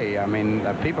get away? I mean,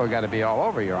 people got to be all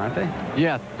over you, aren't they?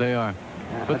 Yeah, they are.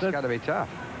 Yeah, but that's got to be tough.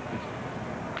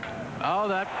 Oh,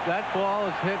 that ball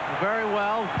is hit very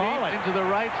well deep into the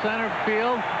right center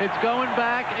field. It's going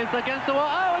back. It's against the wall.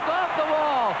 Oh, it's off the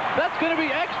wall. That's going to be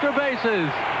extra bases.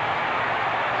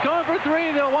 It's going for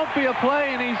 3. There won't be a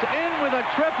play, and he's in with a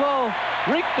triple.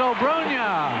 Rico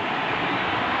Brogna.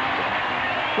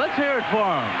 Let's hear it for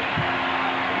him.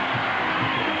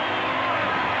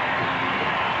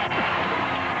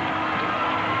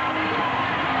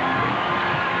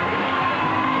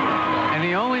 And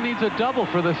he only needs a double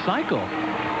for the cycle.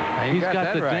 He's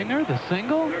got the dinger, the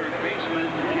single.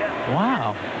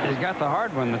 Wow. He's got the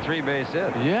hard one, the 3-base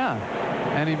hit. Yeah.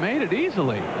 And he made it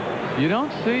easily. You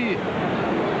don't see...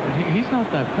 He's not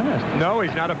that fast. No,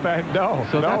 he's not a fast. No,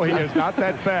 so no, he is not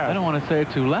that fast. I don't want to say it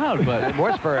too loud, but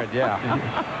whisper it,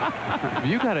 yeah.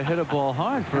 You got to hit a ball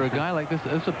hard for a guy like this.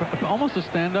 It's almost a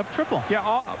stand-up triple.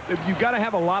 Yeah, you got to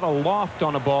have a lot of loft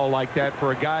on a ball like that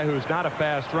for a guy who's not a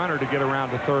fast runner to get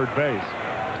around to third base.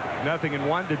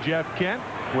 0-1 to Jeff Kent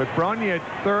with Brogna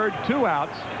at third, 2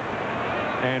 outs,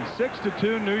 and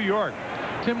 6-2 New York.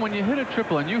 Tim, when you hit a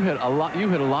triple, and you hit a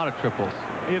lot of triples.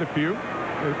 Hit a few.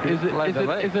 Is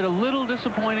it a little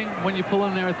disappointing when you pull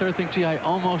in there a third, think, gee, I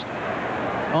almost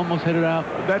hit it out?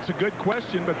 That's a good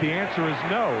question, but the answer is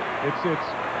no.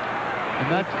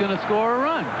 And that's going to score a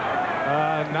run.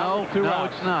 No,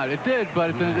 it's not. It did,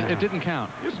 but it didn't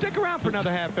count. You stick around for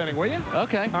another half inning, will you?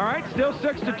 Okay. All right, still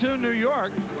 6-2 New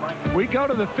York. We go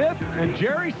to the 5th, and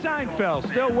Jerry Seinfeld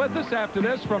still with us after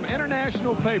this from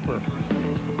International Paper.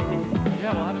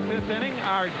 Yeah, well, that's 5th inning.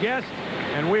 Our guest,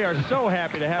 and we are so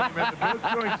happy to have him at the booth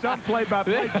doing some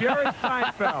play-by-play, Jerry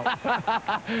Seinfeld.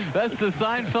 That's the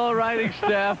Seinfeld writing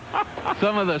staff.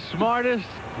 Some of the smartest,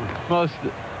 most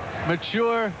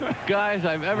mature guys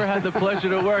I've ever had the pleasure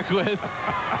to work with.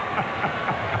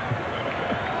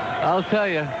 I'll tell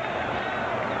you,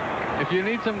 if you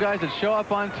need some guys that show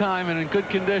up on time and in good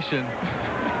condition,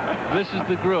 this is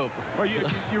the group. Well,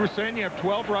 you were saying you have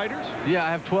 12 writers? Yeah,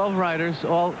 I have 12 writers.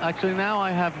 Actually, now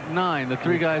I have 9. The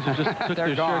 3 guys who just took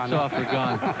their shirts off are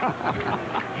gone.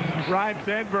 Ryan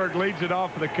Sandberg leads it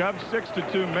off for the Cubs,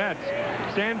 6-2 Mets.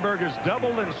 Sandberg has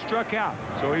doubled and struck out,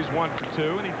 so he's 1 for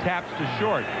 2, and he taps to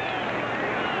short.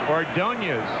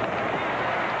 Ordonez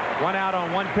 1 out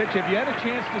on 1 pitch. Have you had a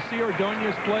chance to see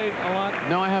Ordonez play a lot?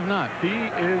 No, I have not. He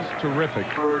is terrific.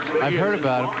 I've heard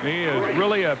about him. He is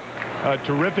really a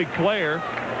terrific player,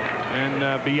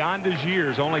 and beyond his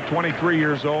years, only 23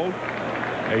 years old,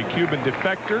 a Cuban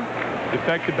defector,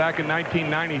 defected back in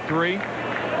 1993.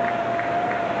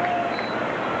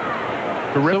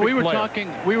 Terrific So we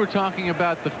player. were talking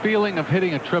about the feeling of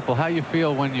hitting a triple. How you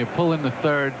feel when you pull in the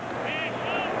third?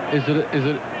 Is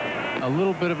it a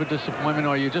little bit of a disappointment,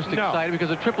 or are you just excited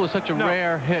because a triple is such a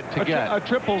rare hit to get? A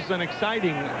triple's an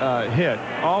exciting hit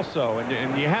also,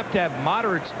 and you have to have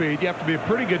moderate speed. You have to be a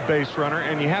pretty good base runner,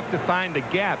 and you have to find a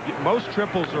gap. Most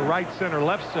triples are right center,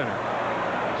 left center.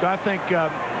 So I think you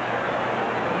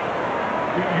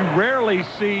rarely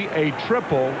see a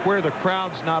triple where the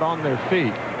crowd's not on their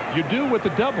feet. You do with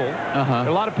the double. A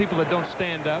lot of people that don't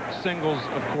stand up, singles,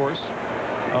 of course.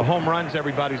 Home runs,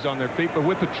 everybody's on their feet. But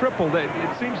with the triple, it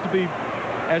seems to be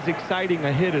as exciting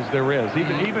a hit as there is.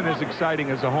 Even as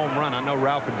exciting as a home run. I know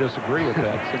Ralph would disagree with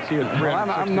that since he had 369. Well,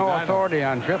 I'm no authority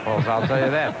on triples, I'll tell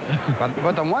you that.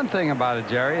 But the one thing about it,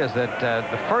 Jerry, is that the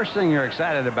first thing you're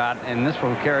excited about, and this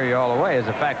will carry you all the way, is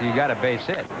the fact that you got a base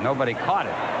hit. Nobody caught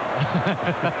it.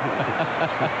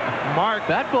 Mark,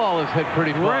 that ball is hit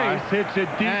pretty far. Grace hits it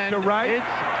deep to right. It's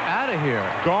out of here.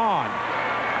 Gone.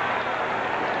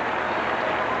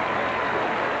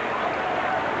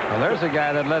 Well, there's a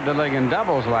guy that led the league in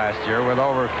doubles last year with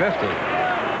over 50.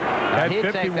 At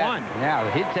 51.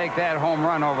 He'd take that home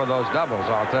run over those doubles,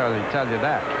 I'll tell you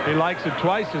that. He likes it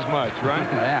twice as much, right?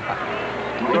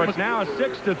 Yeah. So it's now a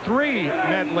 6-3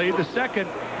 Met lead. The second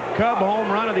Cub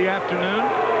home run of the afternoon.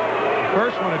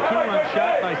 First one, a 2-run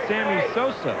shot by Sammy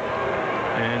Sosa.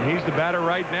 And he's the batter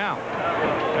right now.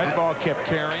 That ball kept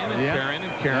carrying and carrying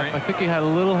and carrying. I think he had a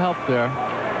little help there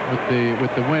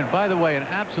with the wind. By the way, an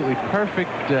absolutely perfect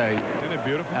day. Isn't it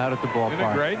beautiful? Out at the ballpark. Isn't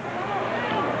it great?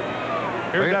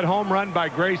 Here's that home run by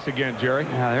Grace again, Jerry.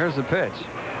 Yeah, there's the pitch.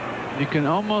 You can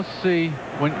almost see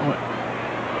when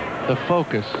the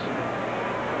focus.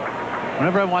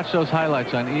 Whenever I watch those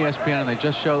highlights on ESPN and they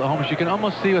just show the homers, you can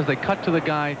almost see as they cut to the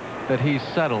guy that he's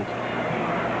settled.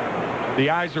 The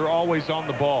eyes are always on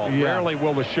the ball. Yeah. Rarely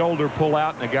will the shoulder pull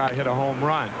out and the guy hit a home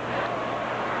run.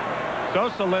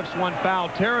 Sosa lifts one foul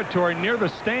territory near the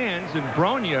stands, and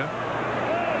Brogna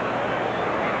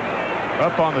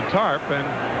up on the tarp, and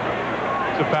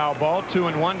it's a foul ball.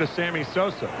 2-1 to Sammy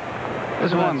Sosa.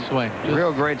 This one swing,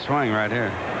 real great swing right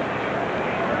here.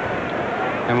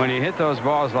 And when you hit those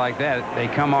balls like that, they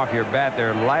come off your bat.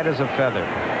 They're light as a feather.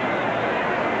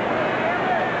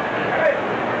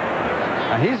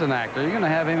 Now, he's an actor. You're going to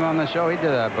have him on the show. He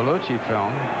did a Bellucci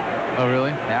film. Oh,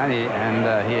 really? Yeah,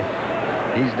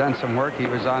 he's done some work. He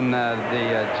was on the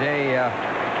Jay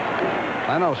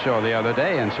Leno show the other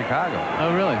day in Chicago.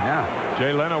 Oh, really? Yeah.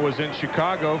 Jay Leno was in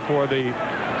Chicago for the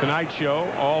Tonight Show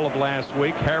all of last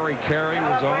week. Harry Carey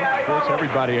was on. Of course,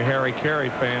 everybody a Harry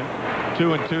Carey fan.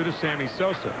 2-2 to Sammy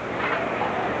Sosa.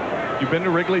 You been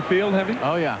to Wrigley Field, have you?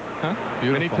 Oh, yeah. Huh?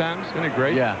 Beautiful. Many times? Isn't it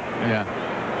great? Yeah, yeah.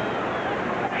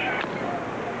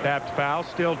 Tapped foul.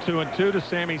 Still 2-2 to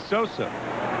Sammy Sosa.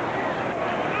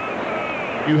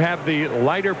 You have the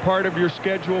lighter part of your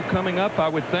schedule coming up, I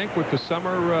would think, with the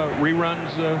summer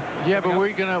reruns. Yeah, but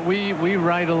we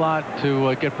write a lot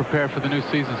to get prepared for the new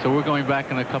season. So we're going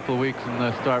back in a couple of weeks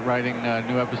and start writing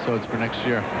new episodes for next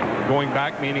year. Going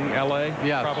back, meaning L.A.?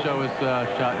 Yeah, the show is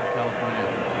shot in California.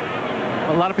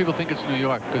 A lot of people think it's New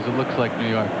York because it looks like New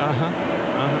York.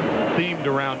 Themed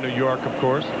around New York, of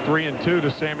course. 3-2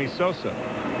 to Sammy Sosa.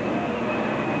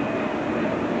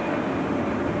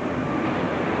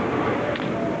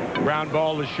 Ground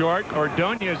ball is short.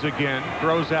 Ordonez again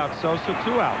throws out Sosa.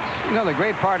 2 outs. You know, the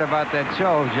great part about that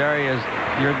show, Jerry, is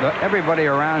everybody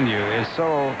around you is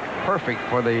so perfect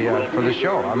for the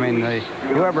show. I mean,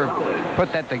 whoever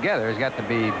put that together has got to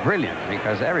be brilliant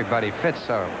because everybody fits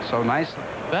so nicely.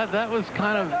 That was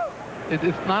kind of.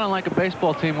 It's not unlike a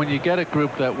baseball team. When you get a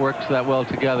group that works that well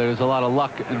together, there's a lot of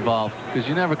luck involved because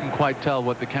you never can quite tell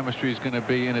what the chemistry is going to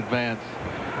be in advance.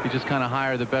 You just kind of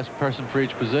hire the best person for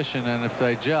each position, and if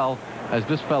they gel, as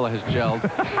this fella has gelled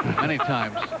many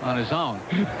times on his own.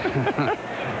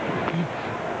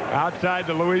 Outside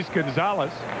to Luis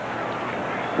Gonzalez.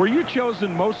 Were you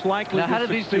chosen most likely now, how to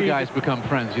did succeed? these two guys become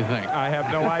friends, you think? I have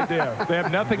no idea. They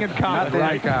have nothing in common, Nothing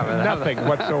right? in common. Nothing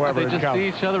whatsoever They just see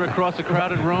each other across a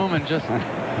crowded room and just...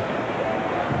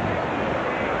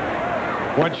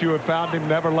 Once you have found him,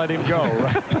 never let him go,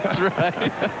 right? That's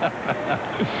right.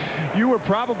 You were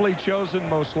probably chosen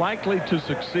most likely to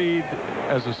succeed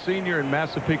as a senior in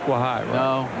Massapequa High,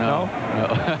 right? No.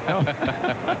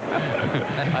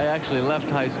 I actually left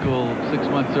high school 6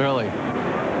 months early.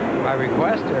 By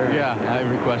request, or? Yeah, I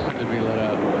requested to be let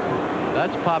out.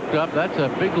 That's popped up. That's a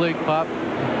big league pop.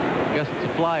 I guess it's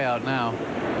a fly out now.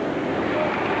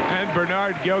 And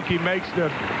Bernard Gilkey makes the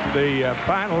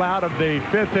final out of the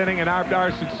 5th inning. And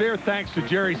our sincere thanks to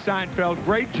Jerry Seinfeld.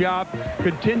 Great job.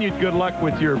 Continued good luck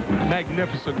with your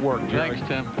magnificent work, Jerry. Thanks,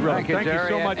 Tim. Thank you, Jerry.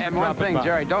 So much and for one thing, by.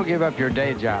 Jerry, don't give up your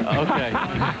day job. Okay.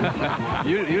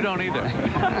 You don't either.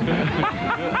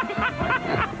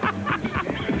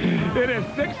 It is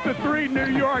 6-3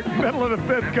 New York, middle of the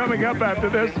 5th, coming up after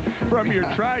this from your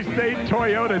Tri-State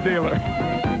Toyota dealer.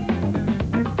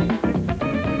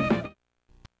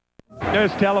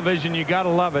 There's television. You got to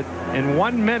love it. In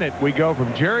 1 minute, we go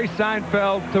from Jerry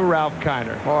Seinfeld to Ralph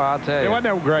Kiner. Boy, I'll tell you. Wasn't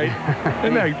that great?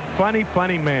 Isn't that funny,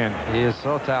 funny man? He is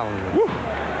so talented.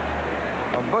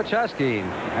 Well, Butch Husky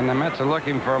and the Mets are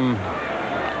looking from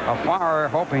afar,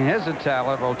 hoping his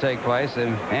talent will take place.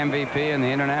 In MVP in the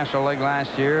International League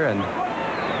last year and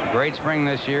great spring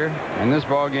this year. In this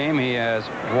ball game, he has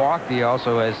walked. He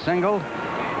also has singled.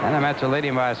 And the Mets are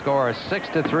leading by a score of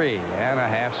 6-3 and a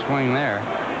half swing there.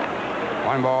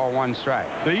 1 ball, 1 strike.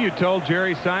 See, you told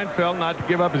Jerry Seinfeld not to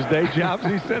give up his day jobs.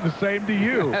 He said the same to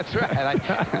you. That's right.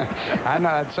 I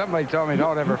know. Somebody told me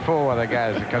don't ever fool with a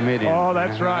guy as a comedian. Oh,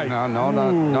 that's right. No,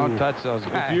 don't touch those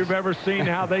guys. If you've ever seen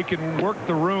how they can work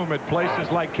the room at places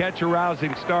like Catch a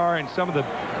Rising Star and some of the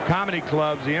comedy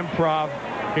clubs, the Improv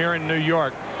here in New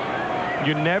York,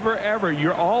 you never ever,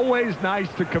 you're always nice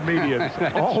to comedians.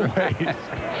 Always.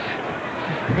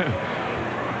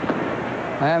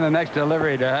 And the next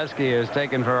delivery to Husky is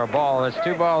taken for a ball. It's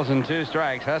 2 balls and 2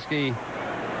 strikes. Husky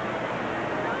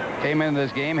came into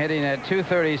this game hitting at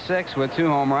 .236 with 2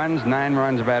 home runs, 9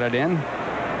 runs batted in.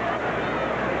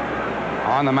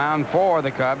 On the mound for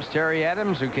the Cubs, Terry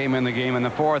Adams, who came in the game in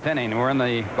the 4th inning. We're in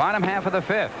the bottom half of the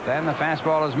 5th, and the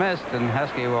fastball is missed, and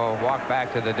Husky will walk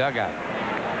back to the dugout.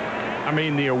 I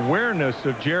mean, the awareness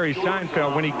of Jerry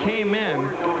Seinfeld when he came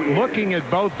in, looking at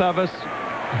both of us,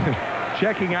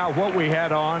 checking out what we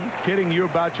had on, kidding you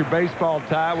about your baseball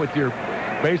tie with your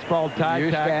baseball tie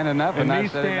You tack, standing up and me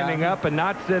not sitting standing down. up and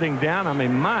not sitting down. I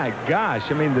mean, my gosh.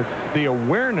 I mean, the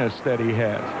awareness that he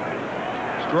has.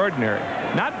 Extraordinary.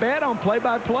 Not bad on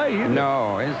play-by-play either.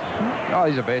 No,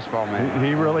 he's a baseball man.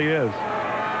 He really is.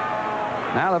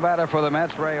 Now the batter for the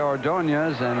Mets, Ray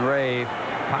Ordonez, and Ray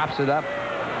pops it up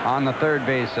on the 3rd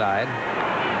base side.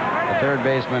 The 3rd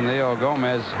baseman, Leo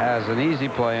Gomez, has an easy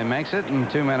play and makes it, and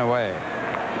 2 men away.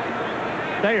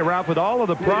 Tell you, Ralph, with all of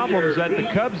the problems that the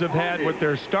Cubs have had with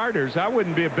their starters, I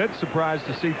wouldn't be a bit surprised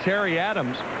to see Terry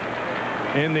Adams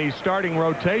in the starting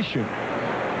rotation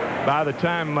by the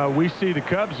time we see the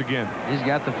Cubs again. He's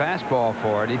got the fastball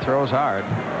for it. He throws hard.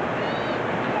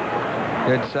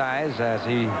 Good size as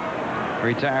he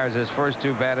retires his first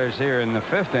 2 batters here in the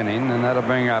 5th inning, and that'll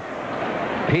bring up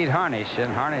Pete Harnisch.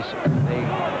 And Harnisch,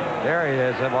 there he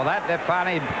is. Well, that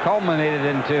finally culminated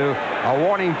into a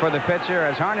warning for the pitcher,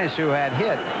 as Harnisch, who had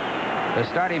hit the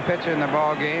starting pitcher in the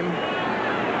ball game,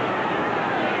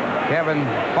 Kevin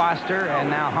Foster,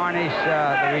 and now Harnisch,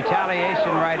 the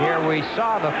retaliation right here. We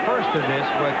saw the first of this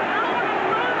with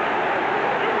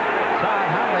Todd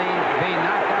Hundley being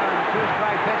knocked out on a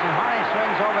 2-strike pitch, and Harnisch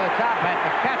swings over the top at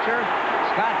the catcher,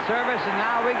 Scott Servais, and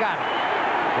now we got it.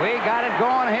 We got it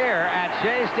going here at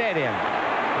Shea Stadium.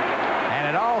 And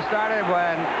it all started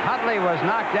when Hundley was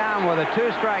knocked down with a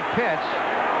 2-strike pitch.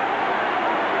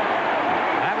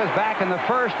 That was back in the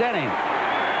 1st inning.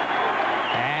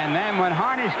 And then when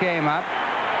Harnisch came up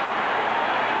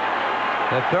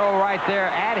to throw right there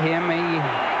at him, he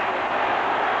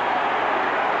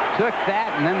took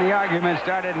that, and then the argument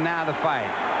started, and now the fight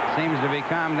seems to be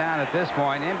calmed down at this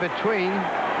point. In between,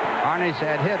 Harnisch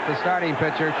had hit the starting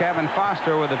pitcher, Kevin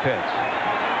Foster, with a pitch.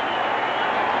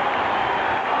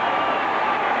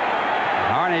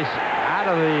 Harnisch out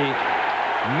of the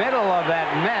middle of that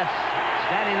mess,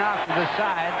 standing off to the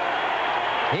side.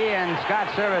 He and Scott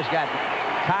Servais got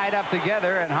tied up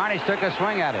together, and Harnisch took a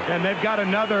swing at it. And they've got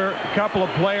another couple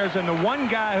of players, and the one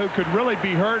guy who could really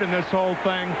be hurt in this whole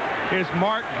thing is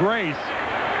Mark Grace,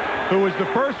 who was the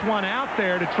first one out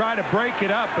there to try to break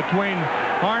it up between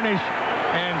Harnisch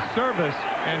and Servais.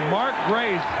 And Mark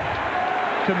Grace,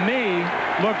 to me,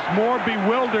 looks more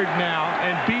bewildered now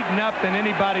and beaten up than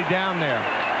anybody down there.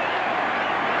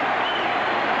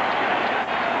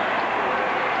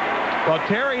 Well,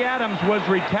 Terry Adams was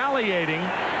retaliating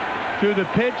to the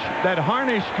pitch that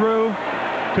Harnisch threw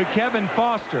to Kevin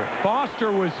Foster.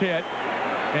 Foster was hit,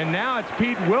 and now it's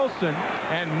Pete Wilson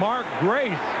and Mark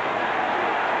Grace.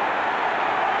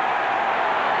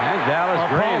 And Dallas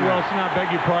Green. Paul Wilson, I beg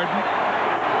your pardon.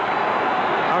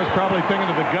 I was probably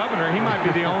thinking of the governor. He might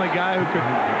be the only guy who could...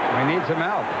 We need some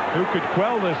help. Who could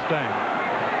quell this thing.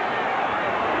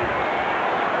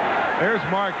 There's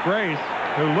Mark Grace,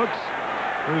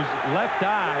 whose left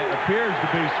eye appears to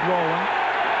be swollen.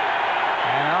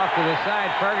 And off to the side,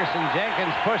 Ferguson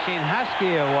Jenkins pushing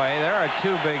Husky away. There are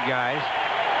two big guys.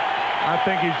 I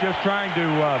think he's just trying to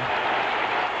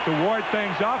ward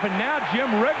things off. And now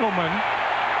Jim Riggleman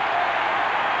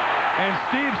and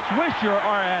Steve Swisher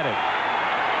are at it.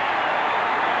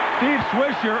 Steve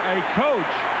Swisher, a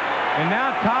coach, and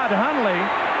now Todd Hundley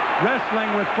wrestling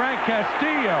with Frank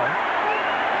Castillo.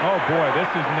 Oh, boy, this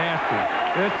is nasty.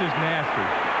 This is nasty.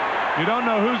 You don't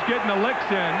know who's getting the licks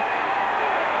in.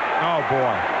 Oh,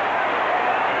 boy.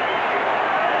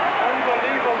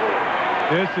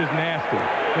 This is nasty.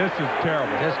 This is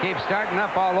terrible. Just keeps starting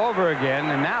up all over again,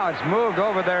 and now it's moved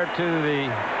over there to the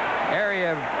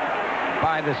area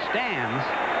by the stands,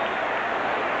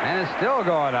 and it's still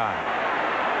going on.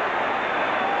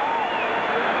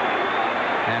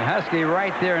 And Husky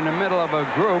right there in the middle of a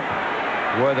group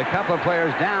with a couple of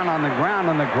players down on the ground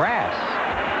on the grass.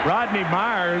 Rodney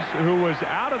Myers, who was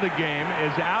out of the game,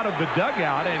 is out of the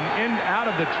dugout and out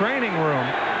of the training room.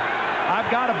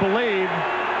 I've got to believe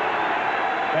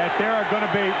that there are going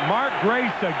to be... Mark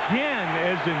Grace again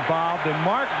is involved, and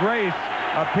Mark Grace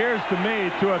appears to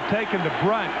me to have taken the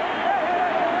brunt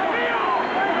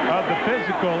of the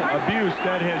physical abuse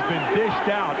that has been dished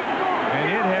out, and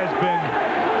it has been...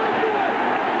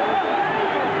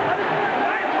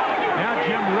 Now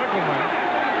Jim Riggleman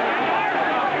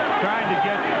trying to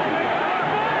get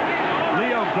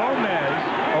Leo Gomez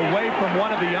away from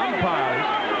one of the umpires.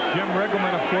 Jim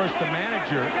Riggleman, of course, the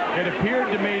manager. It appeared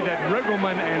to me that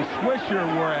Riggleman and Swisher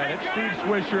were at it. Steve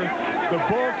Swisher, the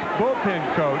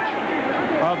bullpen coach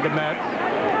of the Mets.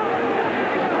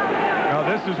 Now,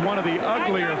 this is one of the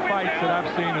uglier fights that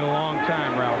I've seen in a long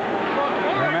time, Ralph.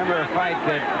 Remember a fight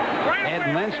that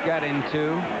Ed Lynch got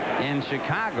into in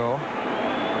Chicago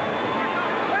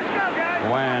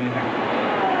when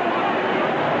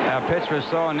a pitch was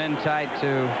thrown in tight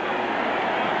to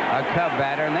a Cub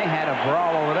batter, and they had a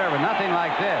brawl over there, but nothing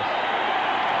like this.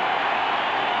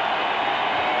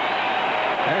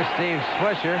 There's Steve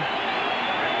Swisher.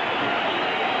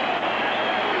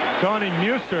 Tony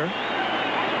Muser,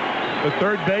 the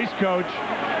third base coach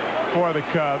for the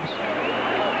Cubs.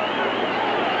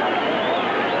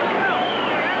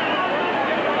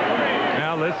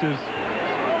 Now this is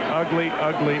ugly,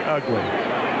 ugly, ugly.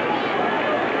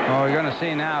 Well, we're going to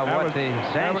see now what the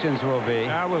sanctions will be.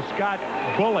 That was Scott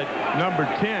Bullett, number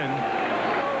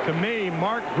 10. To me,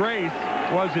 Mark Grace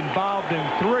was involved in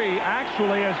 3,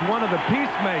 actually as one of the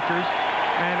peacemakers.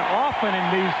 And often in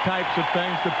these types of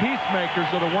things, the peacemakers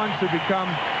are the ones who become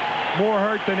more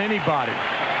hurt than anybody.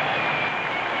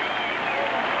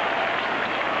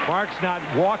 Mark's not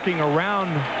walking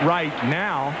around right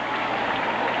now.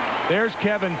 There's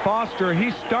Kevin Foster.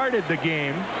 He started the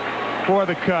game for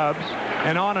the Cubs.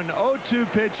 And on an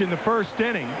 0-2 pitch in the first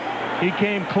inning, he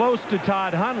came close to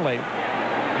Todd Hundley.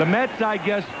 The Mets, I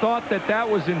guess, thought that that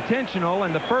was intentional,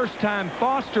 and the first time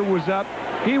Foster was up,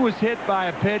 he was hit by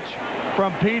a pitch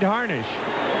from Pete Harnisch.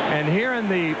 And here in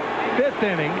the 5th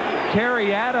inning,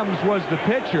 Terry Adams was the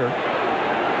pitcher.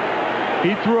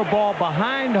 He threw a ball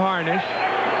behind Harnisch.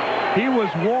 He was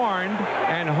warned,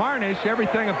 and Harnisch,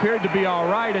 everything appeared to be all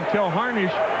right until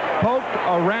Harnisch poked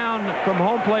around from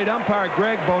home plate umpire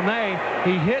Greg Bonin.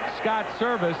 He hit Scott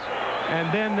Servais,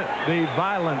 and then the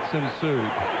violence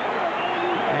ensued.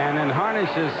 And in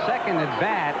Harnisch's second at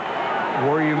bat,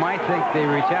 where you might think the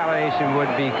retaliation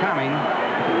would be coming,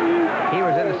 he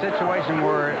was in a situation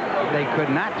where they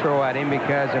could not throw at him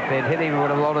because if they'd hit him, it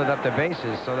would have loaded up the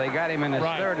bases. So they got him in his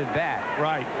third at bat.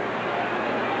 Right.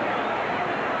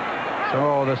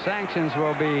 So the sanctions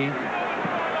will be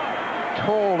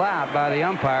told out by the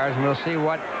umpires, and we'll see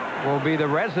what will be the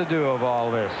residue of all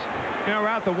this. You know,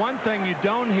 Ralph, the one thing you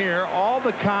don't hear, all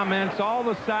the comments, all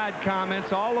the side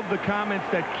comments, all of the comments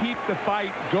that keep the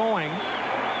fight going,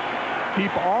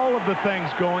 keep all of the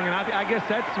things going, and I guess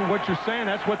that's what you're saying.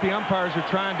 That's what the umpires are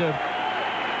trying to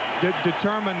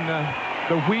determine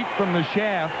the wheat from the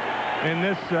chaff in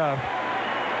this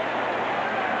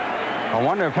I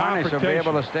wonder if Harnisch will be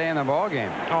able to stay in the ball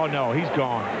game. Oh, no, he's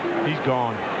gone. He's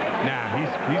gone. Nah, he's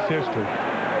history.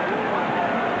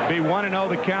 Be 1-0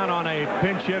 the count on a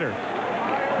pinch hitter.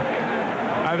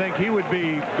 I think he would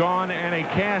be gone, and a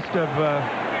cast of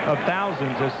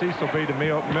thousands, as Cecil B.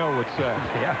 DeMille would say.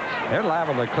 Yeah, they're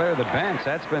liable to clear the bench.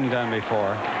 That's been done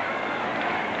before.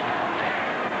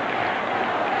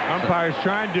 Umpires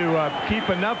trying to keep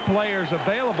enough players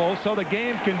available so the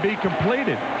game can be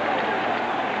completed.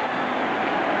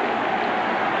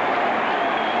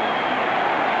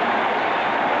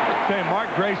 saying,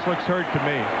 Mark Grace looks hurt to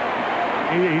me.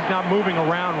 He's not moving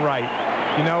around right.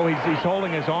 You know, he's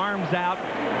holding his arms out.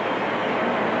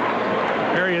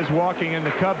 There he is walking in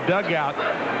the Cub dugout.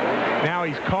 Now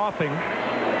he's coughing.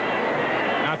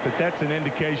 Not that that's an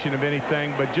indication of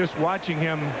anything, but just watching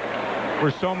him for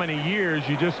so many years,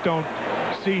 you just don't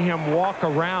see him walk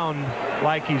around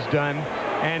like he's done.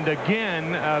 And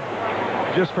again,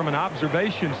 just from an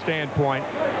observation standpoint,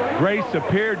 Grace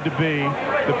appeared to be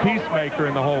the peacemaker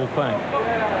in the whole thing.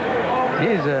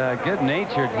 He's a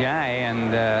good-natured guy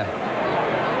and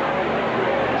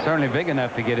certainly big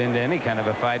enough to get into any kind of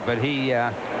a fight, but he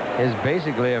is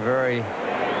basically a very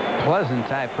pleasant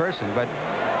type person. But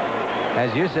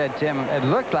as you said, Tim, it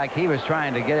looked like he was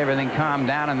trying to get everything calmed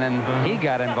down, and then he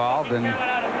got involved and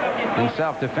in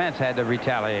self-defense had to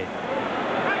retaliate.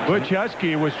 Butch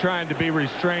Husky was trying to be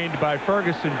restrained by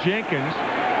Ferguson Jenkins.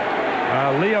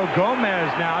 Leo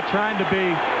Gomez now trying to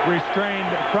be restrained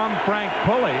from Frank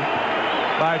Pulley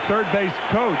by third base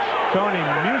coach Tony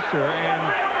Muser and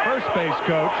first base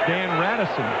coach Dan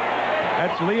Radisson.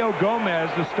 That's Leo Gomez,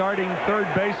 the starting third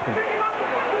baseman.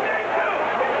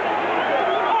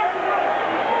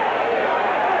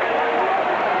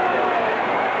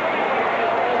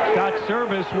 Scott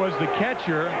Servais was the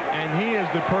catcher, and he is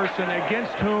the person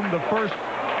against whom the first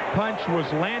punch was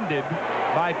landed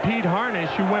by Pete Harnisch,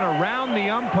 who went around the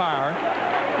umpire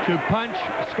to punch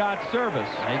Scott Servais.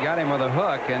 He got him with a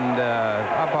hook and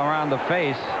up around the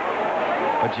face,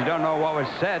 but you don't know what was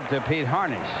said to Pete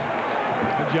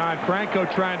Harnisch. John Franco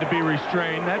trying to be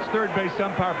restrained. That's third base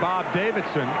umpire Bob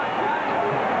Davidson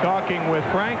talking with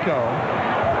Franco.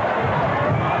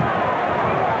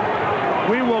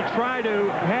 We will try to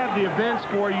have the events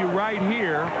for you right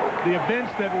here, the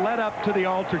events that led up to the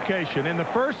altercation. In the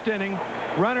first inning,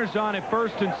 runners on at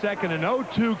first and second, an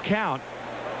 0-2 count.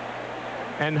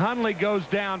 And Hundley goes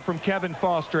down from Kevin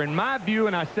Foster. In my view,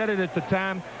 and I said it at the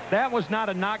time, that was not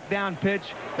a knockdown pitch.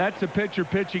 That's a pitcher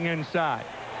pitching inside.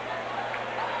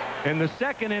 In the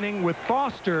second inning with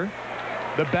Foster,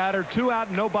 the batter, 2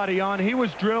 out, nobody on, he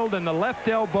was drilled in the left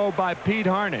elbow by Pete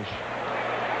Harnisch.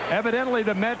 Evidently,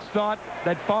 the Mets thought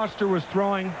that Foster was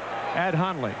throwing at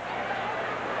Hundley.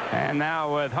 And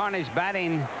now with Harnisch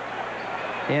batting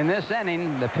in this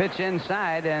inning, the pitch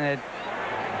inside, and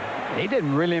he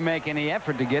didn't really make any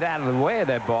effort to get out of the way of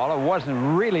that ball. It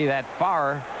wasn't really that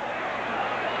far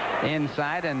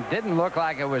inside and didn't look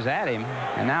like it was at him.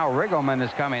 And now Riggleman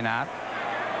is coming out.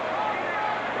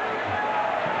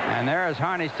 And there is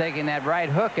Harnisch taking that right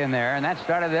hook in there, and that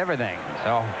started everything.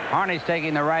 So Harnisch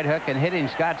taking the right hook and hitting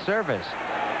Scott Servais.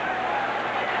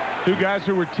 Two guys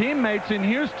who were teammates in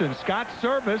Houston. Scott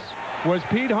Servais was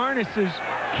Pete Harnisch's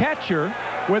catcher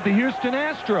with the Houston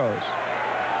Astros.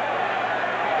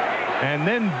 And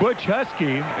then Butch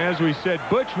Husky, as we said,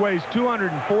 Butch weighs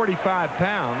 245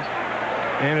 pounds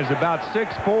and is about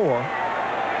 6'4".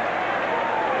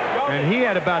 And he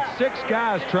had about 6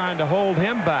 guys trying to hold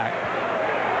him back.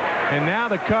 And now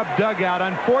the Cub dugout,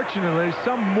 unfortunately,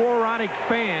 some moronic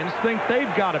fans think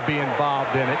they've got to be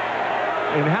involved in it.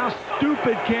 And how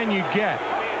stupid can you get?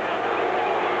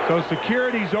 So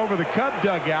security's over the Cub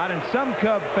dugout, and some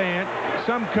Cub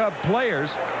players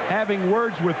having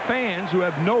words with fans who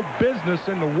have no business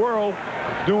in the world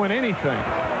doing anything.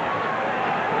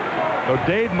 So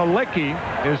Dave Malicki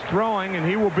is throwing, and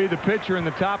he will be the pitcher in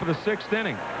the top of the 6th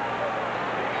inning.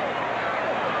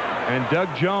 And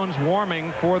Doug Jones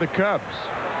warming for the Cubs.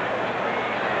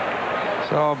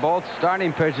 So both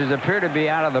starting pitchers appear to be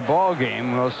out of the ball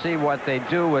game. We'll see what they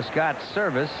do with Scott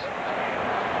Servais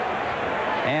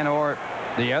and or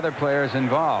the other players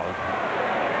involved.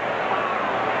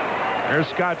 There's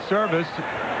Scott Servais.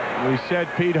 We said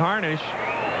Pete Harnisch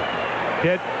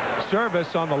hit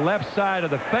Servais on the left side of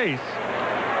the face.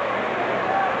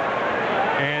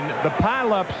 And the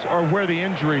pileups are where the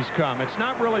injuries come. It's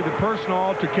not really the personal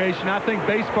altercation. I think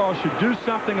baseball should do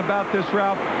something about this,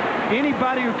 Ralph.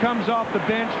 Anybody who comes off the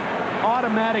bench,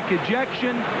 automatic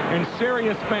ejection and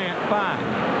serious fine.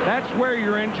 That's where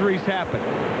your injuries happen.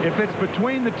 If it's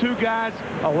between the two guys,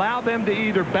 allow them to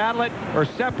either battle it or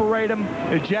separate them,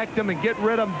 eject them, and get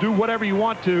rid of them, do whatever you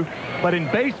want to. But in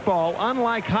baseball,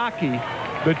 unlike hockey,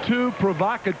 the two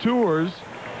provocateurs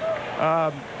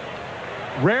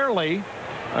rarely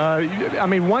I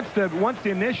mean, once the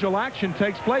initial action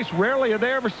takes place, rarely are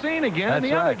they ever seen again. That's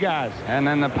and the other guys. And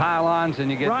then the pile-ons,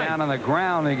 and you get down on the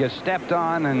ground, and you get stepped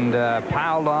on and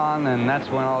piled on, and that's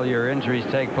when all your injuries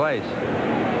take place.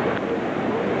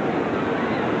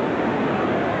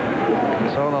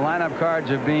 So the lineup cards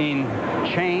are being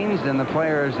changed, and the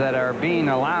players that are being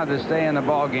allowed to stay in the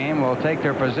ball game will take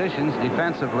their positions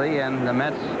defensively, and the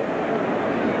Mets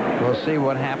We'll see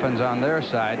what happens on their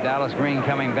side. Dallas Green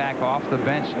coming back off the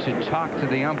bench to talk to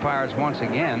the umpires once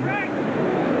again.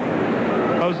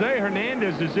 Jose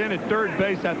Hernandez is in at third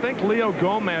base. I think Leo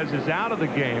Gomez is out of the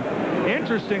game.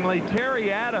 Interestingly,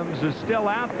 Terry Adams is still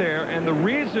out there, and the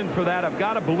reason for that, I've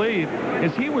got to believe,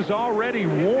 is he was already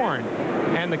warned,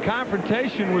 and the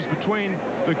confrontation was between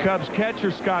the Cubs catcher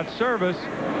Scott Servais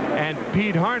and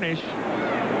Pete Harnisch,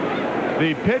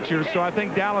 the pitcher. So I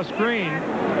think Dallas Green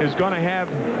is going to have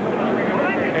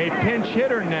a pinch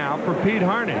hitter now for Pete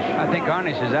Harnisch. I think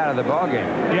Harnisch is out of the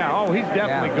ballgame. Yeah, oh, he's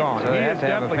definitely gone. So he they is have to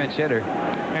have a pinch hitter.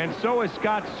 And so is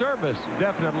Scott Servais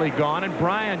definitely gone, and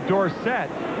Brian Dorsett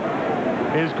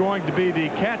is going to be the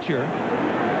catcher.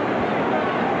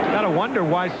 Got to wonder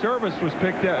why Servais was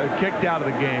kicked out of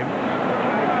the game.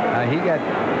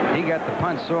 He got the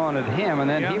punch thrown at him, and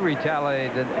then he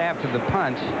retaliated after the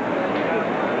punch.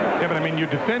 Yeah, but I mean, you're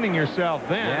defending yourself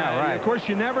then. Yeah, right. Of course,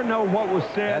 you never know what was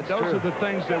said. That's Those true. are the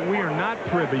things that we are not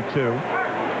privy to.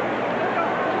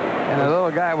 And the little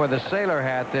guy with the sailor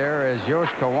hat there is Yosh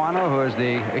Kawano, who is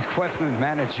the equipment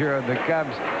manager of the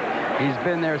Cubs. He's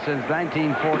been there since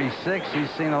 1946. He's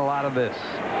seen a lot of this.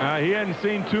 He hadn't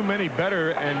seen too many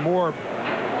better and more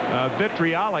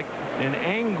vitriolic and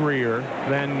angrier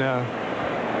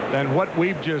than what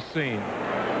we've just seen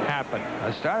happen.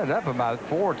 I started up about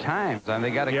 4 times, and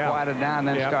they got it quieted down,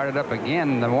 then Yep. started up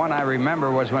again. The one I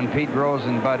remember was when Pete Rose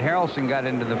and Bud Harrelson got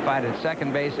into the fight at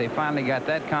second base. They finally got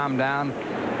that calmed down,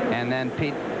 and then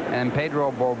Pete and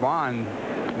Pedro Bourbon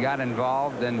got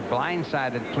involved and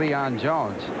blindsided Cleon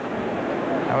Jones.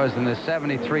 That was in the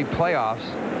 '73 playoffs,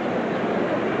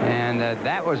 and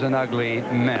that was an ugly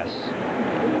mess.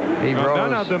 Pete Rose,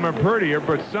 none of them are prettier,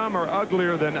 but some are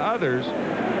uglier than others.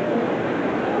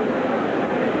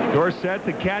 Dorsett,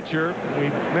 the catcher. We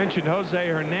mentioned Jose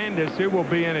Hernandez. He will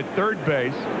be in at third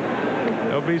base.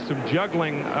 There'll be some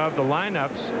juggling of the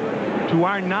lineups. To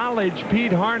our knowledge,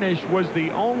 Pete Harnisch was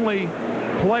the only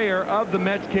player of the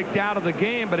Mets kicked out of the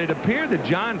game, but it appeared that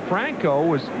John Franco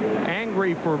was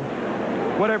angry for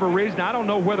whatever reason. I don't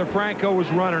know whether Franco was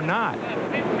run or not.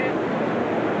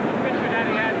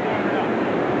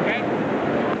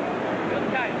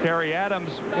 Terry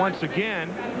Adams, once again,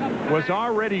 was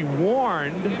already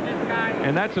warned,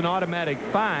 and that's an automatic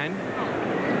fine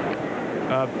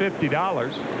of $50.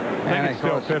 I think it's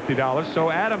still $50.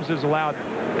 So Adams is allowed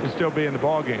to still be in the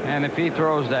ballgame. and if he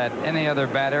throws at any other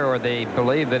batter, or they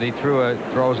believe that he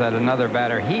throws at another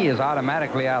batter, he is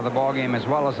automatically out of the ballgame, as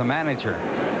well as the manager,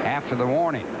 after the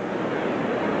warning.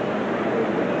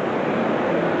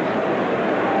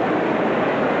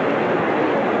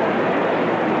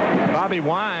 Bobby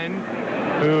Wine,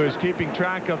 who is keeping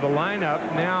track of the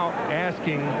lineup, now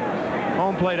asking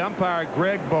home plate umpire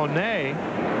Greg Bonin.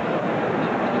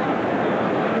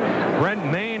 Brent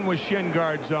Maine with shin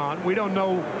guards on. We don't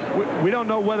know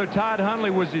whether Todd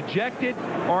Hundley was ejected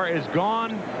or is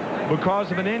gone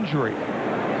because of an injury.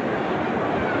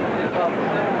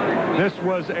 This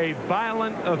was a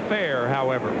violent affair,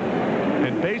 however.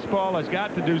 And baseball has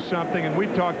got to do something, and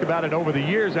we've talked about it over the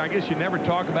years. I guess you never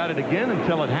talk about it again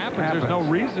until it happens. There's no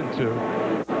reason to.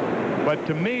 But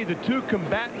to me, the two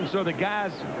combatants are the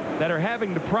guys that are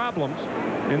having the problems.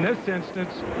 In this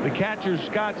instance, the catcher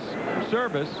Scott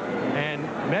Servais and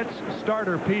Mets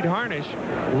starter Pete Harnisch.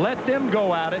 Let them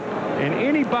go at it, and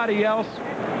anybody else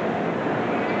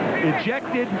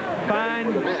ejected,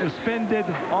 fined, suspended,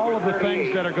 all of the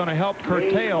things that are going to help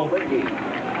curtail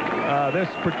this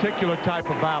particular type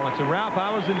of violence. And Ralph,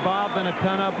 I was involved in a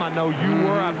ton of them. I know you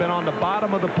were. I've been on the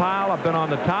bottom of the pile. I've been on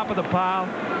the top of the pile,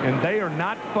 and they are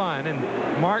not fun.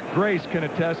 And Mark Grace can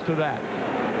attest to that.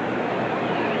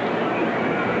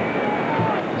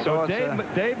 So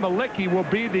Dave Malicki will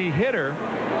be the hitter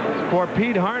for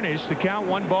Pete Harnisch to count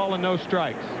 1 ball and no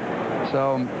strikes.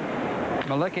 So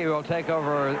Malicki will take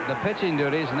over the pitching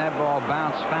duties, and that ball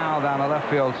bounced foul down the left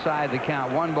field side to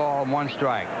count 1 ball and 1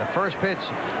 strike. The first pitch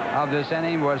of this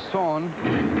inning was thrown,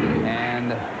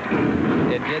 and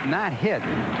it did not hit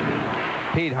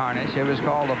Pete Harnisch. It was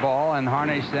called a ball, and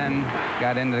Harnisch then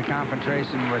got into the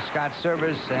confrontation with Scott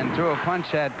Servais and threw a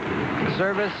punch at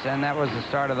Servais, and that was the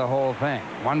start of the whole thing.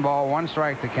 1 ball, 1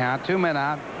 strike to count, 2 men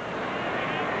out.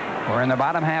 We're in the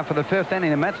bottom half of the 5th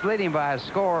inning. The Mets leading by a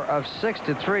score of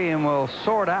 6-3, and we'll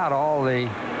sort out all the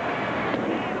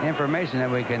information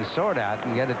that we can sort out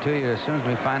and get it to you as soon as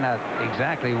we find out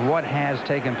exactly what has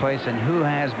taken place and who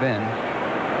has been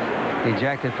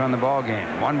ejected from the ball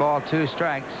game. 1 ball, 2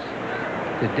 strikes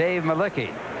to Dave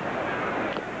Malicki.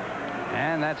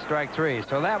 And that's strike 3.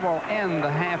 So that will end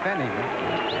the half inning.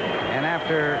 And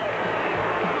after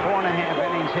 4.5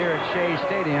 innings here at Shea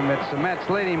Stadium. It's the Mets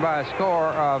leading by a score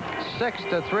of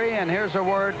 6-3, and here's a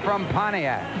word from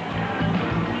Pontiac.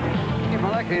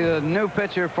 Malecki, the new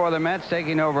pitcher for the Mets,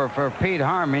 taking over for Pete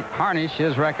Harnisch.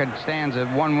 His record stands at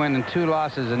 1 win and 2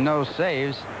 losses and no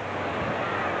saves.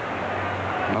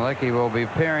 Malecki will be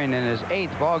appearing in his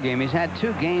 8th ball game. He's had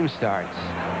 2 game starts.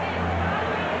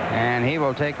 And he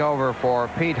will take over for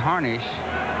Pete Harnisch.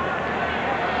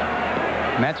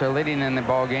 Mets are leading in the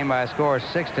ball game by a score of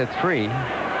 6-3.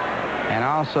 And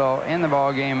also in the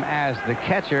ball game as the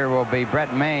catcher will be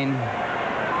Brett Maine,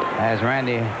 as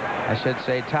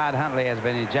Todd Hundley has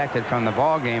been ejected from the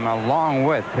ball game along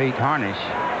with Pete Harnisch.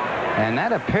 And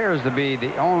that appears to be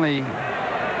the only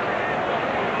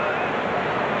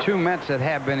 2 Mets that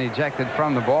have been ejected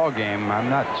from the ball game. I'm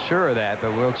not sure of that,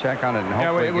 but we'll check on it and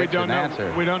hopefully get an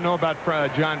answer. We don't know about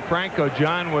John Franco.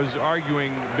 John was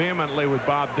arguing vehemently with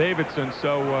Bob Davidson,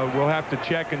 so we'll have to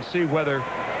check and see whether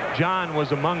John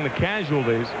was among the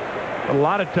casualties. But a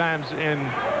lot of times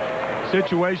in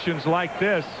situations like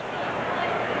this,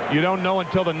 you don't know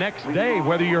until the next day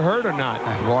whether you're hurt or not.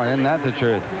 Boy, isn't that the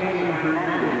truth?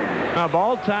 Of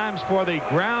all times for the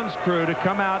grounds crew to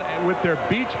come out with their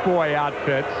Beach Boy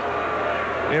outfits,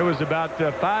 it was about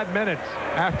 5 minutes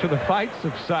after the fight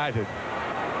subsided.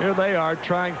 Here they are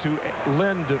trying to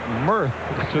lend mirth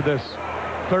to this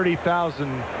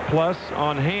 30,000 plus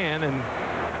on hand,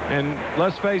 and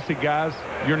let's face it, guys,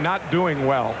 you're not doing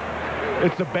well.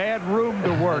 It's a bad room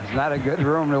to work. It's not a good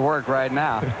room to work right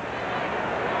now.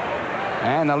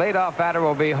 And the leadoff batter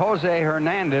will be Jose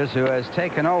Hernandez, who has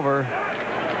taken over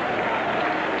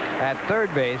at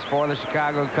third base for the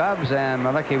Chicago Cubs, and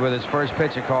Malecki with his first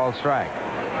pitch, a called strike.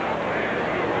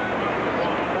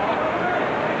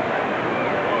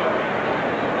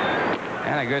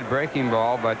 And a good breaking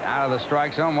ball, but out of the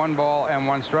strike zone, 1 ball and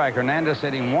 1 strike. Hernandez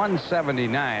hitting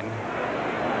 179.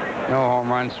 No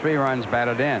home runs, 3 runs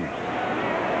batted in.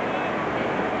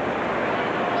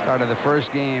 Started the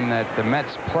first game that the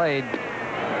Mets played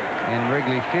in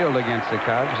Wrigley Field against the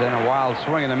Cubs, and a wild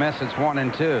swing and a miss. It's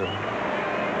 1-2.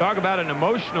 Talk about an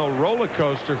emotional roller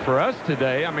coaster for us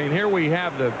today. I mean, here we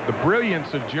have the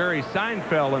brilliance of Jerry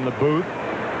Seinfeld in the booth,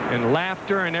 and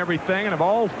laughter and everything, and of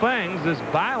all things, this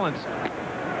violence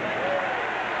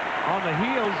on the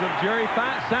heels of Jerry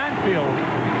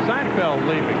Seinfeld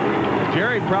leaving.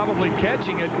 Jerry probably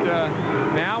catching it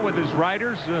now with his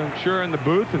writers, I'm sure, in the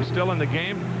booth and still in the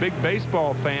game. Big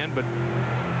baseball fan, but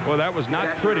well, that was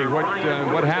not pretty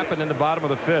what happened in the bottom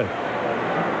of the 5th.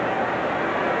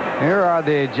 Here are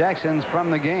the ejections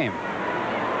from the game.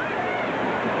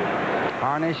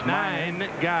 Harnisch, 9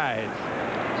 guys.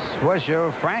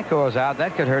 Swisher, Franco is out.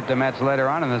 That could hurt the Mets later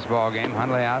on in this ball game.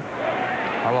 Hundley out.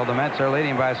 Although the Mets are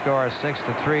leading by a score of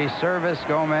 6-3. Servais,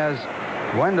 Gomez,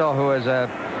 Wendell, who is a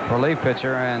relief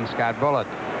pitcher, and Scott Bullett.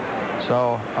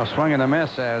 So a swing and a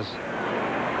miss as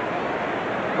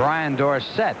Brian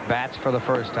Dorsett bats for the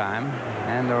first time,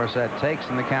 and Dorsett takes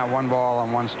in the count 1 ball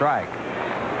and 1 strike.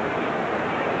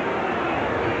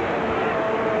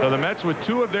 So the Mets with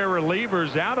 2 of their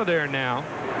relievers out of there now,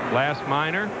 Blas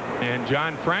Minor and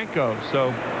John Franco.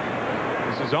 So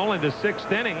this is only the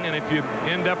 6th inning, and if you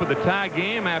end up with a tie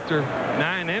game after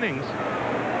 9 innings,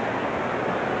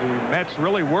 the Mets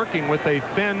really working with a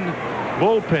thin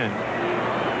bullpen.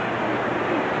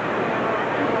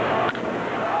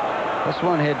 This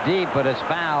one hit deep, but it's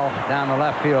foul down the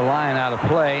left field line, out of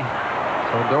play.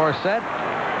 So Dorsett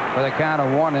with a count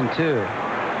of 1-2.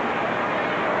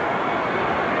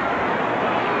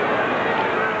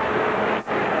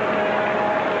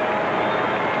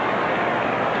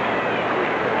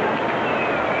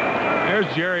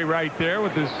 There's Jerry right there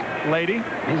with his lady.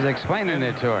 He's explaining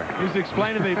it to her. He's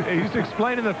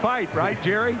explaining the fight, right,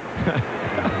 Jerry?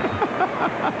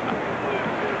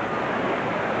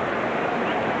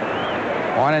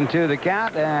 1-2 the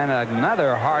count, and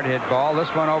another hard hit ball. This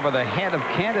one over the head of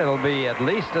Kent. It'll be at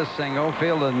least a single,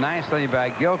 fielded nicely by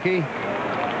Gilkey.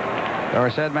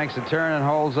 Dorsett makes a turn and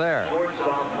holds there.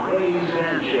 Shortstop Ray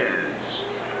Sanchez.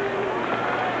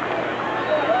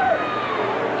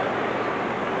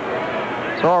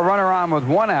 So a runner on with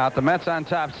 1 out. The Mets on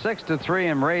top 6-3,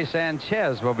 and Ray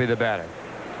Sanchez will be the batter.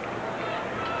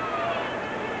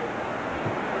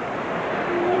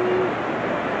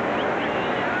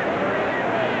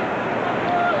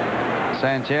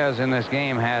 Sanchez in this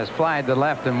game has flied to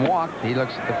left and walked. He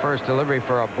looks at the first delivery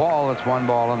for a ball. It's 1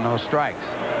 ball and no strikes.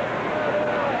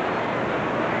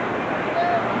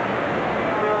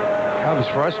 Cubs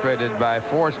frustrated by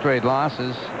 4 straight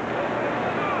losses.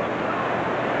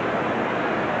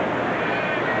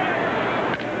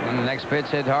 And the next pitch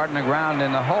hit hard in the ground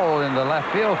in the hole in the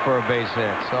left field for a base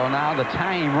hit. So now the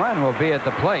tying run will be at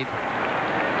the plate,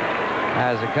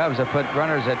 as the Cubs have put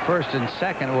runners at first and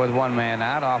second with one man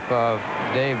out off of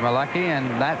Dave Malecki, and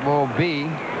that will be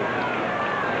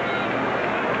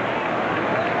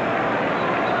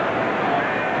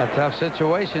a tough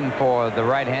situation for the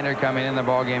right-hander coming in the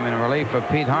ballgame in relief of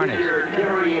Pete Harnisch.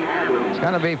 It's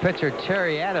going to be pitcher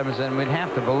Terry Adams, and we'd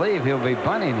have to believe he'll be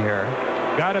bunting here.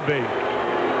 Gotta be.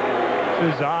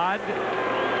 This is odd.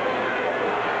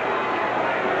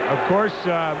 Of course,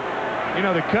 you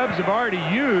know, the Cubs have already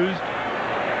used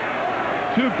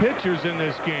 2 pitchers in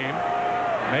this game.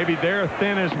 Maybe they're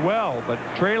thin as well, but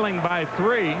trailing by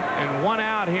 3 and 1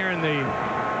 out here in the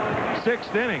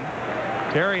 6th inning.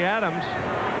 Terry Adams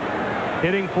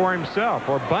hitting for himself,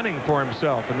 or bunting for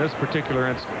himself in this particular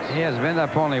instance. He has been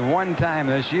up only 1 time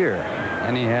this year,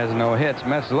 and he has no hits.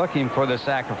 Mets looking for the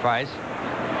sacrifice.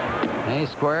 And he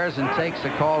squares and takes the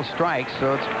called strike,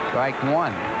 so it's strike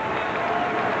 1.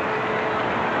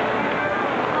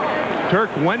 Turk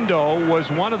Wendell was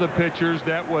one of the pitchers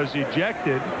that was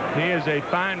ejected. He is a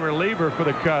fine reliever for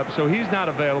the Cubs, so he's not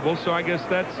available. So I guess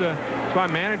that's why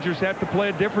managers have to play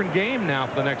a different game now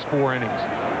for the next 4 innings.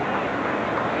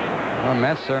 Well,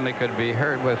 Mets certainly could be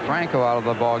hurt with Franco out of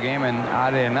the ball game, and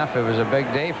oddly enough, it was a big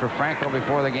day for Franco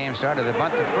before the game started. They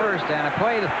bunt to first, and a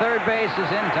play to third base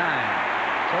is in time.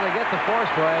 So they get the force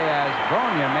play as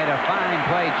Brogna made a fine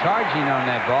play charging on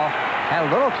that ball. Had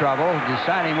a little trouble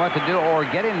deciding what to do or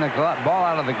getting the ball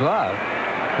out of the glove,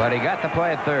 but he got the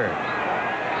play at third.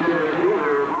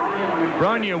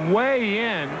 Brogna way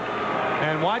in,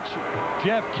 and watch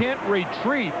Jeff Kent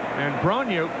retreat, and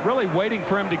Brogna really waiting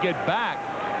for him to get back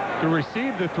to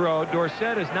receive the throw.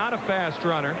 Dorsett is not a fast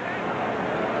runner.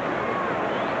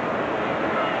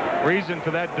 Reason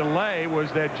for that delay was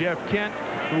that Jeff Kent,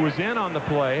 who was in on the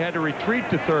play, had to retreat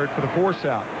to third for the force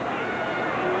out.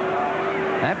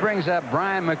 That brings up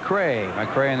Brian McRae.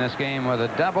 McRae in this game with a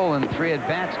double and 3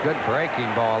 at-bats. Good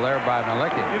breaking ball there by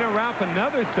Malecki. You know, Ralph,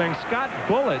 another thing, Scott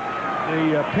Bullett,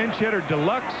 the pinch hitter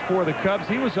deluxe for the Cubs,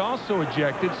 he was also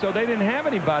ejected, so they didn't have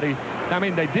anybody. I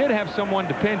mean, they did have someone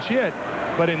to pinch hit,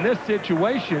 but in this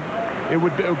situation, it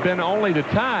would have been only to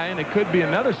tie, and it could be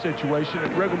another situation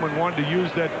if Riggleman wanted to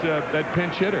use that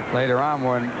pinch hitter. Later on,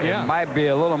 when it might be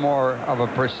a little more of a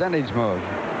percentage move.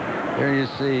 Here you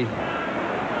see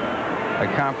a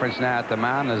conference now at the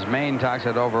mound as Maine talks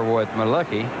it over with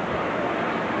Malecki.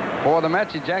 For the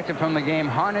Mets, ejected from the game,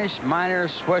 Harnisch, Minor,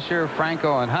 Swisher,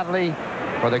 Franco, and Hundley.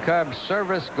 For the Cubs,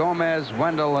 Servais, Gomez,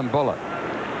 Wendell, and Bullett.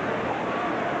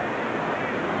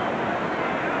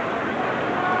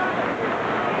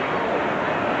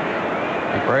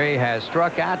 McRae has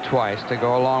struck out twice to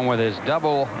go along with his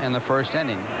double in the first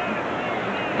inning.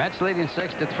 Mets leading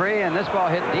 6-3, and this ball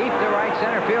hit deep to right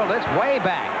center field. It's way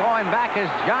back. Going back is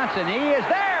Johnson. He is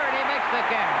there, and he makes the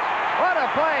catch. What a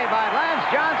play by Lance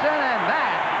Johnson, and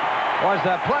that was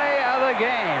the play of the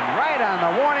game. Right on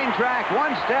the warning track,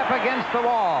 1 step against the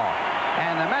wall.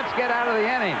 And the Mets get out of the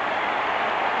inning.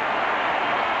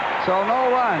 So no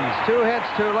runs, 2 hits,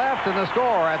 2 left, and the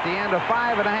score at the end of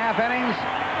 5.5 innings.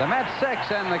 The Mets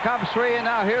 6 and the Cubs 3. And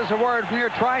now here's a word from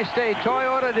your Tri-State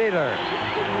Toyota dealer.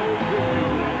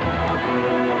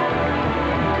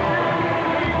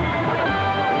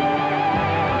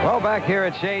 Well, back here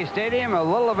at Shea Stadium, a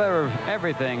little bit of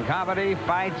everything. Comedy,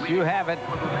 fights, you have it.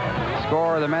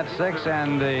 Score of the Mets 6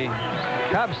 and the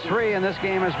Cubs 3. And this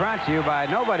game is brought to you by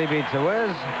Nobody Beats the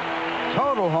Wiz,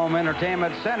 Total Home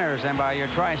Entertainment Centers, and by your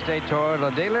Tri-State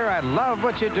Toyota dealer. I love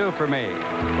what you do for me.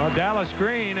 Well, Dallas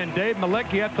Green and Dave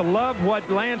Malecki have to love what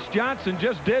Lance Johnson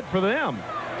just did for them.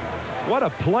 What a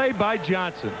play by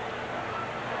Johnson.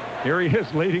 Here he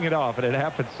is leading it off, and it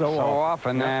happens so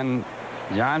often. Yep. And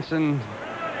Johnson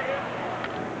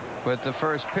with the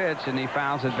first pitch, and he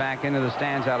fouls it back into the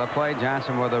stands out of play.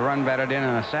 Johnson with a run batted in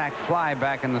and a sac fly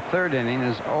back in the 3rd inning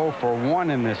is 0 for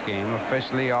 1 in this game.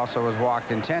 Officially also was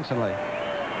walked intentionally.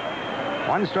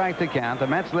 1 strike to count. The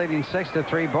Mets leading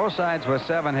 6-3, both sides with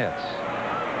 7 hits.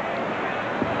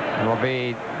 It will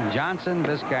be Johnson,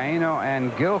 Vizcaino,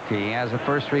 and Gilkey as the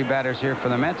first 3 batters here for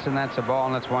the Mets, and that's a ball,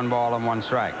 and that's 1 ball and 1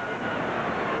 strike.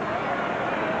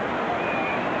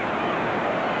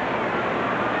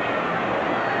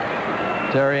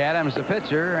 Terry Adams, the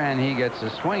pitcher, and he gets a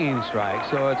swinging strike,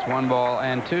 so it's 1 ball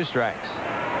and 2 strikes.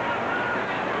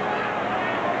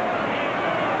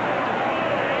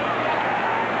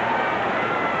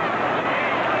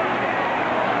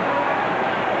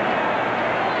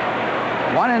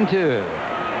 One and 2.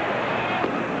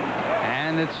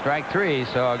 And it's strike 3,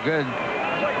 so a good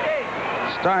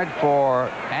start for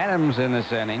Adams in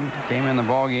this inning. Came in the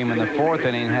ball game in the 4th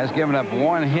inning. Has given up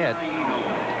 1 hit.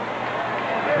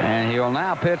 And he will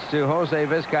now pitch to Jose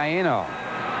Vizcaino.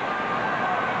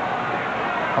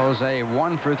 Jose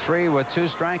 1 for 3 with 2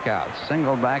 strikeouts.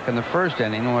 Singled back in the 1st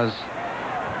inning, was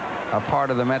a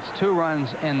part of the Mets' 2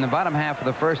 runs in the bottom half of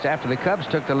the 1st after the Cubs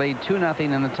took the lead 2-0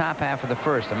 in the top half of the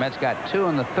 1st. The Mets got 2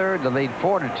 in the 3rd, the lead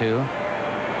 4-2,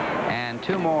 and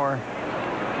 2 more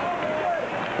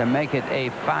to make it a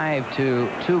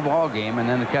 5-2 ball game, and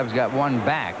then the Cubs got 1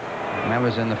 back, and that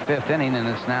was in the 5th inning, and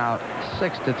it's now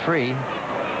 6-3.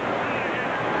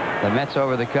 The Mets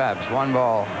over the Cubs. 1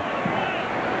 ball,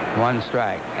 1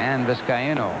 strike, and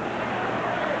Vizcaino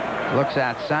looks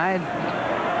outside.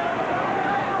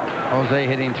 Jose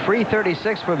hitting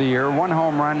 .336 for the year, 1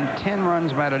 home run, 10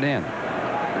 runs batted in.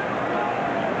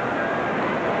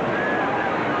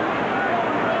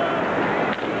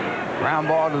 Ground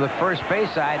ball to the first base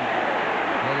side.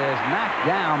 It is knocked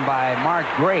down by Mark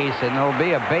Grace, and it'll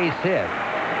be a base hit.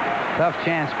 Tough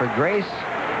chance for Grace,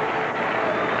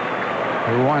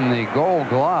 who won the Gold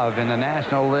Glove in the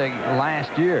National League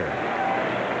last year.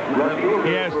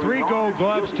 He has 3 Gold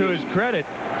Gloves to his credit.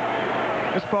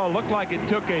 This ball looked like it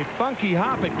took a funky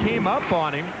hop. It came up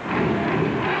on him.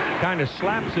 Kind of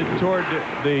slaps it toward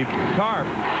the tarp.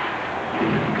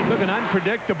 Took an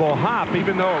unpredictable hop,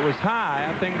 even though it was high.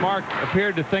 I think Mark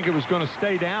appeared to think it was going to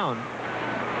stay down.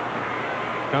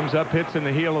 Comes up, hits in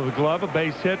the heel of the glove. A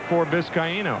base hit for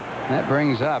Vizcaino. That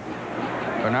brings up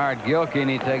Bernard Gilkey, and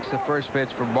he takes the first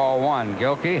pitch for ball 1.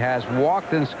 Gilkey has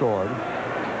walked and scored.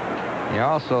 He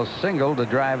also singled to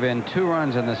drive in 2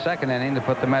 runs in the 2nd inning to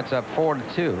put the Mets up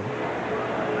 4-2.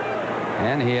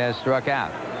 And he has struck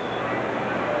out.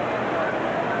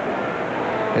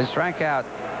 His strikeout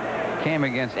came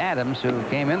against Adams, who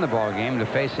came in the ball game to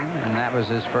face him, and that was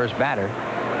his first batter.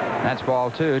 That's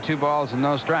ball 2. 2 balls and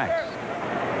no strikes.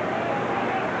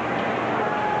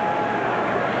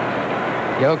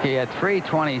 Gilkey at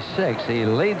 .326. He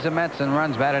leads the Mets in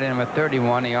runs batted in with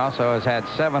 31. He also has had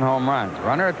 7 home runs.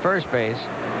 Runner at first base,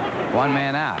 1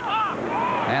 man out.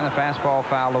 And the fastball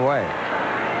fouled away.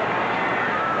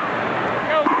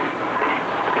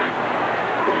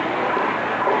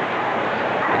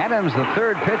 Adams, the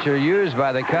 3rd pitcher used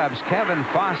by the Cubs. Kevin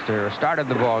Foster started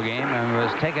the ball game and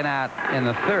was taken out in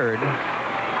the 3rd.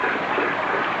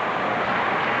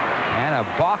 And a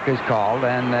balk is called,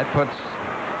 and that puts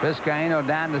Vizcaino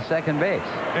down to 2nd base.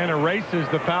 And erases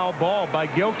the foul ball by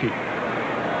Gilkey.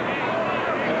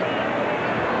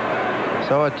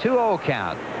 So a 2-0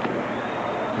 count.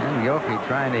 And Gilkey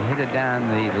trying to hit it down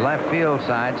the left field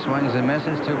side. Swings and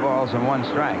misses. 2 balls and 1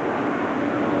 strike.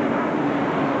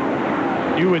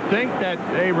 You would think that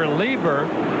a reliever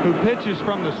who pitches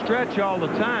from the stretch all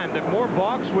the time, that more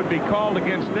balks would be called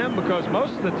against them, because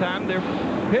most of the time they're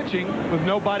pitching with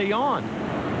nobody on.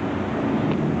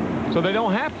 So they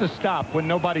don't have to stop when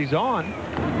nobody's on.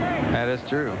 That is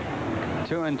true.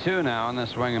 2-2 now on the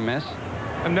swing and miss.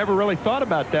 I've never really thought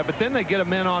about that, but then they get a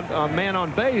man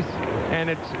on base, and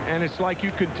it's like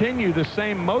you continue the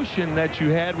same motion that you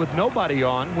had with nobody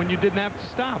on when you didn't have to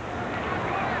stop.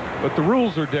 But the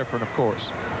rules are different, of course.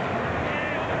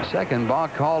 2nd ball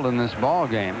called in this ball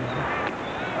game,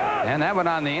 and that one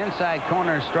on the inside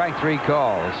corner, strike 3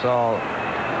 call. So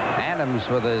Adams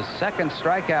with his 2nd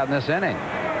strikeout in this inning.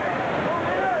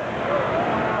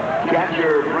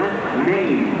 Catcher Brent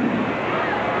Maine.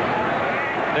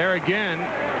 There again,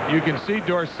 you can see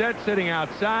Dorsett sitting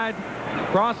outside,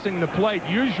 crossing the plate.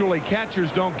 Usually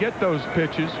catchers don't get those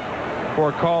pitches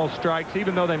for called strikes,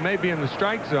 even though they may be in the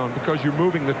strike zone, because you're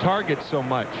moving the target so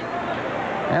much.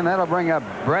 And that'll bring up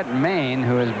Brett Maine,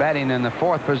 who is batting in the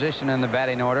 4th position in the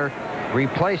batting order,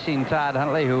 replacing Todd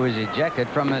Hundley, who was ejected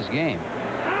from this game.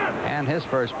 And his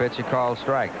first pitch, a called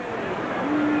strike.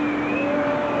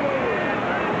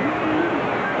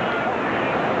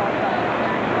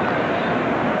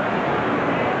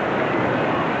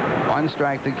 One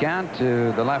strike to count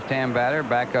to the left-hand batter,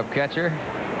 backup catcher,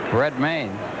 Brett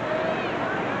Maine.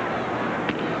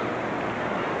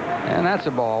 And that's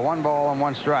a ball. 1 ball and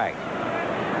 1 strike.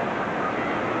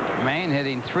 Maine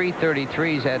hitting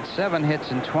 .333. He's had 7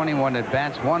 hits and 21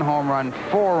 at-bats, 1 home run,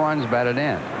 4 runs batted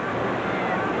in.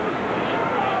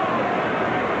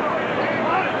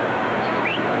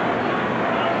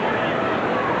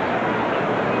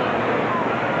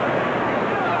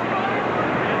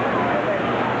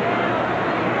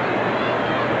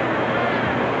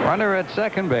 Runner at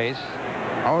 2nd base,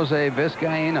 Jose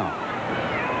Vizcaino.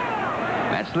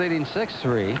 Mets leading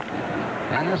 6-3.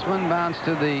 And this one bounced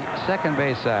to the 2nd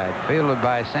base side. Fielded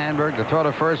by Sandberg. The throw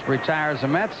to first retires the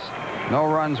Mets. No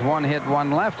runs, 1 hit,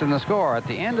 1 left in the score at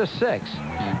the end of 6.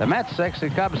 The Mets 6, the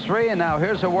Cubs 3, and now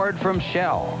here's a word from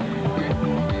Shell.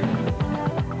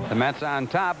 The Mets on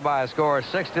top by a score of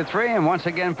 6-3, and once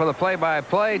again for the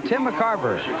play-by-play, Tim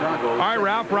McCarver. All right,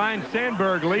 Ralph, Ryan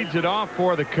Sandberg leads it off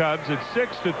for the Cubs. It's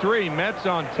 6-3, Mets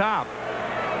on top.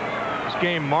 This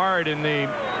game marred in the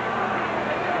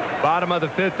bottom of the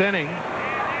 5th inning.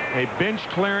 A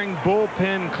bench-clearing,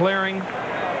 bullpen-clearing,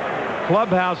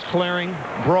 clubhouse-clearing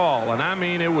brawl, and I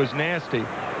mean it was nasty.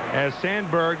 As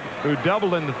Sandberg, who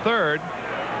doubled in the 3rd,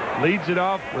 leads it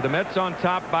off with the Mets on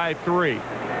top by 3.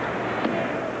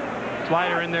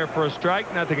 Slider in there for a strike,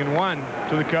 0-1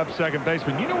 to the Cubs second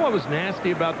baseman. You know what was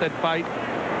nasty about that fight?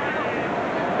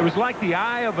 It was like the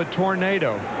eye of a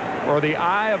tornado or the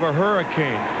eye of a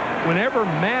hurricane. Whenever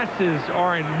masses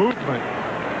are in movement,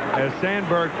 as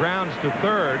Sandberg grounds to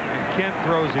 3rd and Kent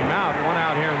throws him out, 1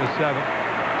 out here in the 7th.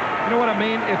 You know what I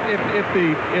mean?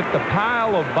 If the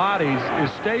pile of bodies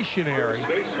is stationary,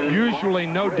 usually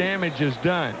no damage is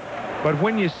done. But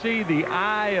when you see the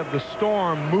eye of the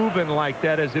storm moving like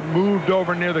that, as it moved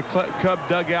over near the Cub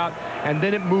dugout and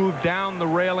then it moved down the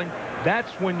railing,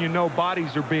 that's when you know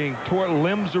bodies are being torn,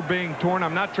 limbs are being torn.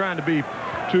 I'm not trying to be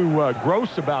too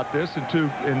gross about this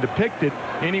and depict it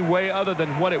any way other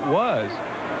than what it was.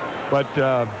 But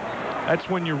that's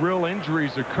when your real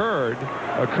injuries occur,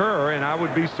 and I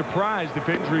would be surprised if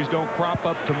injuries don't crop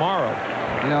up tomorrow.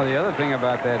 You know, the other thing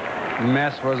about that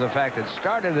mess was the fact it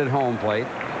started at home plate,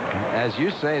 as you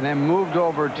say, and then moved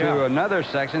over to another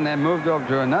section, then moved over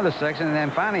to another section, and then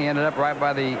finally ended up right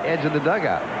by the edge of the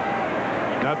dugout.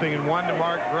 0-1 to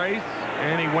Mark Grace,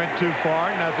 and he went too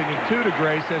far. 0-2 to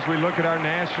Grace as we look at our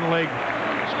National League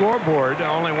scoreboard.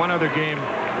 Only one other game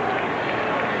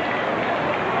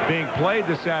being played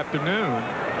this afternoon.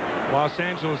 Los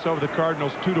Angeles over the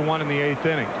Cardinals 2-1 in the 8th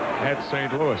inning at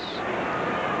St. Louis.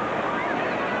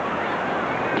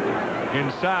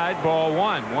 Inside, ball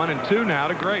 1. 1-2 now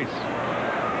to Grace.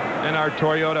 And our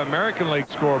Toyota American League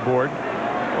scoreboard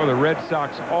for the Red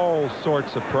Sox, all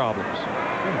sorts of problems.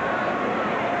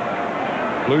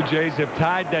 Blue Jays have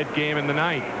tied that game in the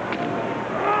 9th.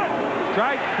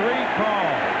 Strike 3 call.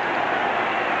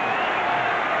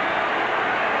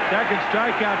 Second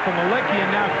strikeout from Malicki,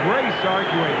 and now Grace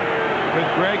arguing with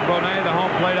Greg Bonin, the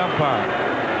home plate umpire.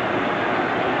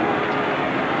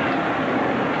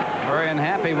 Very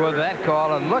unhappy with that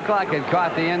call. It looked like it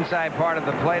caught the inside part of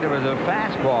the plate. It was a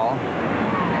fastball.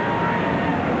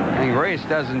 And Grace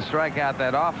doesn't strike out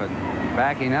that often.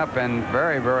 Backing up and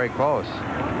very, very close.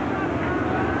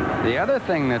 The other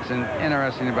thing that's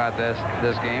interesting about this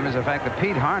game is the fact that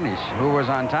Pete Harnisch, who was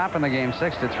on top in the game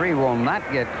 6-3, will not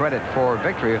get credit for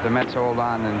victory if the Mets hold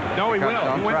on. And no, he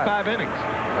will. He went 5 innings.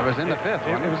 It was in the 5th.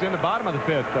 It was in the bottom of the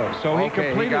 5th, though. So he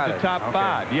completed the top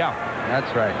 5. Yeah.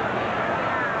 That's right.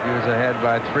 He was ahead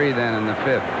by 3 then in the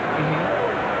 5th.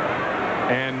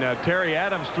 And Terry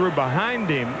Adams threw behind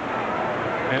him,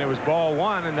 and it was ball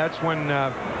 1, and that's when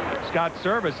Scott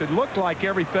Servais, it looked like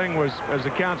everything was, as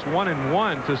it counts,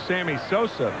 1-1 to Sammy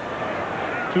Sosa.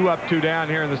 2 up, 2 down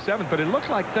here in the 7th, but it looked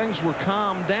like things were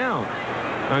calmed down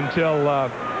until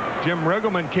Jim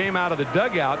Riggleman came out of the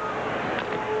dugout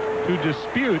to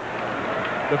dispute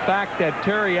the fact that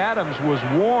Terry Adams was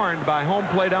warned by home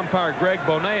plate umpire Greg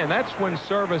Bonin, and that's when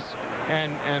Servais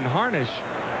and Harnisch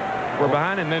were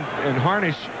behind, and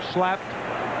Harnisch slapped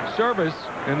Servais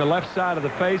in the left side of the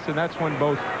face, and that's when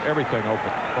everything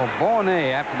opened. Well,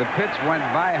 Bonin, after the pitch went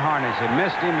by Harnisch, it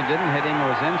missed him, it didn't hit him, it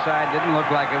was inside, didn't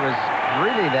look like it was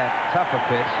really that tough a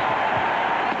pitch.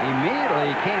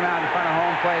 Immediately came out in front of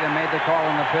home plate and made the call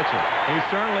on the pitcher. He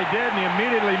certainly did, and he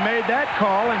immediately made that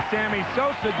call, and Sammy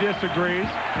Sosa disagrees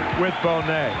with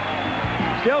Bonin.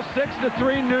 Still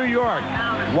 6-3 New York.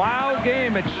 Wild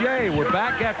game at Shea. We're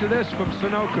back after this from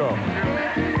Sunoco.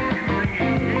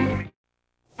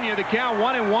 The count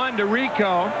 1-1 to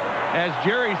Rico, as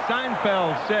Jerry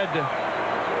Seinfeld said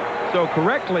so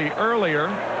correctly earlier.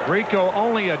 Rico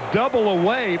only a double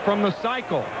away from the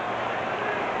cycle.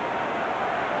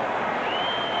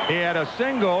 He had a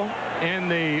single in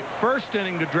the 1st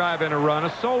inning to drive in a run,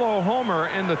 a solo homer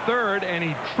in the 3rd, and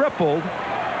he tripled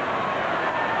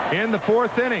in the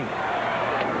 4th inning.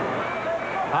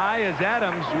 High is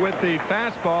Adams with the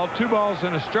fastball, 2 balls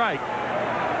and a strike.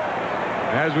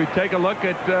 As we take a look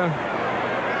at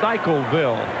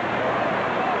Cycleville.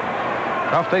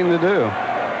 Tough thing to do.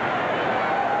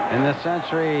 In this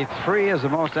century, 3 is the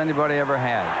most anybody ever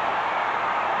had.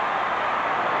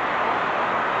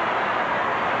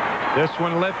 This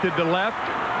one lifted to left.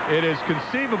 It is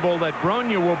conceivable that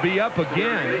Brogna will be up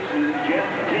again.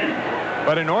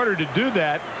 But in order to do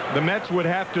that, the Mets would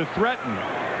have to threaten.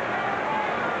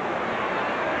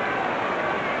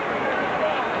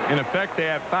 In effect, they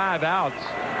have 5 outs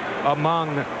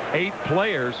among 8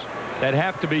 players that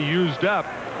have to be used up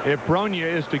if Brogna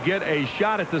is to get a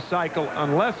shot at the cycle,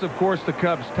 unless, of course, the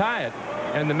Cubs tie it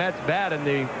and the Mets bat in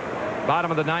the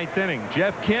bottom of the 9th inning.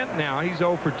 Jeff Kent now, he's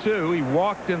 0 for 2. He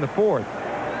walked in the 4th.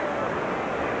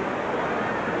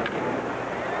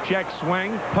 Check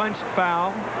swing, punched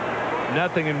foul.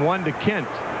 0-1 to Kent.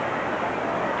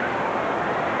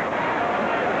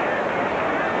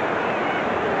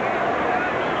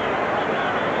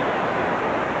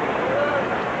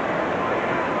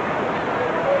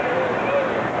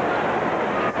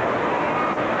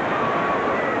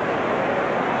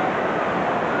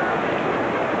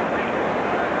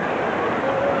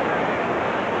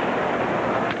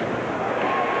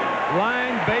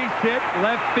 Hit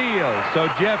left field. So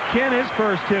Jeff Kent, his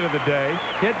first hit of the day,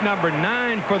 hit number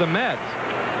 9 for the Mets,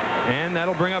 and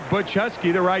that'll bring up Butch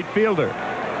Husky, the right fielder.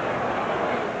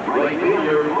 Right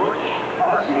fielder Butch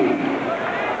Husky.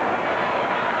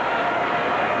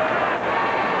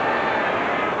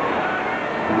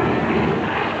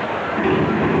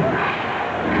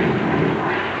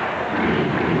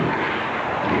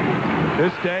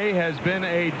 This day has been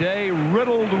a day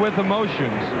riddled with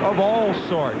emotions of all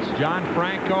sorts. John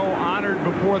Franco honored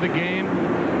before the game,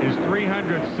 his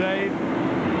 300th save.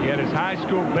 He had his high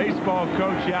school baseball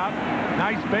coach out.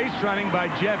 Nice base running by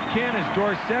Jeff Kent as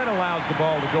Dorsett allows the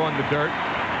ball to go in the dirt.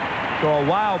 So a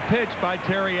wild pitch by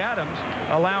Terry Adams,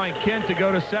 allowing Kent to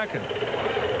go to second.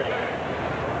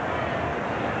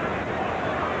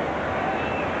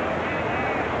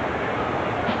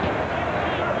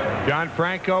 John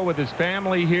Franco with his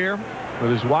family here, with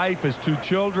his wife, his 2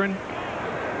 children.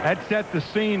 That set the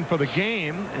scene for the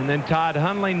game. And then Todd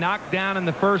Hundley knocked down in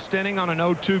the 1st inning on an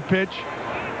 0-2 pitch.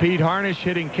 Pete Harnisch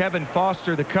hitting Kevin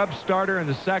Foster, the Cubs starter, in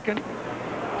the 2nd.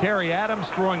 Terry Adams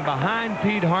throwing behind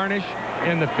Pete Harnisch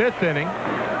in the 5th inning.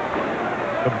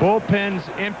 The bullpen's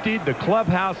emptied. The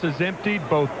clubhouse is emptied.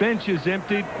 Both benches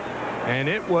emptied. And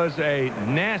it was a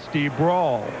nasty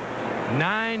brawl.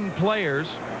 9 players,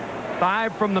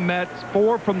 5 from the Mets,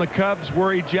 4 from the Cubs,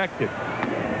 were ejected.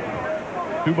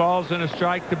 2 balls and a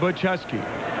strike to Butch Husky.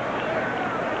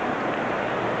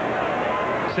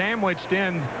 Sandwiched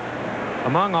in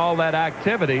among all that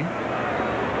activity,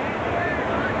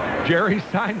 Jerry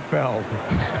Seinfeld.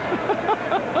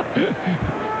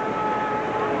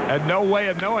 Had no way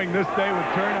of knowing this day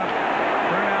would turn out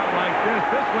like this.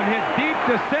 This one hit deep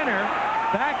to center.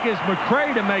 Back is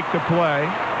McCray to make the play.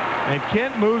 And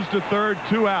Kent moves to third,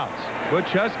 2 outs. Butch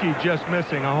Husky just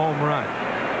missing a home run.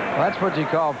 Well, that's what you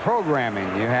call programming.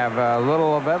 You have a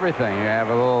little of everything. You have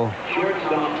a little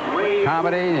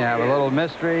comedy, you have a little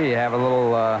mystery, you have a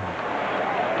little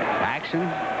action.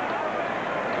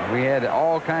 We had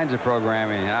all kinds of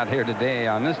programming out here today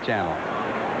on this channel.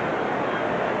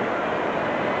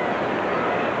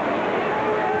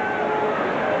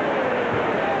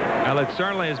 Well, it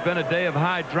certainly has been a day of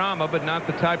high drama, but not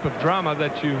the type of drama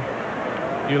that you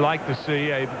like to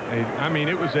see. I mean,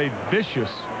 it was a vicious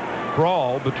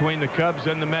brawl between the Cubs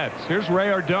and the Mets. Here's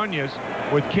Ray Ordonez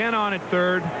with Kent on at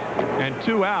third and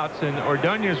 2 outs, and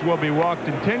Ordonez will be walked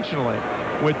intentionally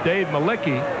with Dave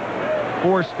Malicki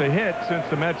forced to hit since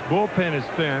the Mets bullpen is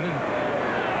thin. And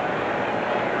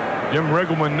Jim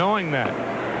Riggleman, knowing that,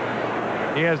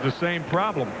 he has the same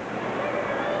problem.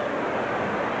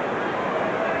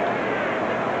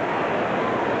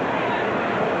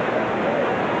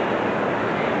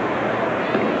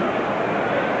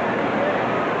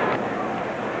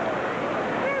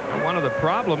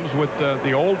 Problems with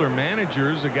the older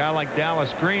managers, a guy like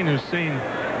Dallas Green, who's seen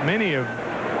many of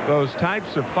those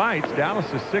types of fights. Dallas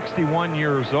is 61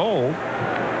 years old,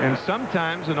 and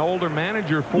sometimes an older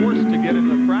manager forced to get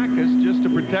into practice just to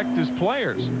protect his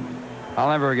players. I'll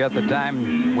never forget the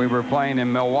time we were playing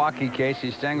in Milwaukee. Casey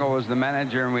Stengel was the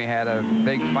manager, and we had a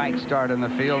big fight start in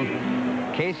the field.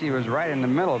 Casey was right in the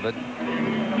middle of it,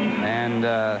 and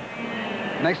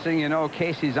next thing you know,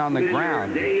 Casey's on the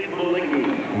ground.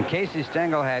 And Casey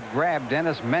Stengel had grabbed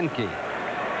Dennis Menke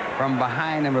from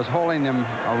behind and was holding him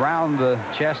around the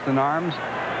chest and arms.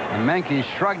 And Menke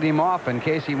shrugged him off, and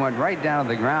Casey went right down to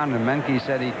the ground. And Menke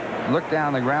said he looked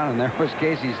down the ground, and there was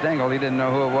Casey Stengel. He didn't know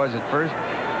who it was at first.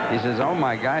 He says, "Oh,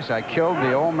 my gosh, I killed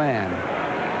the old man."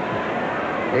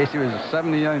 Casey was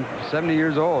 70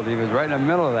 years old. He was right in the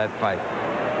middle of that fight.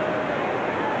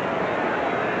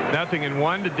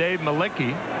 0-1 to Dave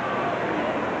Malicki.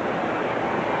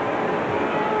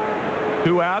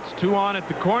 2 outs, 2 on at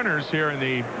the corners here in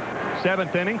the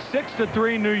 7th inning.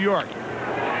 6-3 New York.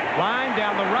 Line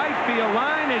down the right field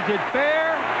line. Is it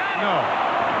fair? No.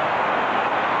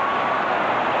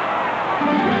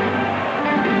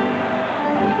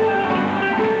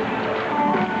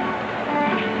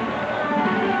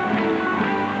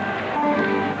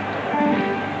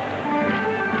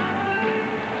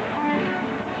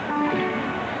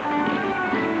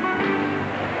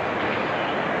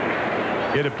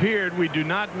 we do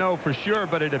not know for sure,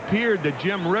 but it appeared that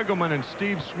Jim Riggleman and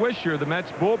Steve Swisher, the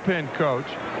Mets bullpen coach,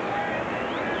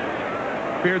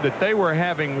 appeared that they were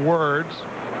having words,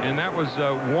 and that was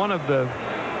one of the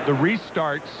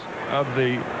restarts of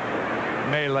the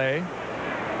melee.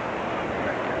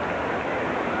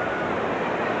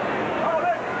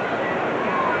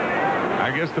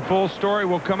 I guess the full story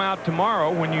will come out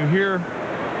tomorrow when you hear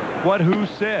what who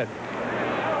said.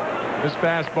 This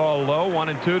fastball low,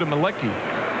 1-2 to Malicki.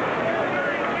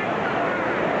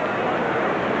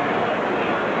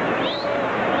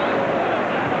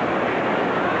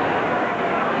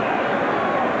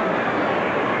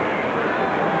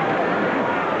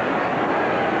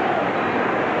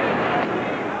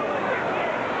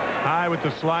 High with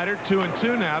the slider,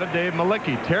 2-2 now to Dave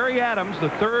Malicki. Terry Adams, the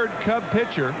third Cub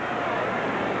pitcher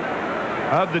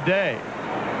of the day.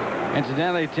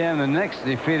 Incidentally, Tim, the Knicks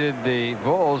defeated the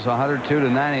Bulls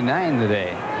 102-99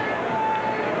 today.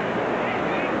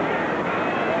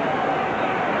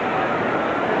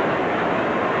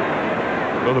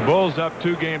 So the Bulls up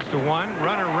 2-1.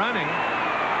 Runner running.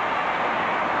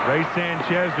 Ray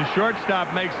Sanchez, the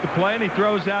shortstop, makes the play, and he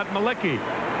throws out Malicki.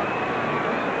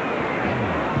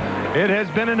 It has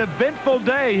been an eventful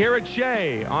day here at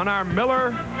Shea on our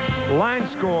Miller line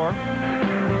score.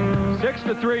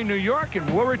 6-3 New York, and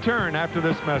we'll return after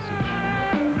this message.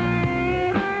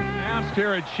 Announced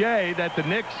here at Shea that the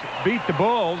Knicks beat the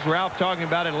Bulls. Ralph talking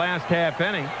about it last half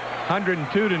inning,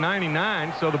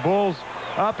 102-99. So the Bulls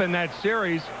up in that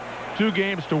series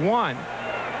 2-1.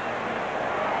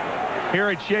 Here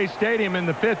at Shea Stadium in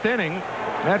the 5th inning,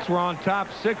 Mets were on top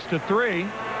 6-3,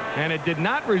 and it did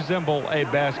not resemble a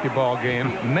basketball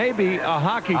game, maybe a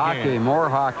hockey game. More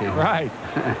hockey. Right.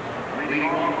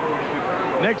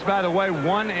 Knicks, by the way,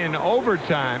 won in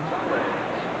overtime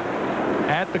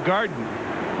at the Garden.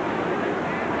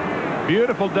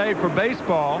 Beautiful day for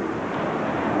baseball.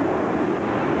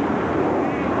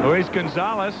 Luis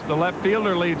Gonzalez, the left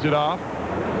fielder, leads it off.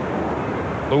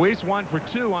 Luis 1 for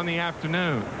 2 on the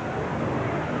afternoon.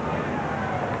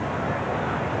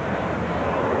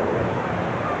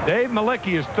 Dave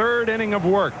Malicki, his third inning of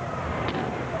work.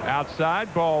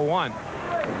 Outside, ball 1.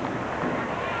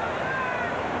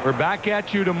 We're back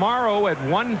at you tomorrow at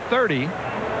 1:30.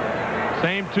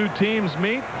 Same two teams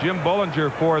meet. Jim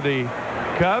Bollinger for the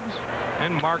Cubs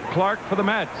and Mark Clark for the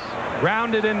Mets.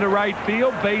 Grounded into right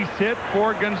field, base hit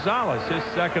for Gonzalez, his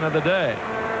second of the day.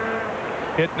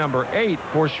 Hit number 8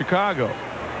 for Chicago.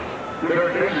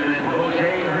 Third baseman,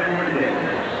 Jose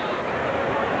Hernandez.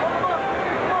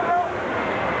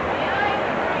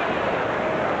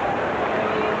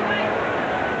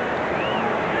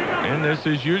 And this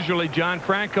is usually John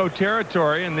Franco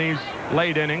territory in these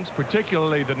late innings,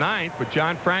 particularly the 9th. But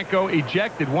John Franco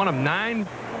ejected, one of 9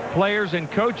 players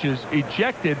and coaches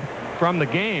ejected from the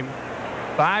game.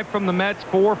 5 from the Mets,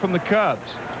 4 from the Cubs.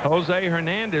 Jose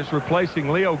Hernandez replacing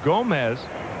Leo Gomez,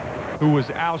 who was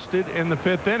ousted in the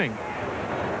 5th inning.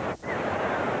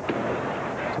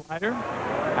 Slider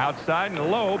outside and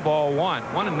low, ball 1.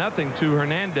 1-0 to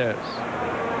Hernandez.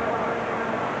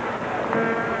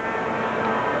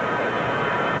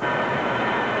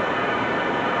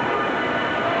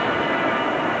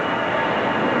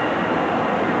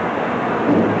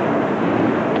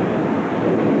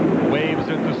 Waves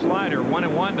at the slider,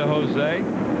 1-1 to Jose.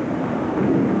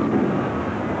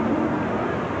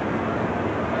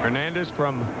 Hernandez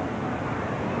from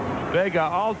Vega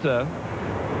Alta,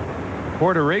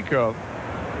 Puerto Rico,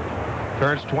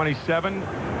 turns 27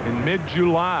 in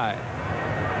mid-July.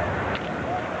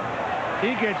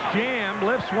 He gets jammed,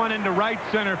 lifts one into right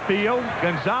center field.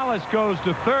 Gonzalez goes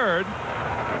to third.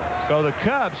 So the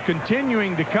Cubs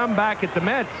continuing to come back at the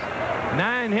Mets.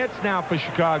 9 hits now for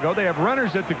Chicago. They have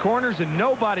runners at the corners and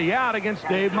nobody out against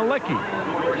Dave Malicki.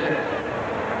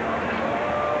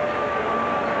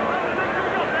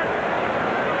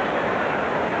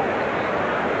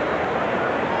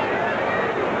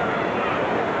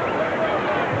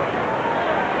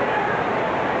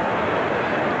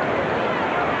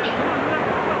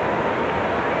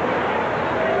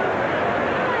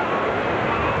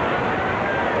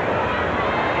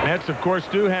 Mets, of course,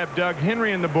 do have Doug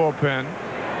Henry in the bullpen.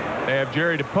 They have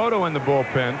Jerry DiPoto in the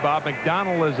bullpen. Bob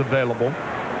McDonnell is available.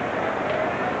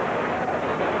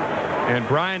 And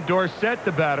Brian Dorsett,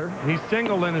 the batter. He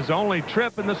singled in his only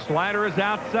trip, and the slider is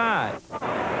outside.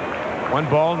 1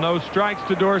 ball, no strikes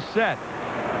to Dorsett.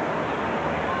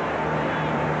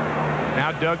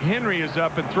 Now Doug Henry is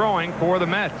up and throwing for the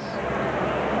Mets.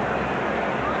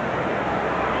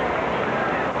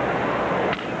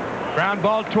 Ground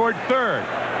ball toward third.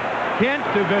 Hint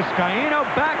to Vizcaíno,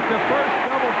 back to first,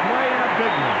 double play, and a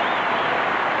big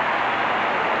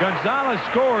Gonzalez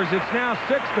scores. It's now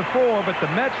 6-4, but the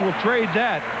Mets will trade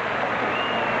that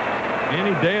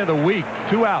any day of the week.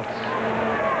 2 outs.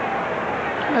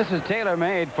 This is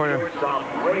tailor-made for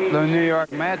the New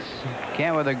York Mets.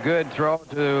 Came with a good throw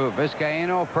to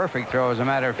Vizcaino. Perfect throw, as a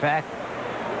matter of fact.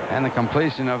 And the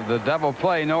completion of the double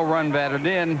play. No run batted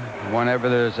in. Whenever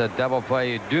there's a double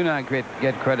play, you do not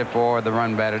get credit for the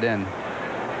run batted in.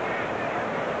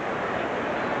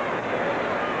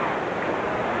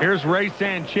 Here's Ray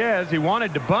Sanchez. He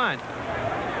wanted to bunt,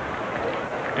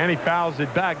 and he fouls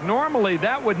it back. Normally,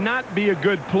 that would not be a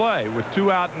good play with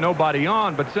 2 out and nobody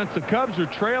on, but since the Cubs are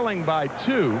trailing by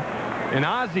 2, and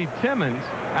Ozzie Timmons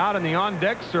out in the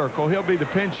on-deck circle, he'll be the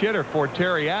pinch hitter for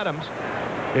Terry Adams.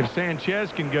 If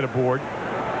Sanchez can get aboard,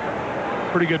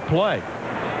 pretty good play.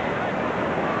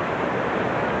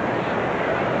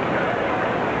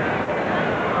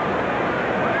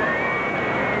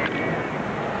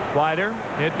 Slider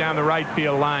hit down the right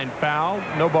field line, foul.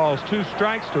 No balls, 2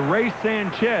 strikes to Ray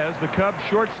Sanchez, the Cubs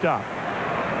shortstop.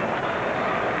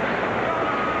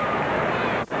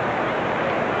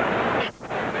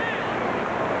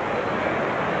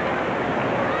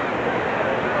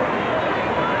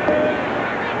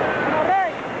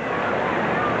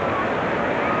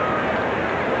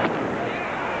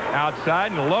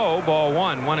 Outside and low, ball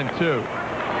 1, 1-2.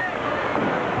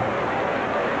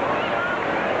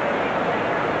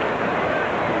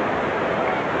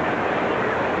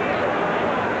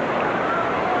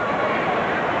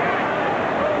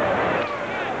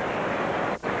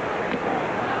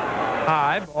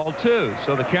 Ball 2.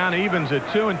 So the count evens at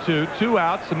 2-2. 2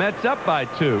 outs. The Mets up by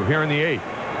 2 here in the 8th.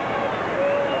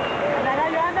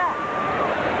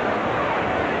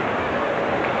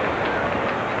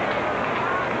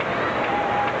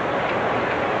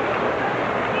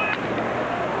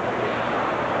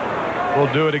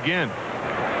 We'll do it again.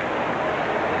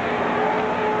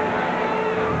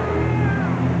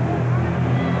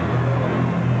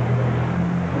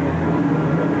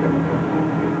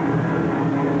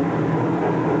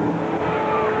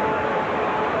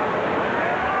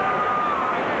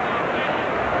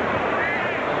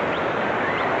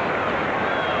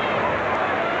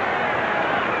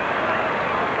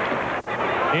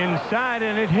 Inside,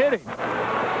 and it hit him.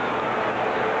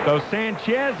 So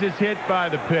Sanchez is hit by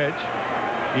the pitch.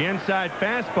 The inside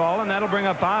fastball, and that'll bring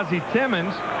up Ozzie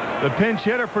Timmons, the pinch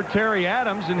hitter for Terry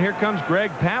Adams. And here comes Greg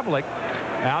Pavlik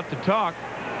out to talk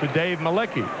to Dave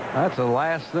Malicki. That's the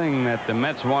last thing that the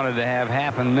Mets wanted to have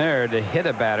happen there, to hit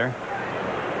a batter.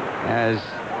 As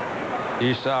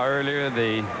you saw earlier,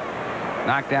 the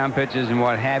knockdown pitches and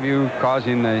what have you,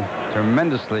 causing the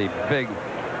tremendously big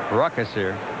ruckus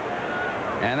here.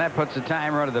 And that puts the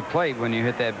timer to the plate when you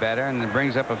hit that batter, and it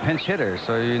brings up a pinch hitter.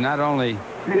 So you not only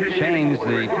change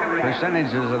the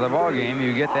percentages of the ball game,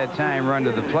 you get that time run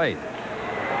to the plate.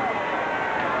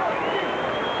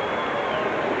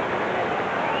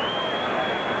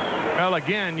 Well,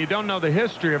 again, you don't know the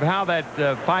history of how that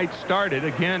fight started.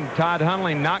 Again, Todd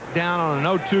Hundley knocked down on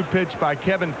an 0-2 pitch by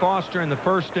Kevin Foster in the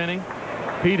first inning.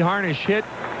 Pete Harnisch hit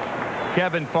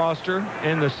Kevin Foster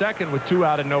in the second with 2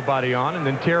 out and nobody on, and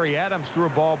then Terry Adams threw a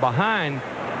ball behind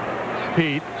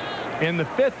Pete in the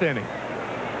 5th inning.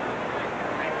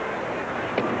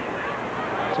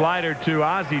 Slider to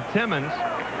Ozzie Timmons,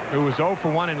 who was 0 for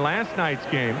 1 in last night's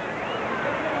game.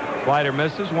 Slider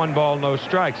misses, 1 ball, no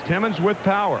strikes. Timmons with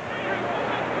power.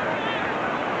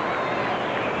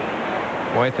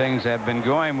 Boy, things have been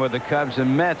going with the Cubs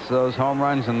and Mets. Those home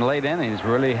runs in the late innings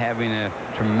really having a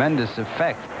tremendous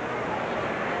effect.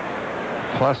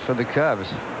 Plus for the Cubs.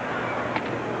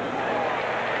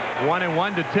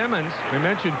 1-1 to Timmons. We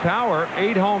mentioned power.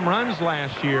 8 home runs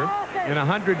last year in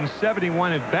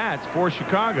 171 at-bats for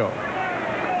Chicago.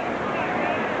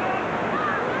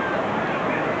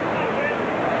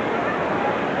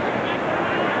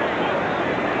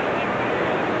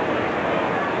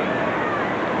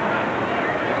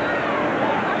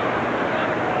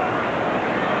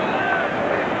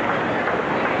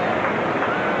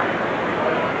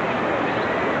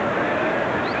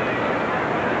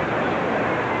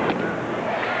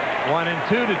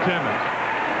 To Timmons.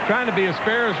 Trying to be as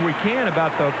fair as we can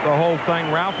about the whole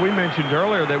thing, Ralph. We mentioned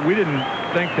earlier that we didn't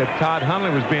think that Todd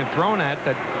Hundley was being thrown at,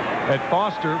 that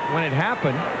Foster, when it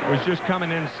happened, was just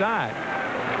coming inside.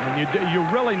 And you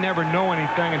really never know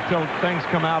anything until things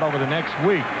come out over the next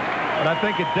week. But I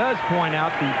think it does point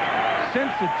out the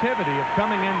sensitivity of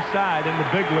coming inside in the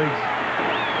big leagues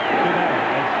today.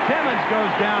 As Timmons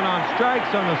goes down on strikes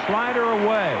on the slider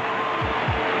away.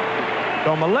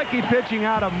 So Mlicki pitching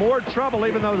out of more trouble,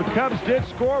 even though the Cubs did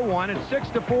score one. It's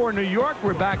 6-4 New York.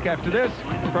 We're back after this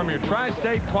from your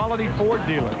Tri-State Quality Ford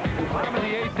dealer. Bottom of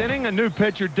the 8th inning, a new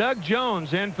pitcher, Doug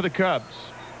Jones, in for the Cubs.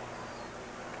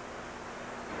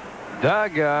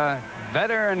 Doug,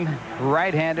 veteran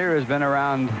right-hander who's been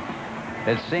around,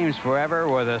 it seems, forever,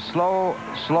 with a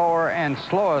slower and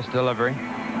slowest delivery.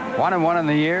 1-1 in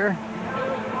the year.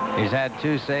 He's had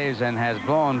 2 saves and has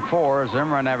blown 4. His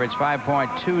run average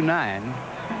 5.29.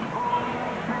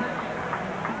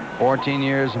 14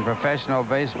 years in professional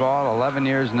baseball, 11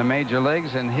 years in the major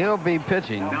leagues, and he'll be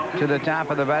pitching to the top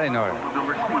of the batting order.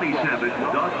 Number 27,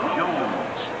 Doug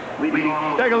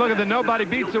Jones. Take a look at the Nobody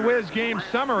Beats the Wiz game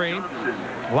summary.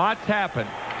 Lots happened.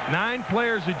 9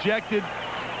 players ejected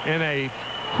in a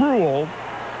cruel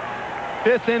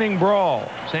 5th inning brawl.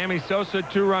 Sammy Sosa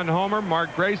 2-run homer.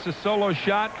 Mark Grace a solo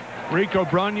shot. Rico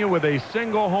Brogna with a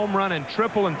single home run and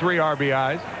triple and 3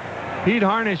 RBIs. Pete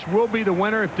Harnisch will be the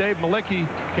winner if Dave Mlicki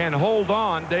can hold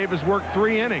on. Dave has worked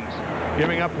 3 innings,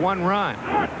 giving up 1 run.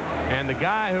 And the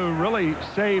guy who really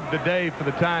saved the day for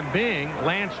the time being,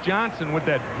 Lance Johnson, with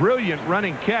that brilliant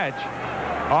running catch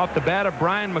off the bat of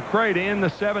Brian McCray to end the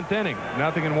 7th inning.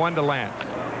 0-1 to Lance.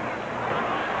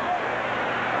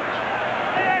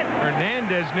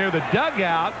 Hernandez near the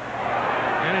dugout,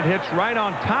 and it hits right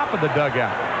on top of the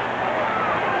dugout.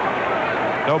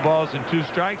 No balls and 2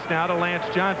 strikes now to Lance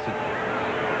Johnson.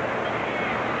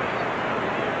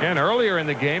 And earlier in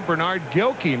the game, Bernard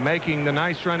Gilkey making the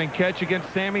nice running catch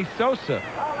against Sammy Sosa.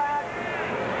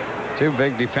 2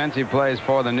 big defensive plays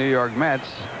for the New York Mets.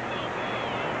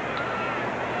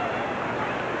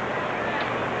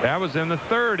 That was in the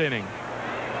 3rd inning.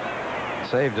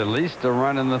 Saved at least a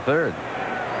run in the 3rd.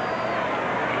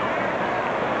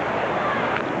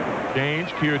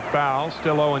 Change, cued foul,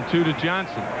 still 0-2 to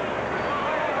Johnson.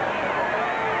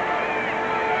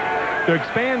 To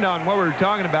expand on what we were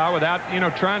talking about without,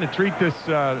 trying to treat this,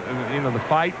 the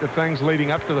fight, the things leading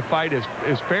up to the fight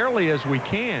as fairly as we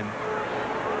can.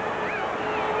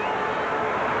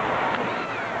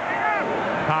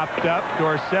 Popped up,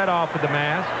 Dorsett off of the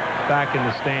mask, back in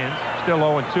the stands. Still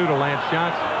 0-2 to Lance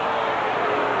Johnson.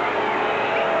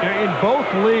 In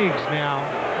both leagues now,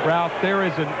 Ralph, there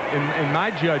is, in my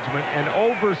judgment, an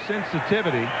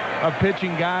oversensitivity of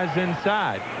pitching guys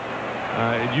inside.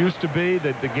 It used to be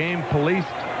that the game policed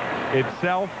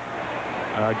itself.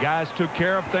 Guys took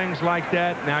care of things like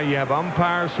that. Now you have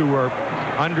umpires who are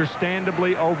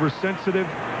understandably oversensitive.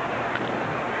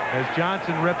 As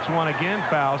Johnson rips one again,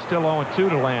 foul, still 0-2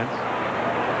 to Lance.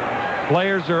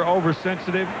 Players are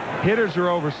oversensitive. Hitters are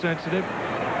oversensitive.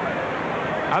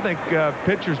 I think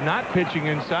pitchers not pitching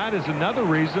inside is another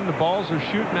reason the balls are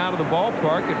shooting out of the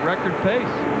ballpark at record pace.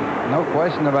 No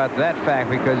question about that fact,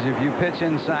 because if you pitch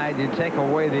inside, you take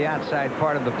away the outside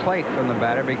part of the plate from the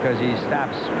batter because he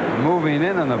stops moving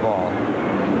in on the ball.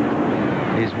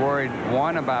 He's worried,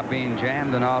 1, about being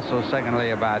jammed, and also, secondly,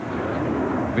 about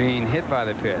being hit by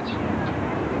the pitch.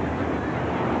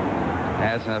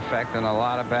 Has an effect on a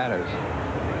lot of batters.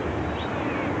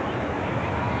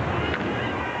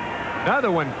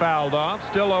 Another one fouled off,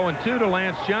 still 0-2 to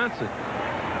Lance Johnson.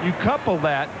 You couple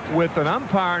that with an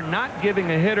umpire not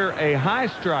giving a hitter a high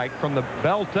strike from the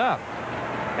belt up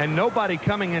and nobody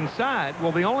coming inside.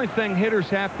 Well, the only thing hitters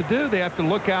have to do, they have to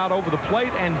look out over the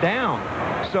plate and down.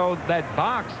 So that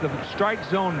box, the strike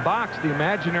zone box, the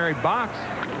imaginary box,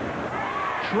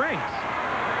 shrinks.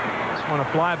 This one a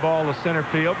fly ball to center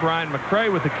field. Brian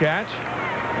McCray with the catch.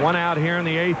 1 out here in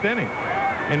the 8th inning.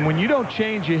 And when you don't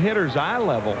change your hitter's eye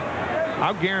level,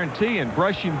 I'll guarantee, and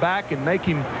brush him back and make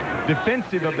him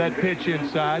defensive of that pitch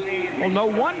inside, well, no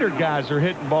wonder guys are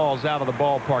hitting balls out of the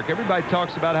ballpark. Everybody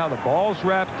talks about how the ball's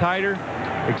wrapped tighter,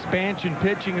 expansion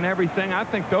pitching and everything. I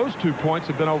think those 2 points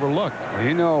have been overlooked. Well,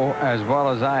 you know as well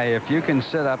as I, if you can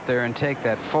sit up there and take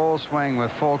that full swing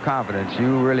with full confidence,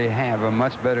 you really have a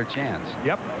much better chance.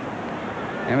 Yep.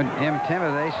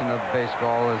 Intimidation of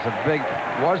baseball was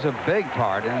a big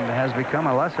part and has become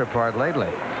a lesser part lately.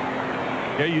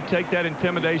 Yeah, you take that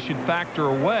intimidation factor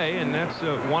away, and that's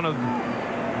one of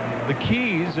the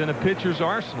keys in a pitcher's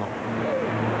arsenal.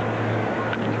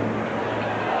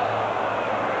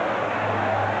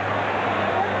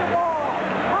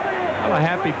 Well, a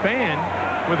happy fan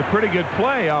with a pretty good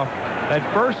play off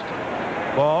that first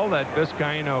ball that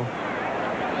Vizcaino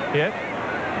hit.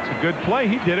 It's a good play.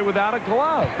 He did it without a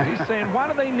glove. He's saying, why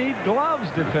do they need gloves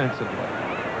defensively?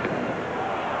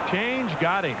 Change,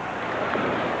 got him.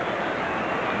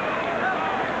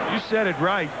 You said it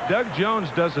right. Doug Jones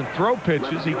doesn't throw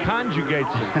pitches. He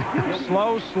conjugates them.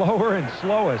 Slow, slower, and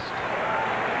slowest.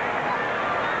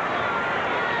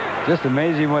 Just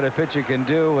amazing what a pitcher can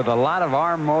do with a lot of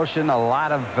arm motion, a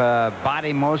lot of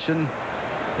body motion.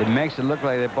 It makes it look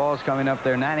like the ball's coming up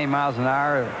there 90 miles an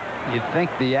hour. You'd think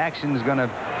the action is going to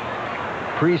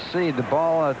precede the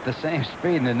ball at the same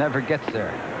speed, and it never gets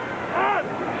there.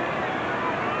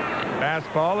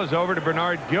 Fastball is over to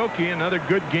Bernard Gilkey. Another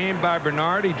good game by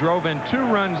Bernard. He drove in 2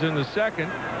 runs in the second.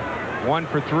 1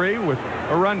 for 3 with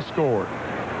a run scored.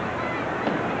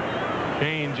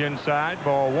 Change inside.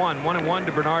 Ball 1. 1-1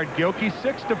 to Bernard Gilkey.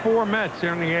 6-4 Mets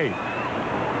here in the 8th.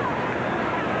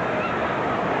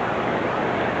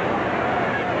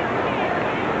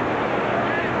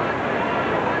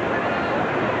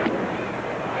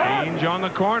 Change on the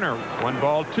corner. 1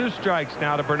 ball, 2 strikes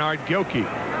now to Bernard Gilkey.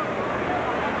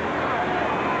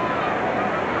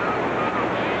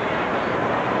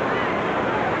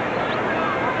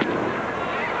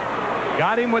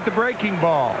 Got him with the breaking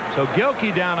ball. So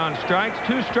Gilkey down on strikes.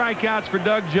 2 strikeouts for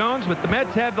Doug Jones, but the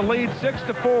Mets have the lead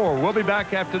 6-4. We'll be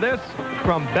back after this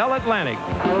from Bell Atlantic.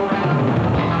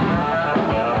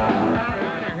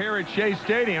 Here at Shea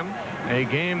Stadium, a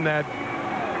game that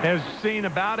has seen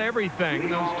about everything.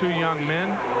 Those 2 young men.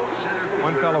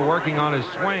 One fellow working on his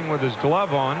swing with his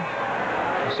glove on.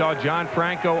 We saw John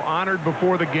Franco honored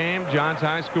before the game. John's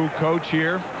high school coach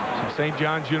here. Some St.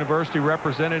 John's University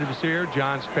representatives here.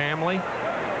 John's family.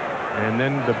 And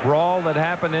then the brawl that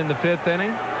happened in the 5th inning.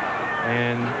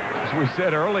 And as we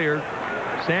said earlier,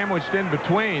 sandwiched in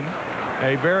between,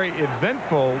 a very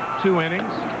eventful 2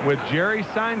 innings with Jerry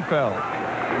Seinfeld.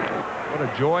 What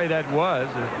a joy that was.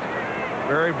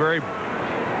 Very, very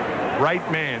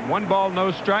bright man. 1 ball,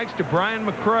 no strikes to Brian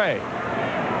McCray.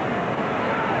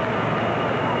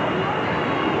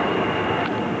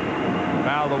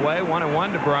 Fouled away.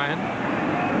 1-1 to Brian.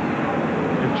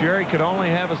 If Jerry could only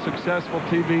have a successful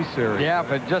TV series. Yeah,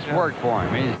 but it just worked for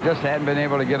him. He just hadn't been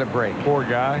able to get a break. Poor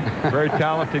guy. Very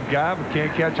talented guy, but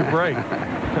can't catch a break.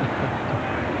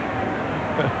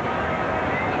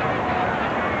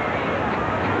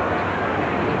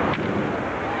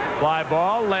 Fly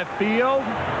ball, left field.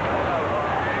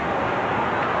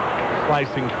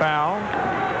 Slicing foul.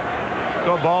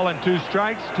 So a ball and 2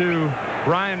 strikes to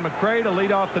Brian McCray to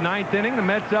lead off the 9th inning. The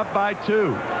Mets up by 2.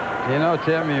 You know,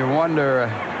 Tim, you wonder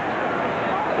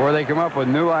where they come up with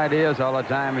new ideas all the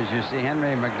time as you see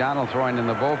Henry McDonald throwing in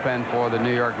the bullpen for the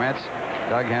New York Mets.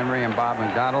 Doug Henry and Bob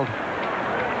McDonald.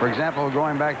 For example,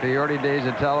 going back to the early days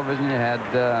of television, you had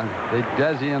the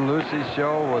Desi and Lucy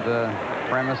show with a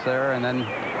premise there, and then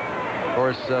of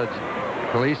course,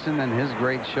 Gleason and his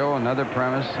great show, another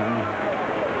premise,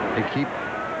 and they keep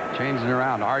changing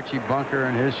around. Archie Bunker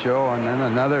and his show, and then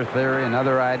another theory,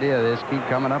 another idea. They just keep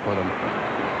coming up with them.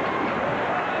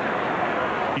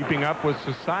 Keeping up with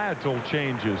societal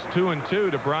changes.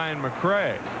 2-2 to Brian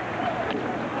McCray.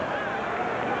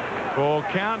 Full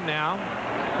count now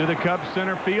to the Cubs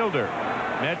center fielder.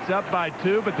 Mets up by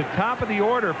 2, but the top of the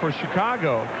order for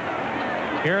Chicago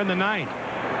here in the 9th.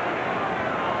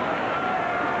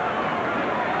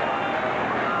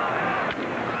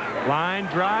 Line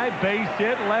drive, base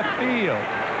hit, left field.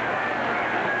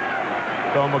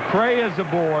 So McCray is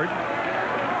aboard.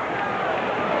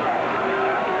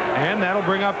 And that'll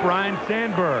bring up Ryne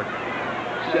Sandberg.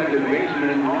 Second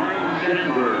baseman, Ryne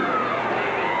Sandberg.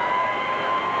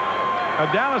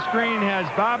 Now Dallas Green has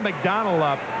Bob McDonald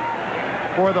up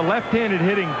for the left-handed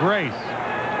hitting Grace.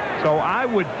 So I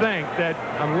would think that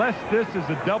unless this is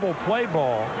a double play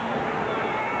ball,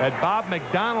 that Bob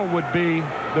McDonald would be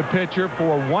the pitcher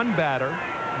for 1 batter,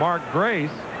 Mark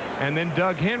Grace, and then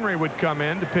Doug Henry would come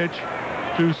in to pitch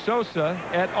to Sosa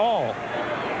et al.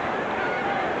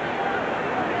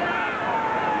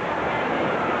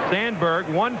 Sandberg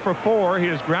 1 for 4. He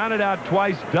has grounded out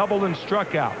twice, doubled and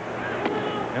struck out.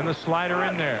 And the slider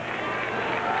in there.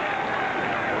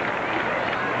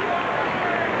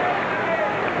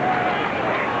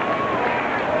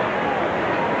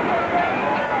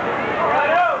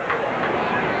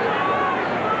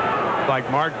 Like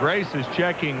Mark Grace is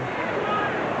checking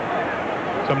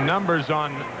some numbers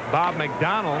on Bob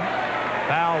McDonald.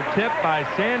 Foul tip by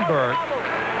Sandberg.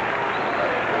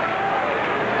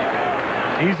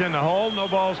 He's in the hole. No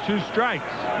balls, 2 strikes.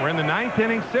 We're in the 9th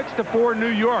inning, 6-4 New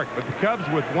York. But the Cubs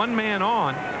with 1 man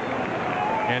on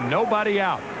and nobody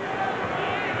out.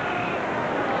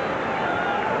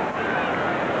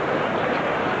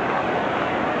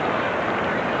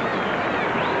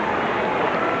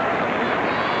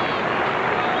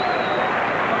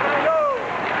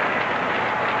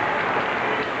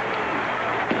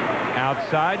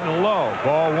 Outside and low.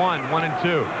 Ball 1,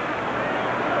 1-2.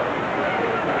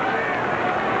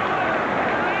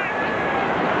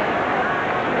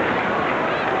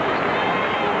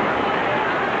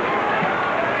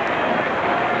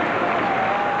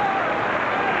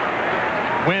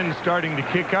 wind starting to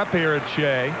kick up here at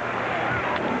Shea.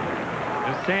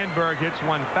 As Sandberg hits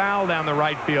one foul down the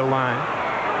right field line.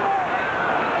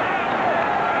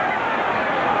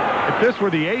 If this were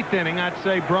the 8th inning, I'd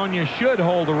say Brogna should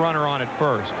hold the runner on at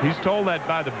first. He's told that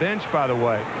by the bench, by the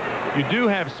way. You do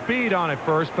have speed on at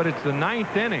first, but it's the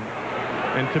 9th inning.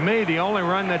 And to me, the only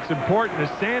run that's important is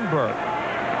Sandberg.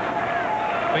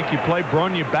 I think you play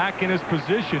Brogna back in his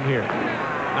position here.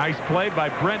 Nice play by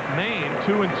Brent Main.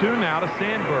 2-2 now to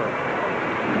Sandberg.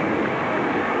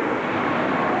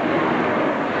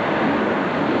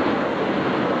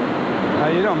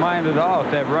 You don't mind at all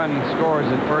if that run scores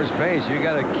at first base. You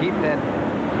got to keep that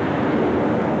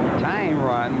tying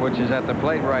run, which is at the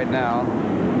plate right now,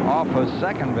 off of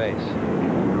second base.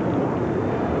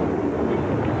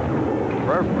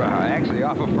 Actually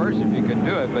off of first if you could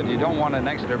do it, but you don't want an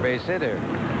extra base hit here.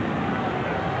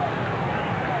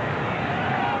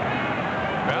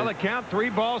 Well, the count 3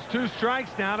 balls, 2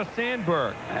 strikes now to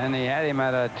Sandberg. And he had him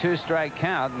at a 2-strike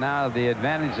count. Now the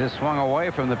advantage is swung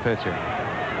away from the pitcher.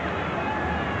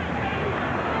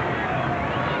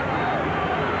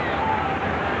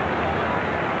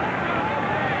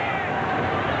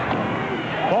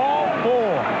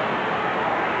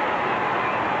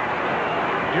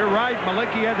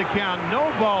 Malicki had the count,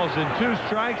 no balls and 2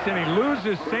 strikes, and he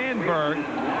loses Sandberg,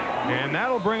 and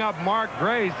that'll bring up Mark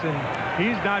Grace, and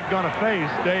he's not going to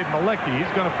face Dave Malicki.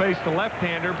 He's going to face the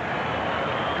left-hander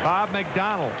Bob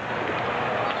McDonald.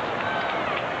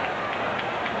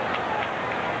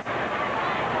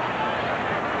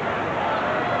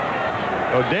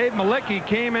 So Dave Malicki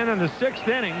came in the 6th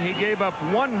inning. He gave up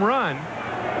 1 run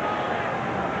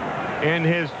in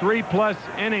his 3+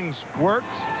 innings work.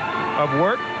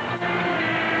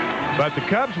 But the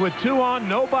Cubs with 2 on,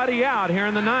 nobody out here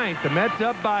in the 9th. The Mets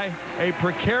up by a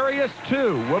precarious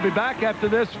 2. We'll be back after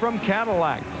this from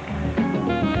Cadillac.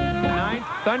 9th,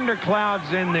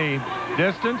 thunderclouds in the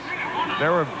distance.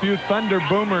 There were a few thunder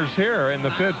boomers here in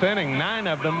the 5th inning. 9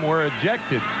 of them were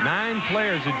ejected. 9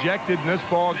 players ejected in this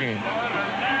ball game.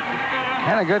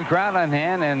 And a good crowd on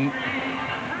hand, and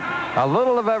a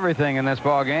little of everything in this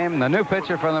ball game. The new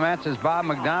pitcher for the Mets is Bob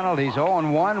McDonald. He's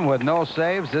 0-1 with no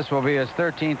saves. This will be his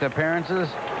 13th appearance. The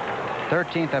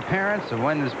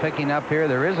wind is picking up here.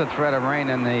 There is a threat of rain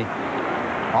in the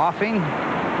offing.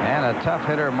 And a tough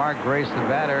hitter, Mark Grace, the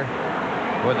batter.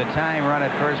 With a tying run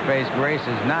at first base, Grace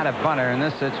is not a bunter. In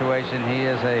this situation, he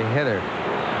is a hitter.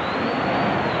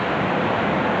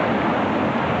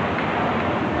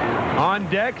 On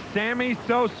deck, Sammy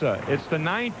Sosa. It's the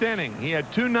 9th inning. He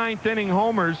had 2 9th-inning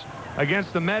homers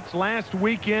against the Mets last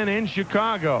weekend in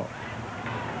Chicago.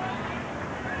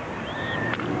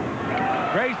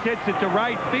 Grace hits it to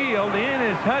right field. In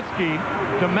is Husky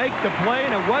to make the play,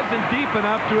 and it wasn't deep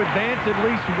enough to advance at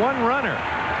least 1 runner.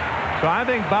 So I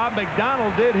think Bob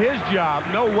McDonald did his job.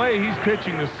 No way he's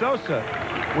pitching to Sosa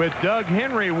with Doug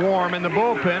Henry warm in the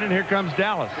bullpen, and here comes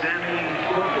Dallas.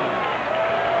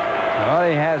 Well,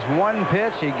 he has 1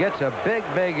 pitch. He gets a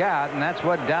big out, and that's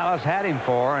what Dallas had him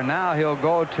for. And now he'll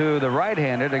go to the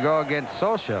right-hander to go against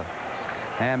Sosa.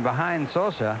 And behind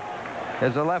Sosa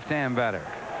is a left-hand batter.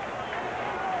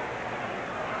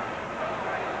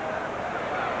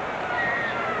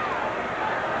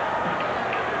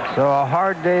 So a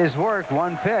hard day's work,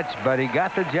 1 pitch, but he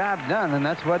got the job done, and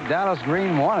that's what Dallas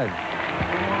Green wanted.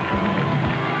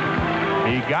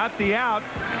 He got the out,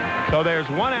 so there's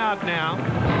 1 out now.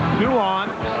 2 on,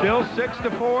 still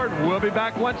 6-4. We'll be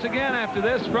back once again after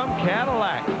this from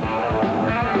Cadillac.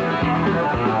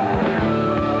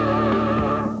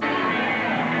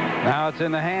 Now it's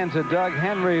in the hands of Doug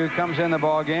Henry, who comes in the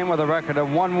ball game with a record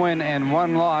of 1 win and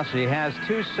 1 loss. He has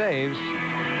 2 saves.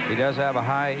 He does have a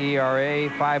high ERA,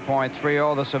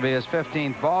 5.30. This will be his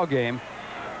 15th ball game.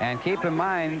 And keep in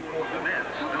mind,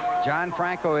 John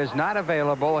Franco is not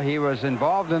available. He was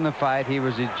involved in the fight. He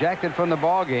was ejected from the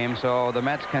ball game, so the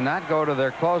Mets cannot go to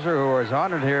their closer, who was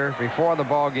honored here before the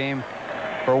ball game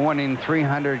for winning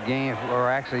 300 games, or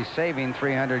actually saving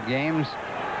 300 games.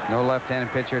 No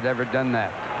left-handed pitcher had ever done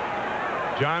that.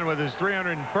 John with his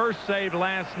 301st save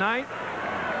last night.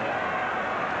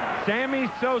 Sammy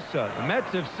Sosa. The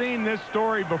Mets have seen this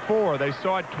story before. They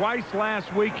saw it twice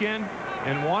last weekend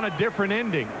and won a different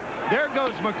ending. There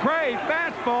goes McCray.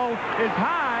 Fastball is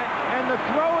high, and the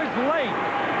throw is late.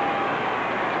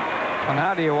 And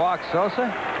how do you walk Sosa?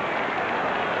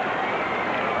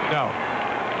 No.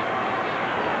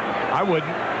 I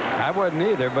wouldn't. I wouldn't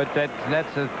either, but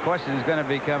that's a question that's going to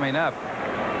be coming up.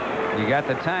 You got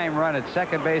the time run at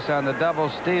second base on the double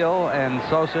steal, and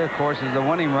Sosa, of course, is the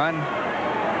winning run.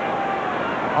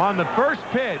 On the first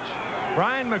pitch,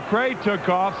 Brian McCray took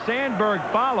off. Sandberg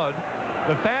followed.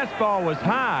 The fastball was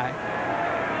high.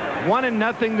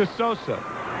 1-0 to Sosa.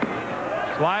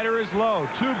 Slider is low.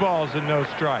 2 balls and no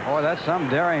strikes. Oh, that's some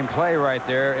daring play right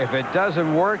there. If it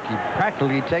doesn't work, you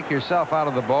practically take yourself out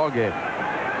of the ball game.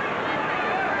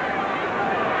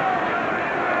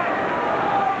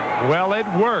 Well, it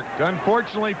worked,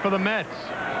 unfortunately for the Mets.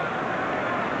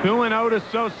 2-0 to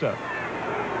Sosa.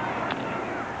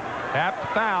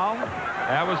 Tapped foul.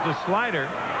 That was the slider.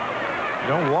 You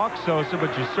don't walk Sosa,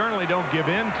 but you certainly don't give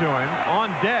in to him.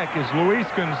 On deck is Luis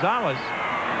Gonzalez,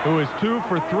 who is 2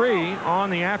 for 3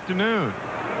 on the afternoon.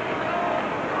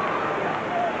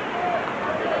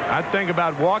 I'd think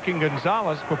about walking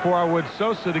Gonzalez before I would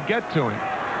Sosa to get to him.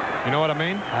 You know what I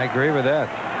mean? I agree with that.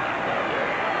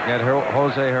 Got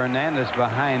Jose Hernandez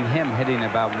behind him, hitting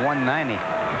about 190.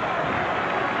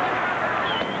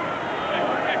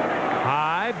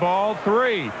 High ball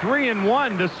 3.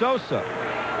 3-1 to Sosa.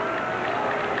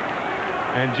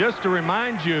 And just to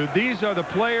remind you, these are the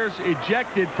players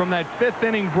ejected from that 5th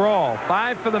inning brawl.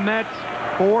 5 for the Mets,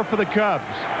 4 for the Cubs.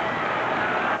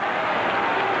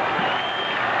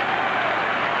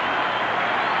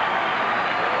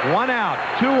 One out,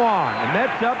 2 on. The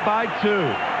Mets up by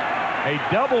 2. A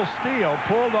double steal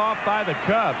pulled off by the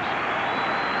Cubs.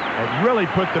 It really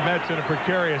put the Mets in a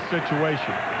precarious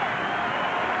situation.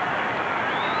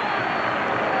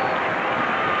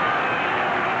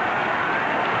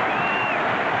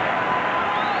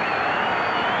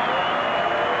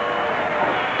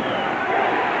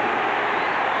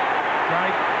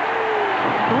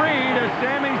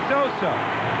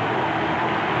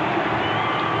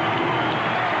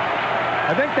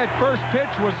 I think that first pitch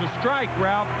was a strike,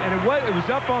 Ralph, and it was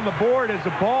up on the board as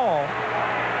a ball.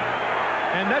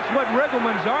 And that's what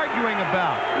Riggleman's arguing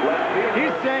about.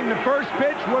 He's saying the first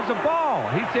pitch was a ball.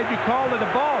 He said you called it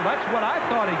a ball. That's what I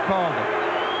thought he called it.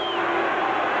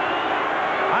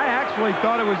 I actually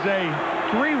thought it was a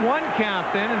 3-1 count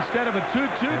then instead of a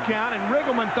 2-2 count, and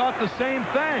Riggleman thought the same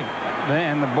thing.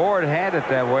 And the board had it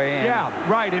that way. And yeah,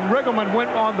 right. And Riggleman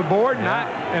went on the board,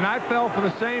 and I fell for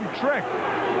the same trick.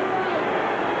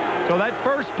 So that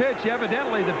first pitch,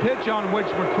 evidently the pitch on which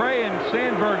McCray and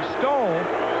Sandberg stole,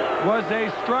 was a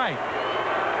strike.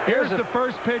 Here's the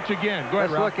first pitch again. Go ahead,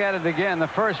 Let's look at it again. The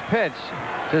first pitch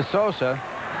to Sosa,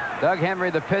 Doug Henry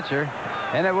the pitcher,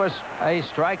 and it was a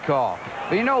strike call.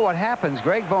 But you know what happens?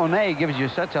 Greg Bonin gives you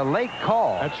such a late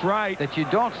call. That's right. That you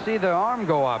don't see the arm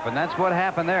go up, and that's what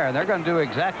happened there. And they're going to do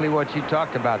exactly what you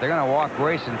talked about. They're going to walk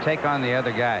race and take on the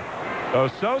other guy. So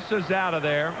Sosa's out of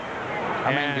there.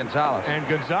 I mean Gonzalez. And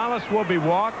Gonzalez will be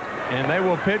walked, and they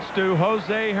will pitch to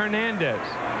Jose Hernandez.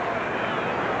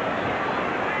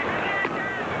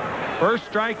 First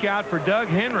strikeout for Doug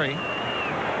Henry.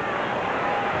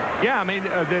 Yeah, I mean,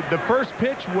 the first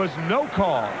pitch was no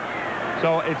call.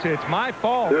 So it's my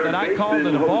fault that I called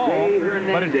it a ball,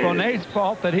 but it's Bonet's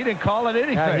fault that he didn't call it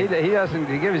anything. Yeah, he doesn't.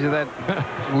 He gives you that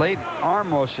late arm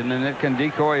motion, and it can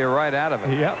decoy you right out of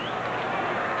it. Yep.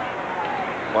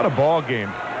 What a ball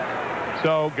game.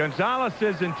 So Gonzalez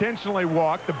is intentionally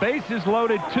walked. The base is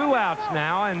loaded, 2 outs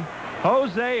now, and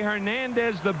Jose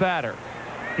Hernandez the batter.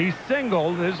 He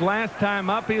singled his last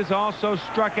time up. He has also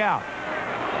struck out.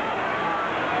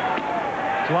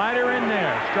 Slider in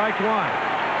there, strike 1.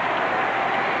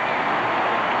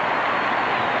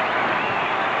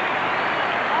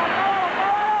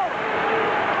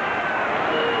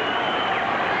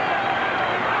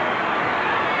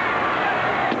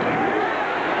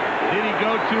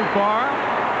 Too far.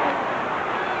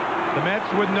 The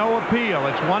Mets with no appeal.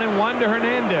 It's 1-1 to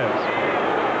Hernandez.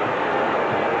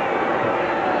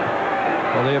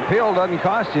 Well, the appeal doesn't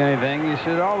cost you anything. You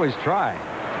should always try.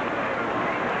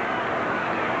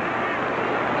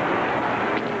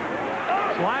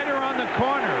 Slider on the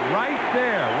corner, right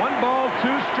there. 1 ball,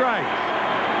 2 strikes.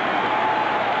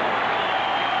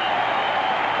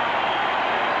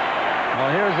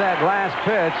 Well, here's that last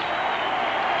pitch.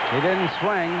 He didn't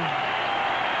swing.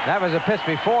 That was a pitch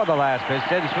before the last pitch.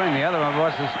 Didn't swing. The other one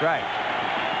was a strike.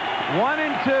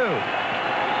 1-2.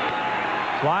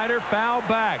 Slider foul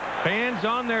back. Fans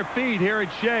on their feet here at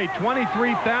Shea.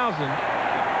 23,000.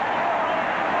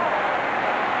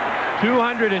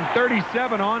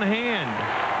 237 on hand.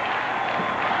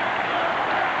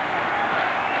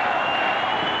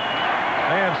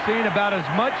 They have seen about as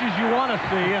much as you want to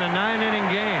see in a 9-inning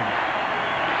game.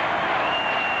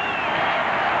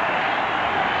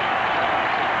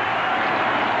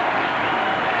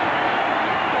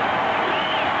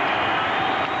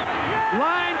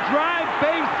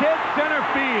 Center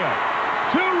field.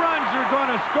 2 runs are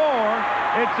going to score.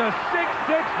 It's a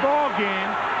 6-6 ball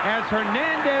game as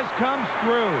Hernandez comes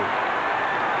through.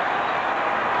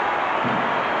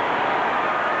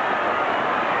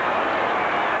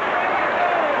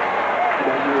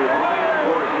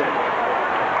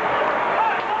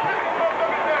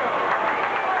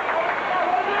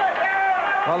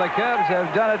 Well, the Cubs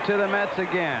have done it to the Mets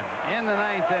again. In the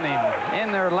 9th inning,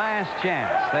 in their last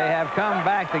chance, they have come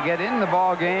back to get in the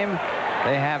ball game.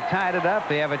 They have tied it up.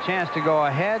 They have a chance to go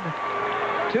ahead.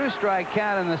 2-strike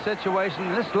count in the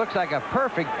situation. This looks like a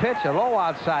perfect pitch. A low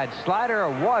outside slider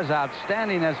was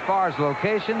outstanding as far as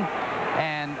location.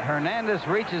 And Hernandez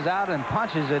reaches out and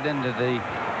punches it into the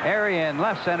area in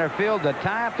left center field to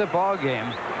tie up the ball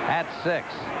game at 6.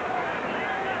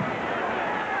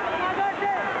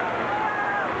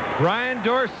 Brian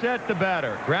Dorsett, the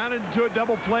batter, grounded into a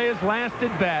double play his last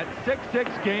at bat.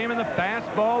 6-6 game, and the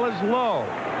fastball is low.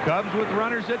 Cubs with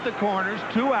runners at the corners,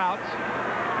 2 outs.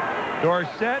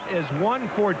 Dorsett is 1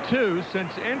 for 2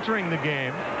 since entering the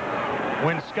game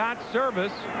when Scott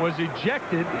Servais was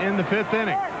ejected in the 5th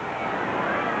inning.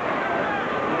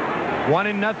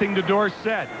 1-0 to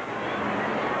Dorsett.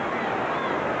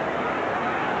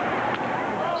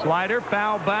 Slider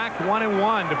foul back,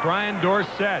 1-1 to Brian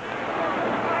Dorsett.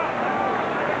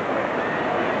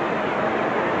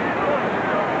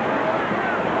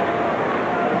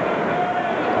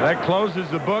 That closes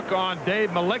the book on Dave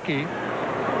Malicki.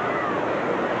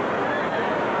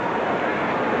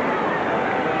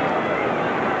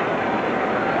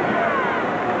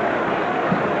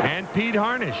 And Pete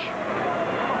Harnisch.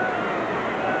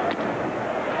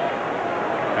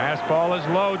 Fastball is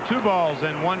low, 2 balls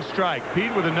and 1 strike.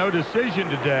 Pete with a no decision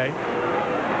today.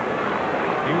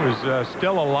 He was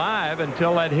still alive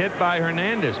until that hit by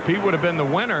Hernandez. Pete would have been the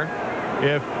winner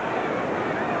if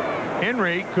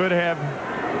Henry could have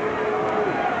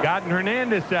gotten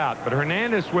Hernandez out, but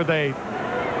Hernandez with a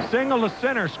single to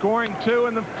center, scoring 2,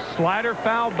 and the slider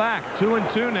foul back.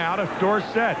 2-2 now to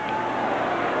Dorsett.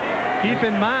 Keep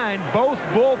in mind, both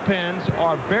bullpens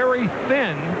are very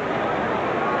thin.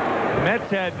 The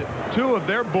Mets had 2 of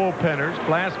their bullpenners,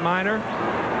 Blas Minor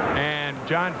and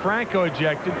John Franco,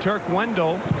 ejected. Turk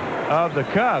Wendell of the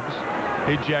Cubs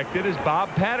ejected as Bob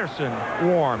Patterson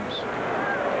warms.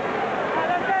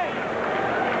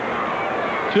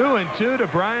 2-2 to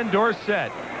Brian Dorsett.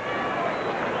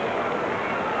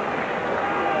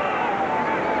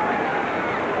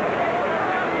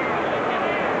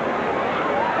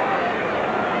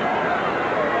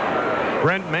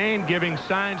 Brent Mayne giving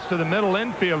signs to the middle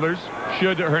infielders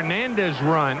should Hernandez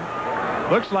run.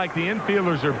 Looks like the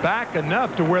infielders are back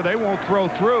enough to where they won't throw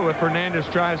through if Hernandez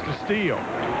tries to steal.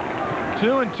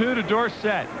 2-2 to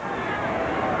Dorsett.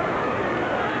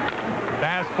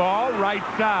 Fastball right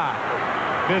side.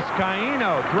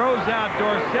 Vizcaíno throws out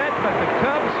Dorsett, but the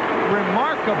Cubs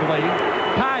remarkably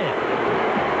tie it.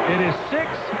 It is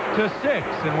 6-6,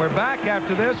 and we're back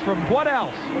after this from what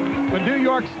else? The New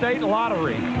York State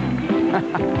Lottery.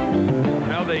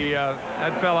 Well,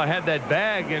 that fella had that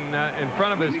bag in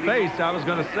front of his face. I was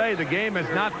going to say the game is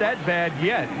not that bad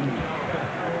yet.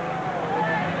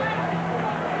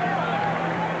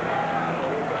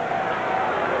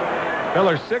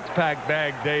 Miller 6-pack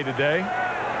bag day today.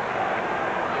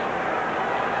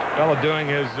 Fella doing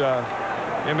his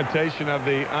imitation of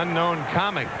the unknown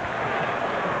comic.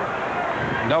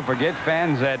 Don't forget,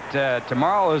 fans, that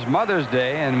tomorrow is Mother's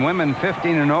Day, and women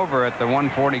 15 and over at the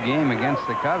 140 game against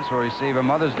the Cubs will receive a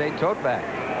Mother's Day tote bag.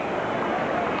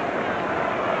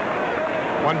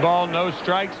 1 ball, no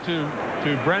strikes to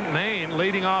Brent Mayne,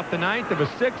 leading off the 9th of a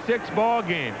 6-6 ball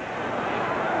game.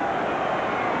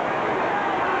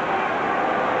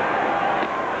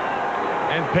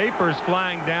 And papers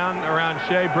flying down around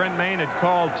Shea. Brent Mayne had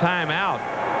called timeout.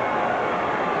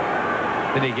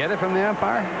 Did he get it from the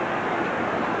umpire?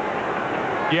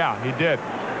 Yeah, he did.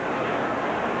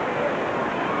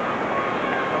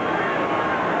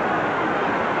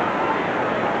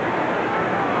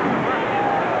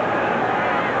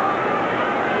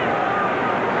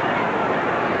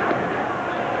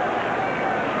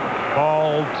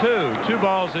 Ball 2. 2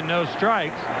 balls and no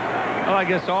strikes. Well, I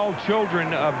guess all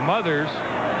children of mothers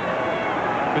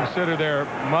consider their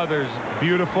mothers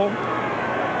beautiful.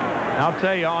 I'll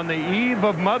tell you, on the eve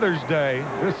of Mother's Day,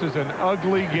 this is an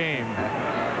ugly game.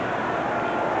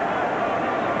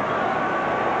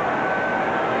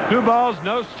 2 balls,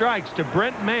 no strikes to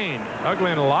Brent Mayne.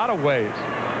 Ugly in a lot of ways.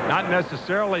 Not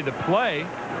necessarily the play.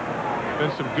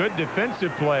 Been some good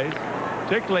defensive plays,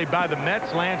 particularly by the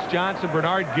Mets. Lance Johnson,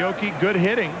 Bernard Gilkey, good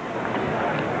hitting.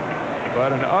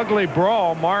 But an ugly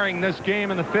brawl marring this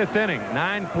game in the 5th inning.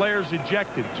 9 players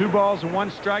ejected. 2 balls and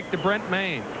 1 strike to Brent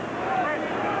Mayne.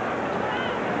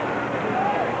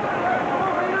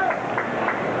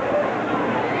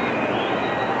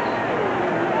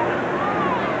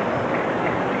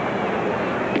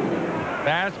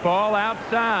 Fastball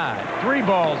outside. 3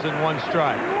 balls and 1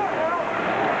 strike.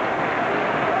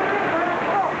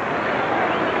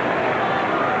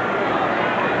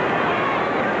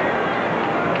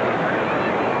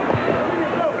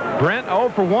 Brent 0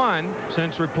 for 1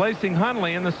 since replacing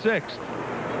Hundley in the 6th.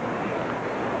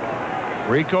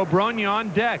 Rico Brogna on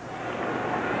deck.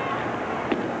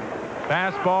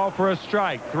 Fastball for a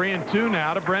strike. 3-2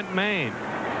 now to Brent Maine.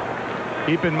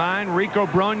 Keep in mind, Rico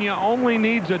Brogna only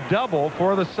needs a double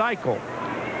for the cycle.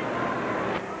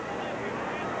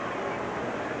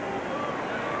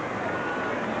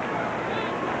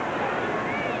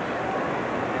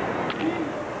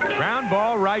 Ground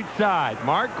ball right side.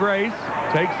 Mark Grace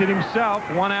takes it himself.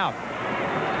 1 out.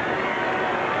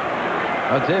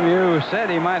 Well, Tim, you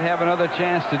said he might have another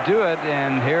chance to do it,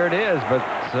 and here it is. But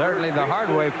certainly the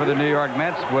hard way for the New York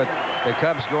Mets, with the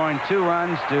Cubs scoring 2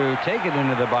 runs to take it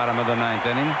into the bottom of the 9th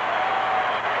inning.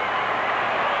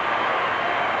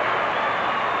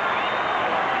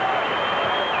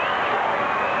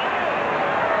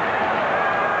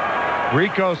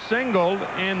 Rico singled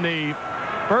in the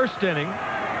 1st inning.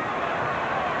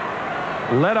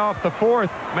 Led off the 4th,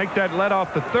 make that led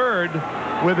off the 3rd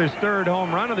with his 3rd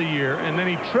home run of the year, and then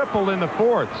he tripled in the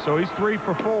 4th, so he's 3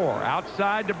 for 4.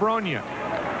 Outside to Brogna.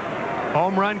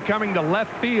 Home run coming to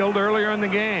left field earlier in the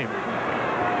game.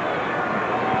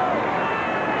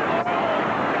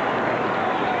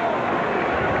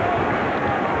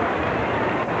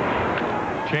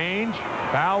 Change,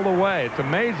 fouled away. It's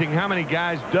amazing how many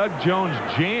guys Doug Jones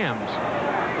jams.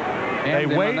 They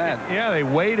wait, yeah, they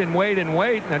wait and wait and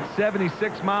wait, and that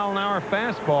 76-mile-an-hour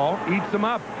fastball eats them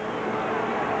up.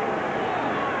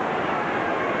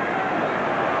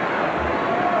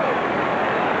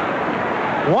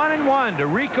 One and one to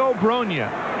Rico Brogna.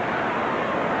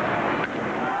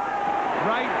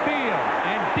 Right field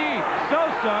and deep.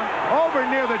 Sosa over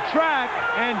near the track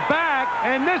and back,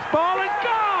 and this ball is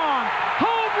gone.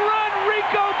 Home run,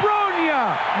 Rico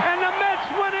Brogna, and the Mets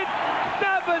win it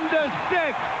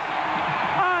 7-6.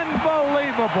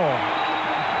 Unbelievable.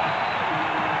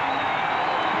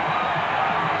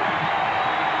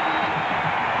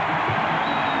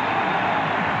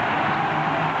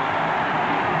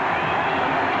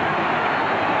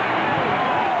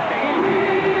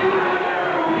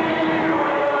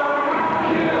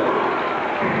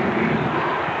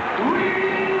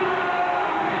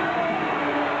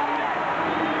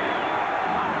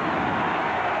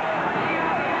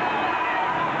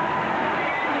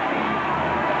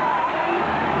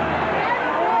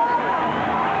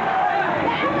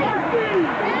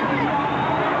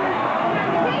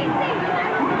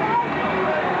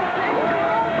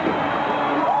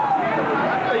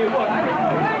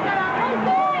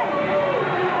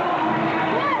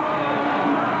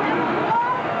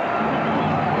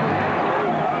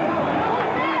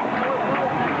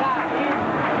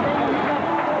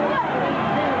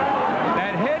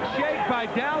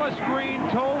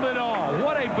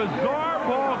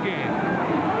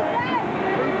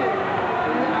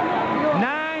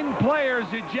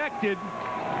 Ejected.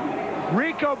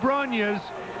 Rico Brogna's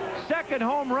 2nd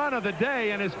home run of the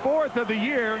day and his 4th of the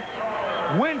year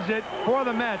wins it for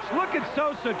the Mets. Look at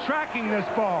Sosa tracking this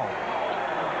ball.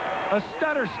 A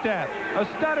stutter step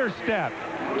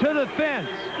to the fence.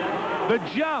 The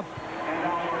jump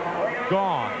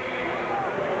gone.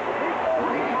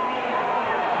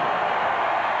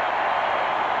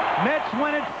 Mets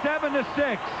win it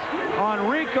 7-6 on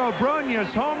Rico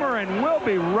Brogna's homer, and we'll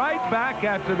be right back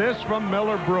after this from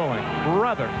Miller Brewing.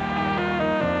 Brother.